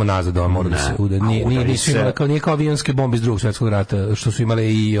 Samo nazad, mora da se udar. Nije kao avionske bombe iz Drugog svjetskog rata, što su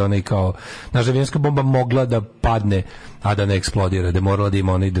imale i onaj kao... Znaš, avionska bomba mogla da padne, a da ne eksplodira, da je morala da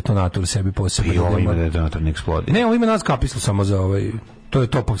ima onaj detonator u sebi posebno. I ovo ima detonator, ne eksplodira. Ne, ovo ima nas kapislo samo za ovaj... To je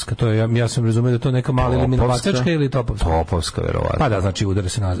topovska, to je, ja sam razumio da to neka mala ili minovacačka ili topovska. Topovska, verovatno. Pa da, znači udara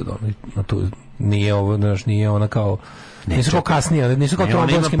se nazad. Nije ovo, znaš, nije ona kao... Nisu kao kasnije, nisu kao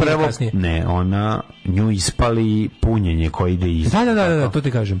trombonske nije kasnije. Ne, ona nju ispali punjenje koje ide iz. Da, to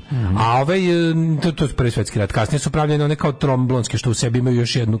ti kažem. A to je prvi svjetski rat. Kasnije su pravljene one kao tromblonske, što u sebi imaju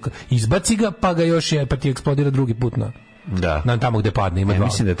još jednu, izbaci ga, pa ga još pa ti eksplodira drugi put na tamo gde padne, ima dva.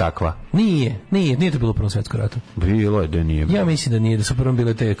 Mislim da je takva. Nije to bilo u Prvom svjetskom ratu. Bilo je da nije. Ja mislim da nije, da su prvom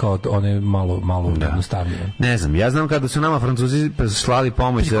bile te kao one malo jednostavnije. Ne znam, ja znam kada su nama Francuzi slali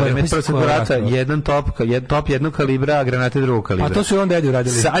pomoć za vreme Prvog svjetskog rata, jedan top jednog kalibra, granate drugog kalibra. A to su i on dedi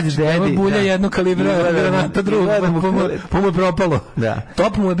uradili. Sad dedi. Bulja jednog kalibra, granata drugog, pa mu je propalo.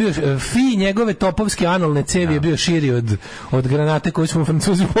 Top mu je bio, njegove topovske analne cevi je bio širi od granate koju smo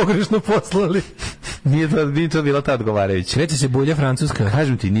Francuzi pogrešno poslali. Nije to bila ta odgovarajuća. Kreće se bulja francuska.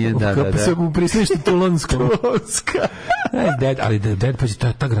 Kažem ti, nije, da. Se u pristaništu Toulonskom. Ali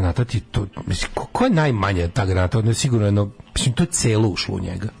ta granata ti to, mislim, ko je najmanja ta granata? Ono je sigurno jedno, mislim, to je celo ušlo u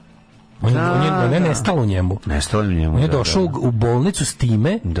njega. On je nestalo u njemu. On je došao u bolnicu s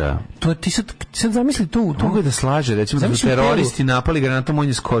time. Da. To ti sad zamisli to. Mogu da slaže, recimo da su teroristi napali granatom, on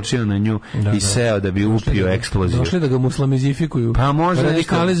je skočio na nju i seo da bi upio eksploziju. Došli da ga muslimizifikuju. Pa možda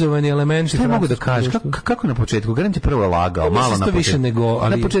radikalizovani elementi. Šta mogu da kažeš? Kako na početku? Garanti prvo lagao, malo na početku.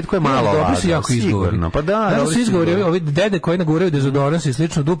 Na početku je malo lagao. Dobro su jako izgovori. Pa da, su izgovori. Ovi dede koji naguraju dezodorans i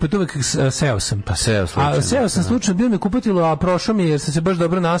slično dupe, to uvek seo sam. Pa seo sam slučajno, bio mi kupatilo, a prošao mi jer sam se baš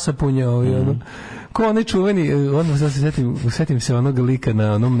dobro nasapunjao. Ko onaj čuveni, setim se onog lika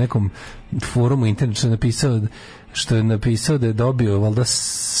na onom nekom forumu internet što je napisao da je dobio valjda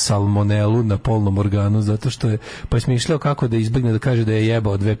salmonelu na polnom organu zato što je pa je smišljao kako da izbegne da kaže da je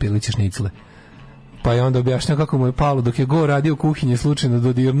jebao 2 piliće šnicle. Pa je onda objašnjao kako mu je palo dok je go radio u kuhinji, slučajno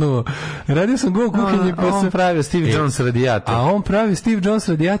dodirnuo. Radio sam go u kuhinji pa on pravio Steve Jones radijator. A on pravi Steve Jones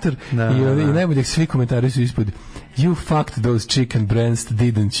radijator i najbolje svi komentari su ispod You fucked those chicken breasts,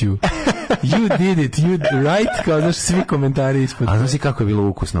 didn't you? You did it, you right? Kao znaš, svi komentari ispod. A znaš kako je bilo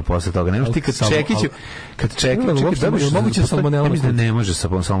ukusno posle toga? Nemaš ti kad čekiću, moguće salmonela. Mislim da ne može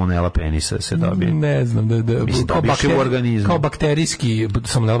salmonela penisa se dobije. Ne znam, dobiješ u organizmu. Kao bakterijski,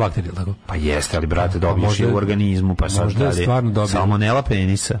 salmonela bakterija, tako? Pa jeste, ali brate, dobiješ u organizmu, pa sad dalje. Salmonela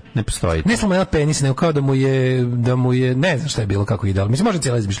penisa, ne postoji. Ne salmonela penisa, nego kao da mu je, ne znam šta je bilo, kako je idealno. Mislim, može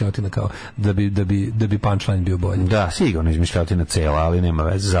cijela izmišljotina kao da bi punchline bio bolji. Da, sigurno izmišljotina cela, ali nema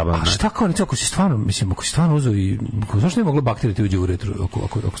veze, zabavno. A šta kao recimo, ako si stvarno uzeo i zašto ne moglo bakterije ti uđe u retru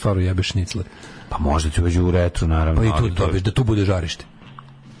ako stvarno jebeš šnicle? Pa možda ti uđe u retru, naravno. Pa i tu dobiš, da tu bude žarište.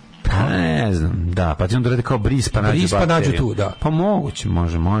 Pa ne znam, da, pa ti onda radi kao bris pa nađe bakteriju. Nađu tu, da. Pa moguće,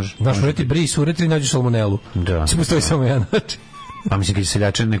 može. Znaš, ureti bris, uretri nađu salmonelu. Da. Či postoji samo jedan način. Pa mislim kad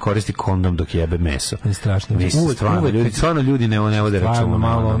seljačan ne koristi kondom dok jebe meso. Je strašno. Stvarno ljudi ne vode računa.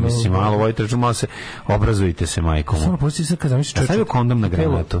 Malo vojte računa, malo se obrazujte se, majko. Samo pusti se kad zamisliš čovjek. Stavio kondom na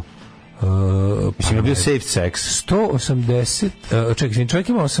granatu. Mislim je bio safe sex. 180, čekaj, čovjek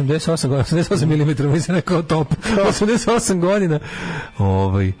ima 88 mm, mislim rekao top. 88 godina.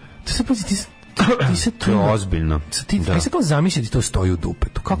 To se pusti, ti se to je ozbiljno. Aj se kao zamisliti to stoji u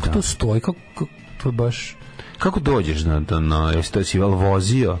dupetu. Kako to stoji? Kako to je baš... Kako dođeš jesi to si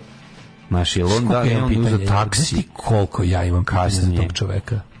vozio? Znaš, je on uzeo taksi? Znaš ti koliko ja imam kasnije za tog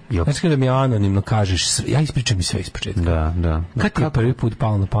čoveka? Znači da mi anonimno kažeš, ja ispričam mi sve ispočetka. Da. Kad ti je prvi put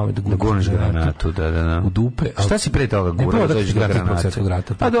palo na pamet da gurneš granatu? Da. U dupe. Šta si pre toga gurao da dođeš do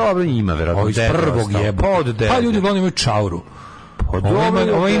granate? Pa dobro, ima, verovatno. Iz prvog jeba. Pa ljudi uglavnom imaju čauru.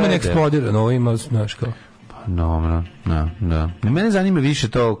 Ovo ima neeksplodirano, ovo ima, znaš kao... Dobro, da. Mene zanima više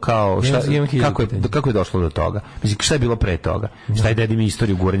to kao kako je došlo do toga. Mislim, šta je bilo pre toga? Šta je dedi mi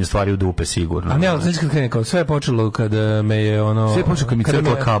istoriju gurenja stvari u dupe, sigurno. A ne, ali znači kad sve je počelo kada me je sve je počelo kad mi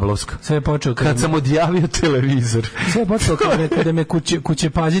crkla kablovska. Sve je počelo kad sam odjavio televizor. Sve je počelo kada me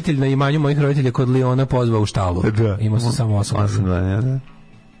kućepazitelj na imanju mojih roditelja kod Liona pozvao u štalu. Imao sam samo 8 godina.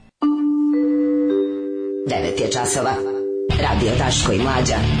 9 je časova. Radio Dasko i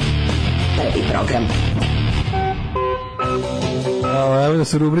Mladja. Prvi program. Evo da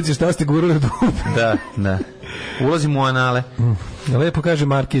su rubrici šta ste gurali u dupe. Da. Ulazimo u anale. Lepo kaže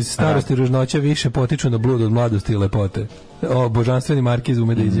Markiz, starost i ružnoća više potiču na blud od mladosti i lepote. Božanstveni Markiz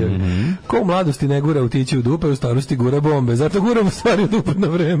ume da izjavi. Ko u mladosti ne gura utići u dupe, u starosti gura bombe. Zato guramo stvari u dupe na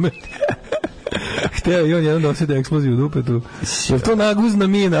vreme. Hteo i on jedan da osjeti eksploziju u dupetu. Je to naguzna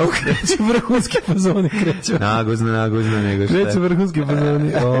mina? Kreću vrhunski fazoni. Naguzna, nego šta. Kreću vrhunski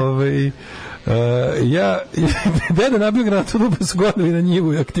fazoni. Deda nabio granatu dupe su godili na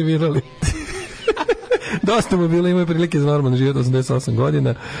njivu i aktivirali. Dosta mu bilo, imaju prilike za normalan život, 88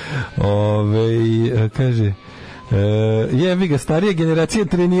 godina. Kaže... jebi ga, starije generacije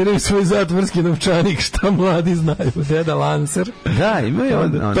treniraju svoj zatvorski novčanik, šta mladi znaju. Deda Lancer. Da,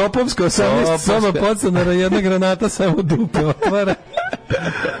 imaju Topovsko 18 soma podstanara, jedna granata samo dupe otvara.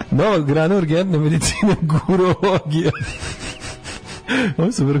 Nova grana urgentne medicine, gurologija.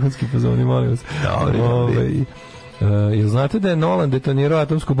 Ovo su vrhunski pozvani, molim vas. Jel znate da je Nolan detonirao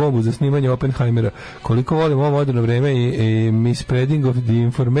atomsku bombu za snimanje Oppenheimera? Koliko volim ovo moderno vreme i mispreading of the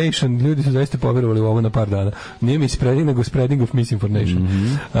information, ljudi su zaista povjerovali u ovo na par dana. Nije mispreading, nego spreading of misinformation.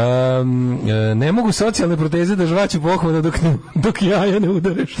 Ne mogu socijalne proteze da žvaću pohvana dok jaja ne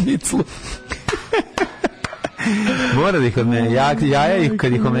udare šniclu. Mora da ih jaja ih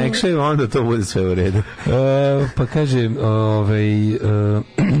kad ih omekšaju, onda to bude sve u redu. Pa kaže,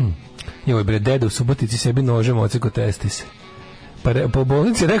 joj bre, deda u Subotici sebi nožem oceko testise. Pa po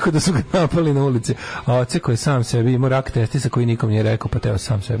bolnici rekao da su ga napali na ulici, a oce koji sam sebi imao rak testisa koji nikom nije rekao, pa teo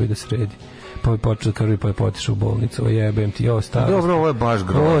sam sebi da sredi. Pa je počeo krvi, pa je potišao u bolnicu. Jebem ti, starosti. Dobro, ovo je baš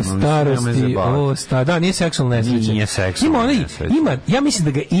grozno. Da, nije seksualna nesreća. Nije seksualna nesreća. Ja mislim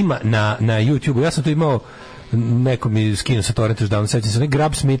da ga ima na YouTube-u. Ja sam to imao, neko mi skinuo sa torrenta još davno, sećam se, onaj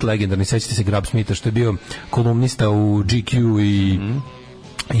Grab Smith legendarni, sećate se Grab Smitha, što je bio kolumnista u GQ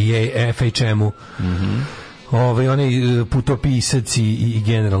i FHM-u. Onaj putopisac i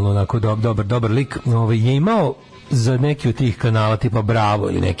generalno onako dobar lik, je imao za neki od tih kanala tipa Bravo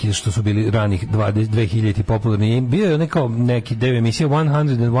ili neki što su bili ranih 2000 popularni, bio je neki deo emisije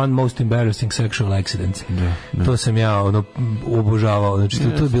 101 Most Embarrassing Sexual Accidents. To sam ja obožavao, znači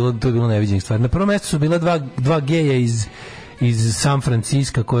to je bilo neviđenih stvari. Na prvom mjestu su bila dva geja iz San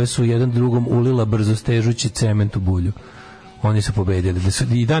Francisca koje su jedan drugom ulila brzostežući cement u bulju. Oni su pobedili.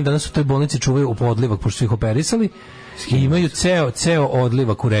 I danas u toj bolnici čuvaju odlivak, pošto su ih operisali, i imaju ceo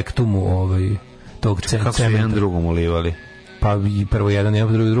odlivak u rektumu tog cementa. Kako su jedan drugom ulivali? Pa prvo jedan,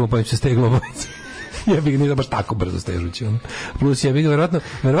 drugo, pa im se steglo obojice. Ja bih nije baš tako brzostežući. Plus ja bih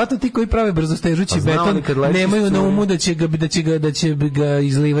verovatno ti koji prave brzostežući beton nemaju na umu da će ga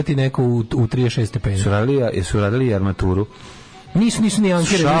izlivati neko u 36 stepeni. Su radili armaturu? Nisu ni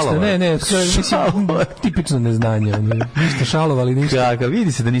ankere ništa. Ne, tipično neznanje. Ništa šalovali, ništa. Kaka,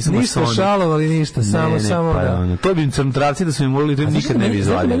 vidi se da nisu baš ništa šalovali, ništa, samo da. To bi crnotravci da su im morali, to nikad ne bi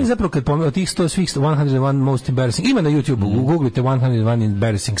izvadili. Meni zapravo kad pomenuo tih 101 most embarrassing, ima na YouTube-u, googlite 101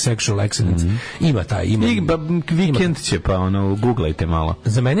 embarrassing sexual accidents, ima taj, ima. Vikend će, pa googlajte malo.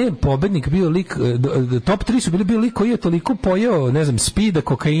 Za mene je pobednik bio lik, top 3 su bio lik koji je toliko pojeo, ne znam, spida,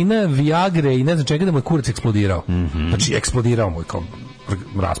 kokaina, viagre i ne znam čega da mu je kurac eksplodirao. Znači, eksplodirao mu kao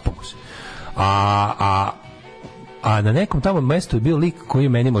raspao se. A na nekom tamo mjestu je bio lik koji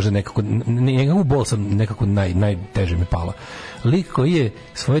meni može nekako, njegovu bol sam nekako najteže mi pala. Lik koji je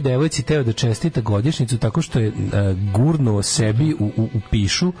svojoj devojci teo da čestita godišnjicu tako što je gurnuo sebi u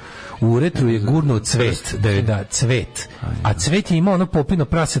pišu, u uretru je gurnuo cvet, cvet. A cvet je imao ono popino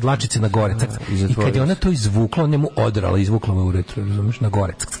prase dlačice na gore. I kad je ona to izvukla, on je mu odrala, izvukla mu u uretru, razumiješ, na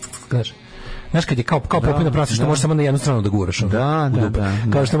gore. Znaš kad je kao popina prasa što možeš samo na jednu stranu da guraš. Da.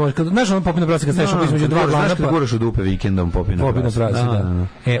 Kao što možeš, znaš ono popina prasa kad staješ između dva glana. Znaš kad guraš u dupe vikendom popina prasa. Da.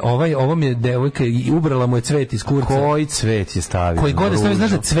 Ovo mi je devojka i ubrala mu je cvet iz kurca. Koji cvet je stavio? Koji god je stavio,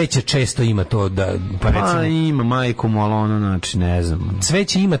 znaš da cveće često ima to da... Pa ima majku mu, ali ono, znači, ne znam.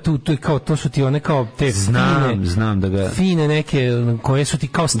 Cveće ima tu, to su ti one kao te znam da ga... Fine neke, koje su ti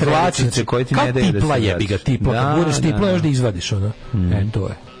kao strelice. Koje ti ne daju da se tipla jebi ga, tipla. Kad guraš tipla, još da izvadiš ono. To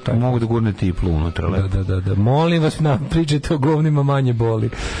je. Mogu da gurne tiplu unutra. Da. Molim vas, pričajte o govnima, manje boli.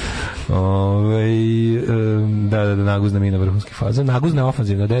 Naguzna mina vrhunski faza. Naguzna je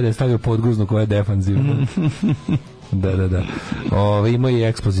ofanzivna, deda je stavio podguznu koja je defanzivna. Da. Imamo i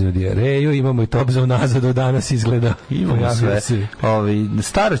eksplozivnu dijareju, imamo i top za unazad, do danas izgleda. Imamo sve.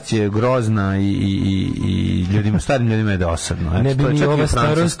 Starost je grozna i starim ljudima je dosadno. Ne bi mi ova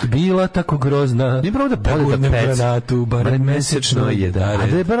starost bila tako grozna. Nije pravo da podete granatu, barem mesečno je dare. A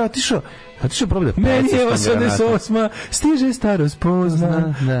da je bar otišao probao da meni je 88, stiže starost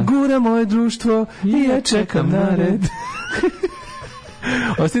pozna, gura moje društvo i ja čekam na red.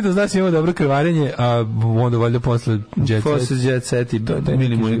 Ostito, znaš, imamo dobro krvarenje, a onda valjda posle Jet Set i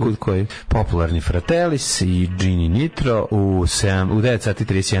Mili kud koji popularni Fratellis i Gini Nitro u 9 sati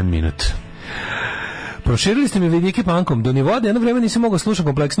 31 minut. Proširili ste mi vidike pankom. Do nivoda jedno vreme nisam mogao slušati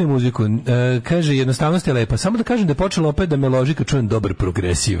kompleksniju muziku. Kaže, jednostavnost je lepa. Samo da kažem da je počelo opet da me loži kad čujem dobar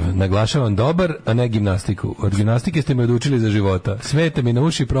progresiv. Naglašavam dobar, a ne gimnastiku. Od gimnastike ste me odučili za života. Smete mi na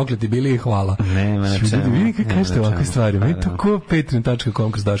uši, prokleti bili i hvala. Nema na čemu. Vidi kad kažete ovakve stvari. Meni to ko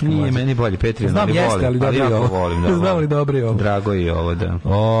patreon.com kroz Daško Mlađa. Nije meni bolje Patreon, znam, jeste, ali dobro je ovo. Znam li dobro je ovo. Drago je ovo, da.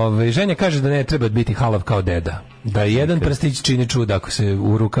 Ženja kaže da ne treba biti halav kao deda. Da jedan prstić čini čuda ako se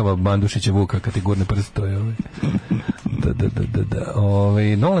u rukama Bandušića Vuka kad ti gurne prst, to je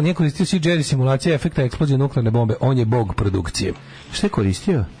Nolan nije koristio CGI simulacija efekta eksplozije nuklearne bombe, on je bog produkcije. Šta je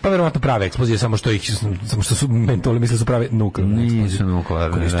koristio? Pa verovatno prave eksplozije, samo što su mentoli misle su prave nuklearne eksplozije. Nisu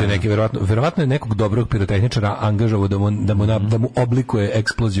nuklearne. Koristio neki, verovatno je nekog dobrog pirotehničara angažovao da mu oblikuje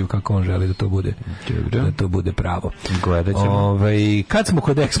eksploziju kako on želi da to bude pravo. Gledat ćemo. Kad smo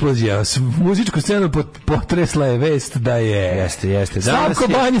kod eksplozija, muzičku scenu potresla je vest da je... Jeste. Slavko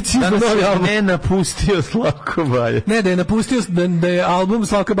Banjac izda novi album. Ne napustio Slavko Banjac. Ne, da je napustio, da je album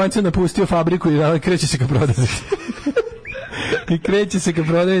Slavka Banjca napustio fabriku i kreće se ka prodati. I kreće se ka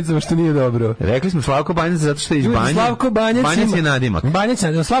prodavnicama što nije dobro. Rekli smo Slavko Banjac zato što je iz Banje. Slavko Banjac je nadimak.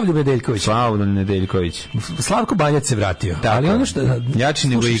 Slavlju Nedeljković. Slavko Banjac se vratio. Tako, ali ono što... Jači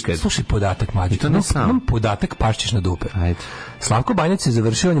nego ikad. Slušaj podatak, mlađi. To ne sam. Imam podatak, pašćeš na dupe. Ajde. Slavko Banjac je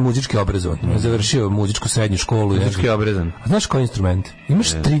završio, on je muzički obrazovan. Završio muzičku srednju školu. Muzički obrazan. A znaš koji instrument? Imaš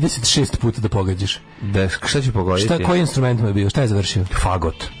 36 puta da pogađaš. Da, šta će pogoditi? Koji instrument mu je bio? Šta je završio?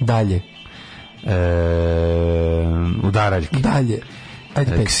 Fagot. Dalje. Udaraljke. Dalje.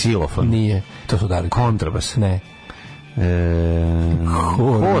 Ajde, ksilofon. Nije. To su udaraljke. Kontrabas. Ne.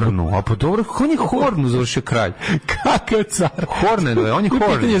 Hornu. A po dobro, kako je Hornu završio kralj? Kakav car? Horne, on je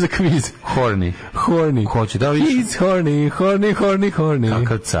Horni. Pitanje za kviz. Horni. Ko će da vidiš? He's horny.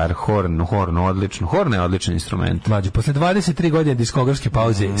 Kakav car? Hornu, odlično. Horne je odličan instrument. Mlađo, posle 23 godine diskografske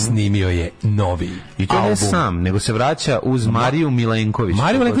pauze snimio je novi I to ne sam, nego se vraća uz Mariju Milenković.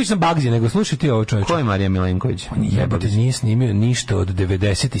 Mariju Milenković sam Bagzi, nego slušaj ti ovo čovječe. Ko je Marija Milenković? On jebate nije snimio ništa od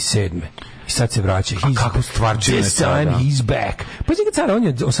 97. I sad se vraća. A kako stvarčine sada? He's back. Pa zika cara, on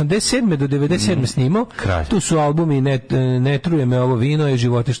je 87. do 97. snimao. Tu su albumi Ne truje me ovo vino i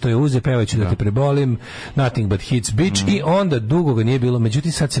Živote što je uze, pevaću da te prebolim, Nothing but hits bitch i onda dugo ga nije bilo,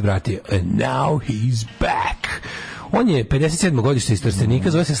 međutim sad se vratio. And now he's back. On je 57. godište iz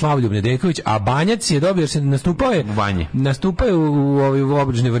Trstenika, zove se Slavljub Nedeljković, a Banjac je dobio, jer se nastupao je u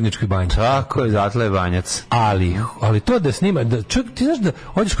obližnoj Vrnjačkoj banji. Tako je, zato je Banjac. Ali to da snima, čovjek, ti znaš da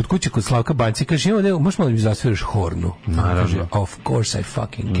odeš kod kuće kod Slavka Banjca i kaže, možeš malo da mi zasviraš Hornu? Naravno. Kaže, of course I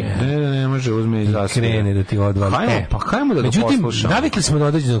fucking can. Ne može, uzme i zasvira. Krene da ti odvali. Hajmo da ga poslušamo. Međutim, navikli smo na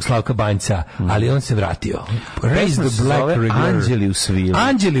određenog Slavka Banjca, ali on se vratio. Raise the black regular.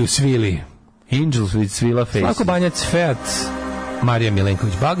 Anđeli u svili. Angels with Svila Faces. Slavko Banjac, Feat, Marija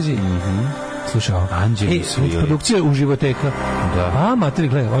Milenković Bagzi. Slušao. Anđeli Svili. Produkcija u životeka. Da. A, materi,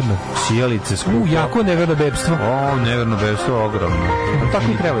 gledaj, odmah. Sjelice skupo. Jako neverno bebstvo. Neverno bebstvo, ogromno. Tako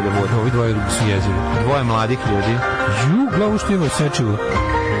i treba da bude. Ovi dvoje su jezivi. Dvoje mladih ljudi. Glavu što ima sečivo.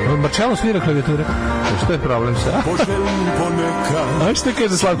 Marčelo svira klavijature. Što je problem sa? A što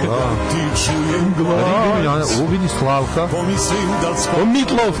kaže Slavka? Vidi Slavka. O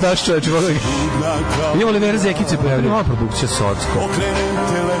Meatloaf naš čovječ. Imamo li Vera Zekice pojavljaju? Ima produkcija Socko.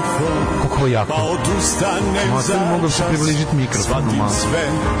 Kako je jako. Mogu se približiti mikrofonu malo.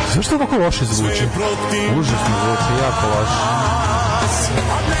 Zašto ovako loše zvuči? Užasno zvuči, jako loše.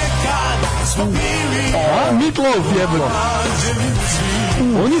 Meatloaf jebno.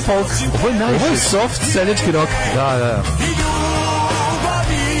 On je folk. Ovo je soft seljački rock. Da.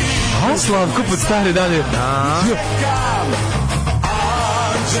 A Slavko pod stare dane.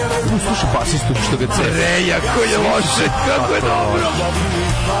 Slušaj basistu što ga cene. Jako je loše, kako je dobro.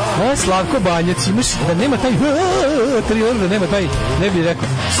 Slavko Banjac, imaš da nema taj thriller, da nema taj, ne bih rekao,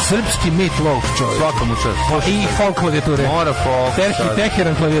 srpski Meatloaf čovjek. Svakamu čast. I folk klavijature. Mora folk.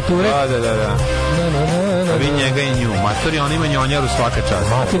 Teheran klavijature. Da. Vi njega i nju. Matori, on ima njonjaru svaka čast.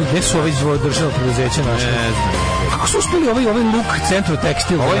 Matori, gde su ovi državno preduzeće naše? Ne znam. Kako su uspeli ovaj luk Centro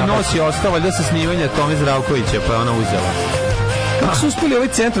Tekstil? Ovaj nos je ostao valjda sa snimanja Tome Zdravkovića, pa je ona uzela. Kako su uspeli ovaj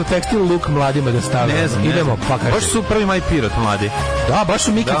Centro Tekstil luk mladima da stave? Ne znam. Idemo, pa kaži. Baš su prvi Maj Pirot mladi. Da, baš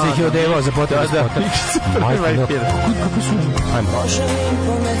su Mikica ih je odevao za potrebe spota. Da, Mikica prvi Maj Pirot. Kako su? Ajmo.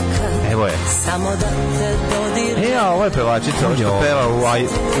 Evo je. Ovo je pevačica, ovo što peva u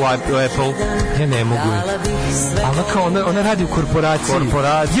Apple. Ja ne mogu. Ali kao ona radi u korporaciji.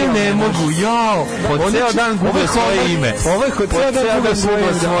 Ja ne mogu, jao. Po ceo dan gube svoje ime. Ovo je ceo dan gube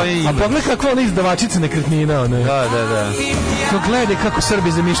svoje ime. A pogledaj kakva ona izdavačica nekretnina. Da. To gledaj kako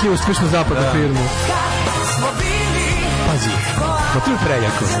Srbi zamišljaju uspješnu zapadnu firmu. Pazi, pa tu je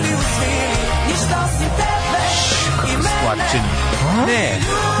prejako. Kako stvarčini. Ne,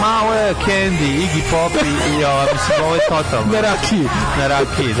 malo je Candy, Iggy Pop i mislim, ovo je totalno. Na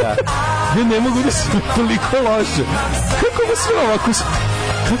rakiji, da. Ja ne mogu da se toliko loše. Kako ovo sve ovako...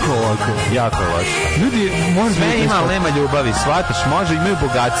 Kako ovako? Jako loše. Ljudi, sve ima, ali nema ljubavi, shvataš, može, imaju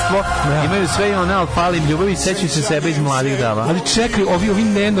bogatstvo, imaju sve i ona, ali fali im ljubavi, sećaju se sebe iz mladih dava. Ali čekaj, ovi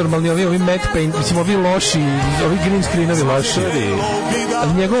nenormalni, ovi matte paint, mislim, ovi loši, ovi green screenovi loši.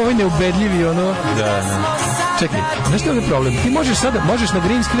 Ali njegov ovi neubedljivi, ono... Da. Čekaj, znaš što je problem? Ti možeš na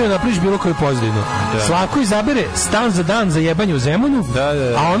green screenu napraviš bilo koju pozadinu. Slavko izabere stan za dan za jebanje u Zemunu,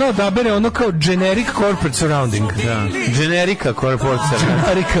 a ona odabere ono kao generic corporate surrounding. Generika corporate surrounding.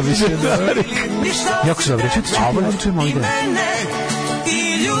 Generika, više. Jako se dobro. Ovo ne čujemo ide.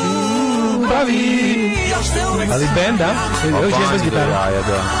 Bavi. Ali band, da? Ovo je bez gitara.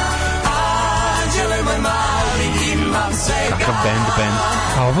 Kakav band.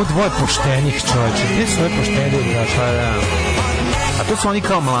 A ovo dvoje poštenih čovječe. Gdje su ove pošteni? A to su oni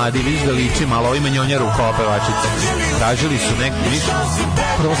kao mladi, vidiš da liči malo, ovima njonjaru kao pevačice. Tražili su neki, vidiš?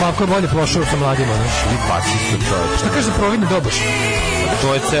 Pravoslavko je bolje prošao sa mladima, ne? I basistu čovječ. Šta kaže za providni doboš?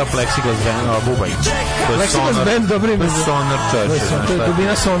 To je ceo plexiglas band, bubanj. Plexiglas band, dobro ime. Sonar čovječ. To je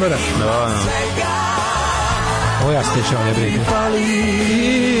dubina sonora. Da. Ovo ja stešao, ne brige.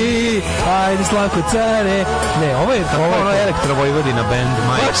 Ajde, Slavko, care. Ne, ovo je ono Elektrovojvodina band,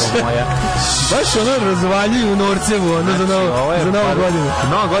 majko moja. Baš ono razvaljuju u Norcevu, ono za novu godinu.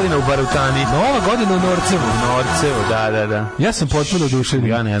 Nova godina u Barutani. Nova godina u Norcevu. Da. Ja sam potpuno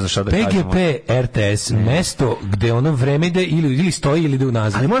oduševljen. Ja ne znam šta da kažem. PGP RTS, mesto gde ono vreme ide ili stoji ili ide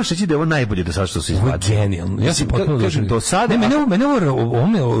unazad. Ali moraš reći da je ovo najbolje do sada što se izvadi. Ovo je genijalno. Ja sam potpuno oduševljen. Do sada... Ne, mene ovo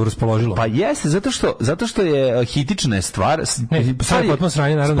me raspoložilo. Pa jeste, zato što je hitična je stvar. Sad je potpuno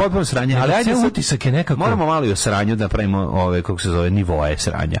sranje, naravno. Potpuno sranje, ali ajde utisak je nekako... Moramo malo i o sranju da pravimo ove, kako se zove, nivoje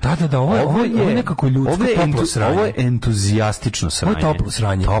sranja. Da, ovo je nekako ljudsko toplo sranje. Ovo je entuzijastično sranje. Ovo je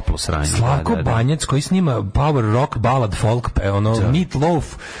toplo sranje. Slavko Banjac koji snima power rock, ballad, folk, Meat Loaf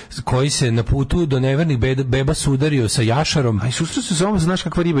koji se na putu do nevernih beba sudario sa jašarom. Aj, susretno se zove, znaš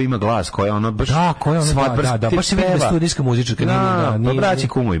kakva riba ima glas, koja ono baš... Da, koja ono, da, baš se vidi da studijska muzičarka. Pa braći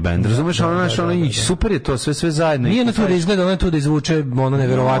kumovi band, razumeš, ono, super je to, sve zajedno. Nije na to da izgleda, ono je tu da izvuče ono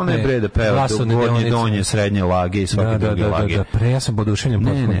neverovatne glasovne gornje, donje, srednje lage i svake druge lage. Da, pre ja sam poduševljen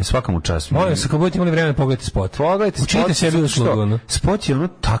potpuno. Ne, svakamu čast. Molim se, kad budete imali vreme, pogledajte spot. Učite sebi uslugu. Spot je ono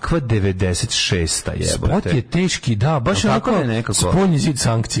takva 96-a jebote. Spot je teški, da, baš onako spoljni zid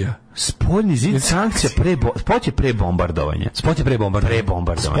sankcija. Spoljni zid sankcija, spot je pre bombardovanja. Spot je pre bombardovanja.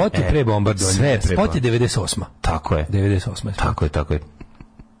 Spot je 98. Tako je. 98. Tako je.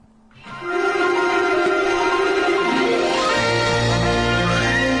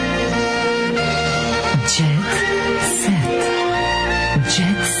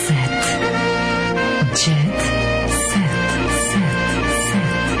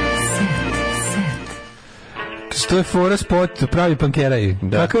 To je fora spot, pravi pankeraj.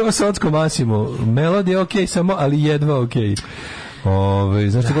 Kako je ovo Socko Masimo? Melodija je okej samo, ali jedva okej.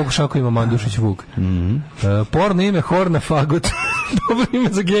 Znaš koliko šako ima Mandušić Vuk? Porno ime Horna Fagot. Dobro ime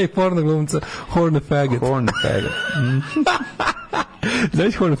za gej porno glumca. Horna Fagot.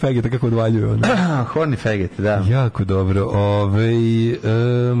 Znaš Horna Fagot, kako odvaljuju onda? Horni Fagot, da. Jako dobro.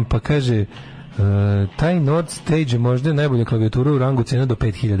 Pa kaže... taj Nord Stage je možda najbolja klavijatura u rangu cena do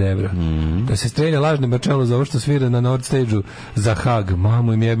 5000 evra. Da se strelja lažne marčalo za ovo što svira na Nord Stage-u za Hag.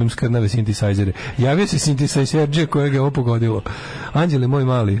 Mamu im jebem skrnave synthesizere. Javio se synthesizer kojeg je ovo pogodilo. Anđeli moj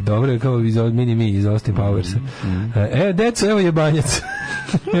mali. Dobro je kao iz Mini-Mi, iz Austin Powersa. Deco, evo je banjac.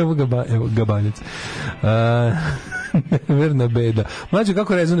 evo ga banjac. Verna beda. Mlađe,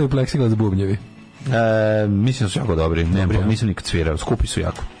 kako rezonuju plexiglas bubnjevi? Mislim da su jako dobri. Nisam nikad svirao, skupi su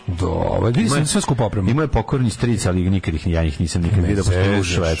jako. Dobro, vidi sam sve skupo opremu. Ima je pokorni stric, ali ja ih nisam nikad vidio, pošto u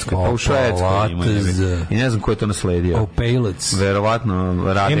Švedskoj. Pa u Švedskoj i ne znam ko je to nasledio. Opalac. Verovatno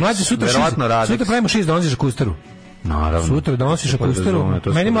Radeks. Mlađe, sutra pravimo 6 da nosiš akustaru. Naravno. Sutra donosiš akustaru.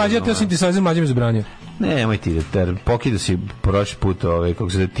 Meni Mlađe, ja te synthesizer Mlađe mi zabranio. Nemoj ti da pokida si prošli put kako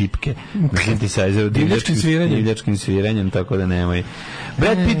se zove tipke na synthesizeru divljačkim sviranjem, tako da nemoj.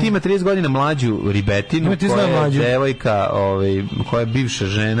 Brad Pitt ima 30 godina mlađu ribetinu, koja je devojka, koja je bivša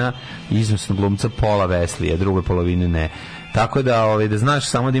žena izvrsnog glumca Paula Wesley, a druge polovine ne. Tako da da znaš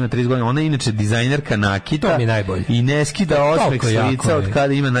samo da ima 30 godina. Ona je inače dizajnerka nakita i ne skida osmeh s lica od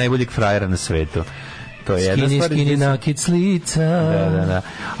kada ima najboljeg frajera na svetu. To je jedna stvar. Skini nakit s lica. Da.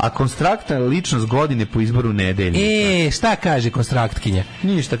 A konstraktna ličnost godine po izboru Nedeljnika. Šta kaže konstraktkinja?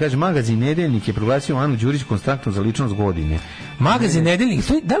 Ništa, kaže magazin Nedeljnik je proglasio Anu Đurić konstraktnom za ličnost godine. Magazin Nedeljnik,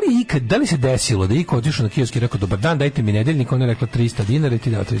 da li se desilo da iko otišao na kiosk i rekao dobar dan, dajte mi Nedeljnik, ona je rekla 300 dinara i ti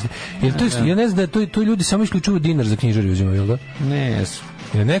dao 300. Ja ne znam da to ljudi samo isključuju dinar za knjižari uzimaju, jel da? Ne, jesu.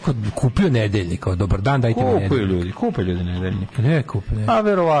 Je neko kupio Nedeljnik, dobar dan, dajte mi Nedeljnik. Kupe ljudi Nedeljnik. Ne kupe. A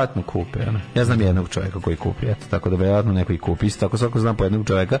verovatno kupe. Ja znam jednog čovjeka koji kupi, tako da verovatno neko i kupi. Isto tako svako znam po jednog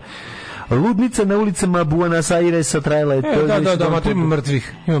čovjeka. Ludnica na ulicama Buenos Airesa trajala je to. Da,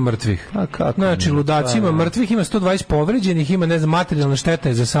 ima mrtvih. A kako? Znači, ludaci ima mrtvih, ima 120 povređenih, ima, ne znam, materijalna šteta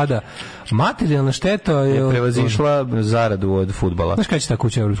je za sada. Materijalna šteta je prevazišla zaradu od fudbala. Znaš kada će ta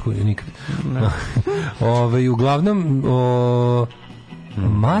kuća u Evropsku uniju? Nikad. Uglavnom,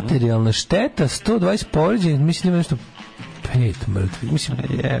 materijalna šteta, 120 povređenih, mislim ima nešto 5 mrtvih. Mislim,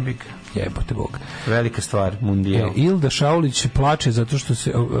 jebote Bog. Velika stvar, mundijal. Ilda Šaulić plače zato što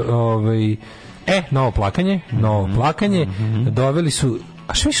se novo plakanje. Doveli su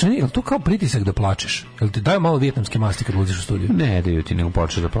A što misliš, je li to kao pritisak da plačeš? Jel ti daju malo vijetnamske masti kad ulaziš u studiju? Ne, daju ti nego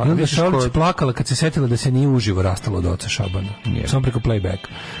počeš da plačeš. Onda Šaulić plakala kad se setila da se nije uživo rastala od oca Šabana. Samo preko playback.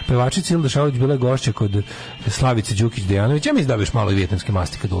 Pevačica Ilda Šaulić bila je gošća kod Slavice Đukić-Dejanović. Ja mi da dobiješ malo vijetnamske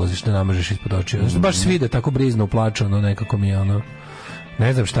masti kad ulaziš da namažeš ispod očiju. Baš svi da tako brizno uplaču, ono nekako mi je ono...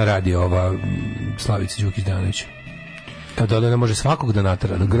 Ne znam šta radi ova Slavica Đukić-Dejanović. Kada ne može svakog da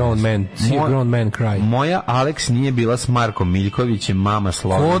natera, da grown man cry. Moja Alex nije bila s Markom Miljkovićem, mama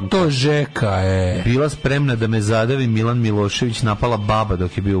Slovenka. Ko to žeka je? Bila spremna da me zadavi Milan Milošević, napala baba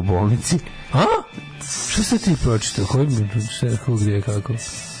dok je bio u bolnici. A? Što ste ti pročitao? Koji gdje kako?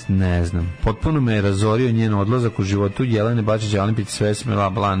 Ne znam. Potpuno me je razorio njen odlazak u životu Jelene Bačić-Alimpić, sve smela,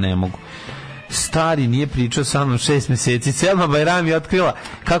 bla, ne mogu. Stari nije pričao sa mnom 6 meseci. Selma Bajram je otkrila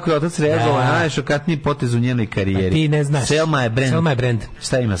kako je otac reagovao na najšokantniji potez u njenoj karijeri. Ti ne znaš. Selma je brend.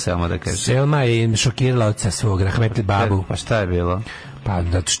 Šta ima Selma da kaže? Selma je šokirala oca svog, rahmetli babu. Pa šta je bilo? Pa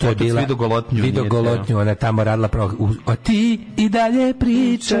da što je bila video golotnju, ona tamo radila a ti i dalje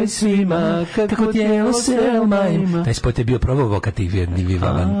pričaj svima kako tijelo Selma ima. Taj spot je bio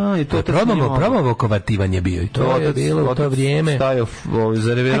provokativnivan. Provokovativan je bio i to je bilo u to vrijeme. Stajao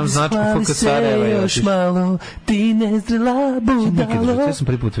za reverom značku FK Sarajeva. Još malo, ti nezrela budalo. Ja sam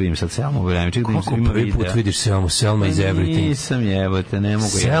prvi put vidim sad Selma u vreme. Kako prvi put vidiš Selma is everything? Nisam jebote, ne mogu.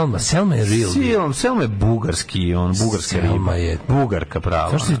 Selma je real. Selma je bugarska Selma je bugarska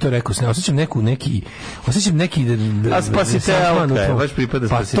pravo. Zašto si to rekao? Osjećam neki spasitelka, baš pripada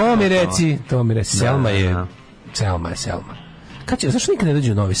spasitelka. Pa to mi reci. Selma je Selma. Zašto nikad ne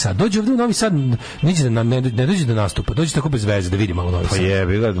dođe u Novi Sad? Dođe ovdje u Novi Sad, ne dođe da nastupa, dođe tako bez veze da vidi malo Novi Sad. Pa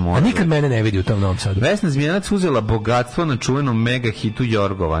jebi ga, može. A nikad mene ne vidi u tom Novom Sadu. Vesna Zmijanac uzela bogatstvo na čuvenom mega hitu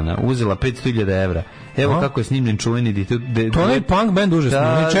Jorgovana. Uzela 500.000 evra. Evo kako je snimljen čuveni to je punk band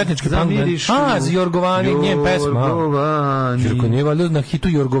užasno, četnički punk band. Za Jorgovani, njen pesma. Jorko nije valjda na hitu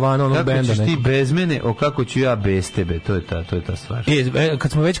Jorgovana onog benda. Kako ćeš ti bez mene, o kako ću ja bez tebe, to je ta stvar.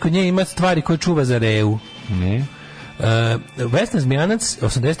 Kad smo već kod nje, ima stvari koje čuva za Reu. Ne. Vesna Zmijanac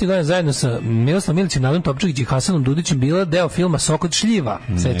 80. godina zajedno sa Miroslavom Milićem, Nadom Topčagić i Hasanom Dudićem bila deo filma Sok od šljiva.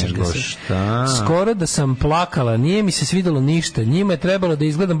 Sećaš ga se? Skoro da sam plakala, nije mi se svidelo ništa, njima je trebalo da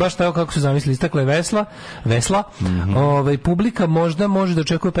izgledam baš tako kako su zamislili. Istakla je Vesla. Publika možda može da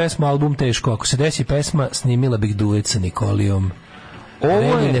očekuje pesmu, album teško. Ako se desi pesma, snimila bih duet sa Nikolijom.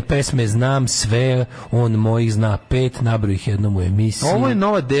 Renine pesme znam sve, on mojih zna 5, nabroj ih jednom u emisiji. Ovo je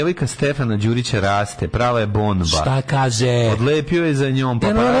nova devojka Stefana Đurića Raste, prava je bomba. Šta kaže? Odlepio je za njom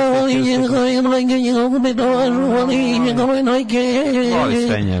voli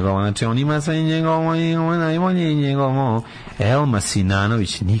sve njegovo, znači on ima sve njegovo najbolje i njegovo. Elma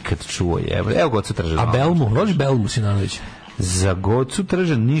Sinanović nikad čuo je. Evo Gocu Tržan. A Belmu, voliš Belmu Sinanović? Za Gocu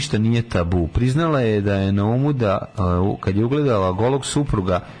Tržan ništa nije tabu. Priznala je da je na umu da kad je ugledala golog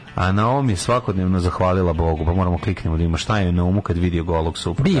supruga, a na ovom je svakodnevno zahvalila Bogu. Pa moramo kliknemo da ima šta je na umu kad vidio golog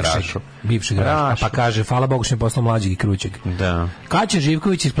supruga. Bivšeg Raša. Pa kaže, hvala Bogu što je poslao Mlađeg i Krućeg. Da. Kaća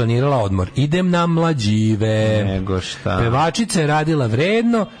Živković isplanirala odmor. Idem na Mlađive. Nego šta. Pevačica je radila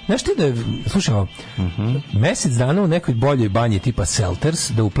vredno. Znaš ti da je, slušaj ovo, mesec dana u nekoj boljoj banji tipa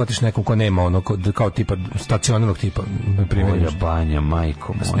Selters, da uplatiš nekom ko nema ono, kao tipa stacionarnog tipa. Bolja banja,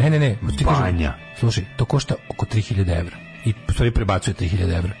 majko moja. Ne. Banja. Slušaj, to košta oko 3.000 evra. I stvari prebacuje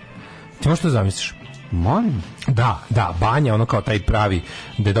 3.000 evra. Ti možeš to zamisliš? Molim. Da, banja, ono kao taj pravi,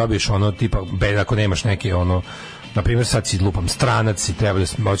 gde dobiješ ono tipa, ako nemaš neke ono, na primjer sad si lupam stranac i treba da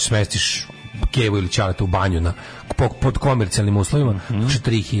hoćeš smestiš kevu ili čaleta u banju pod komercijalnim uslovima, znači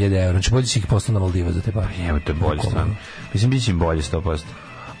 3.000 evra. Znači bolje si ih poslao na Maldiva za te pare. Evo, to je bolje strano. Mislim, bit će im bolje 100%.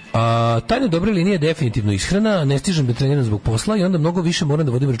 Tajna dobre linije je definitivno ishrana, ne stižem da treniram zbog posla i onda mnogo više moram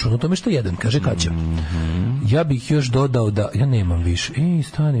da vodim račun o tome što jedem, kaže Kaća. Ja bih još dodao da ja nemam više.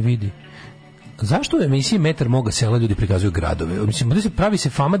 Stani, vidi. Zašto u emisiji Metar moga sela ljudi prikazuju gradove? Mislim, pravi se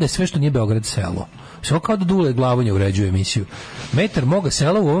fama da je sve što nije Beograd selo. Sve kao da Dule Glavonja uređuje emisiju. Metar moga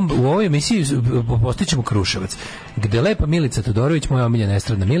sela u ovoj emisiji postićemo Kruševac, gde lepa Milica Todorović, moja omiljena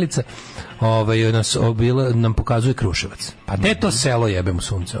estradna Milica, nam pokazuje Kruševac. Pa gde to selo jebem u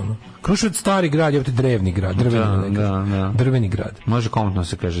sunce? Ono? Kruševac stari grad, je drevni grad, drveni grad. Može komotno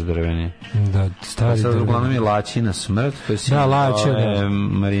se kaže drveni. Da, stari drveni. Sad uglavnom je Laćina smrt, to je sin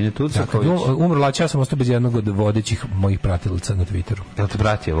Marine Tuca. Umro umro Laća, ja sam ostao bez jednog od vodećih mojih pratilaca na Twitteru. Jel te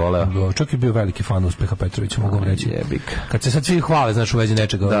pratio, voleo? Čak je bio veliki fan uspeha Petrovića, mogu reći. Kad se sad svi hvale, znaš, u vezi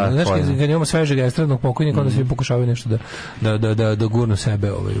nečega. Znaš, kad imamo svežeg estradnog pokojnika, onda svi pokušavaju nešto da gurnu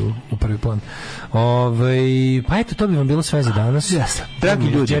sebe u prvi plan. Pa eto, to bi vam bilo sve za danas. Dragi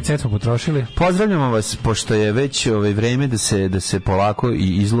ljudi, jet set smo potrošili. Pozdravljamo vas, pošto je već vreme da se polako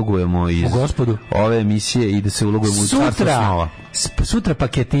i izlogujemo iz ove emisije i da se ulogujemo u carstvo snova. Sutra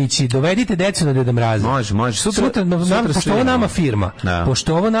paketići, dovedite decu na Deda Mraza. Može. Sutra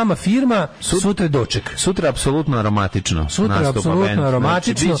pošto ovo nama firma, sutra je doček. Sutra je apsolutno aromatično.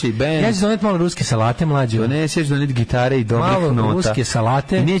 Ja ću doneti malo ruske salate, mlađe. Doneseš doneti gitare i dobrih nota. Malo ruske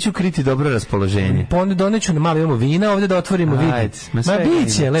salate. I neću kriti dobro raspoloženje. Pa onda doneću malo, imamo vina, ovdje da otvorimo vide. Ma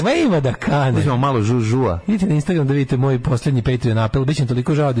biće, leva ima da kane. Uzmemo malo žužua. Idite na Instagram da vidite moj posljednji Patreon apel. Biće mi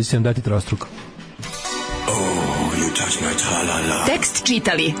toliko žao da ću vam dati trostruko. Tekst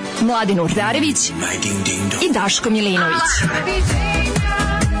čitali Mladin Urdarević i Daško Milinović.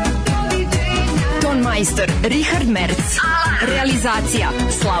 Ton majstor Richard Merc. Realizacija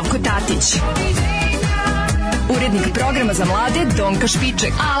Slavko Tatić. Urednik programa za mlade Donka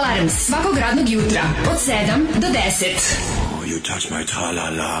Špiček. Alarms svakog radnog jutra od 7 do 10. You touch my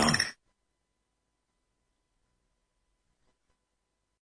tra-la-la.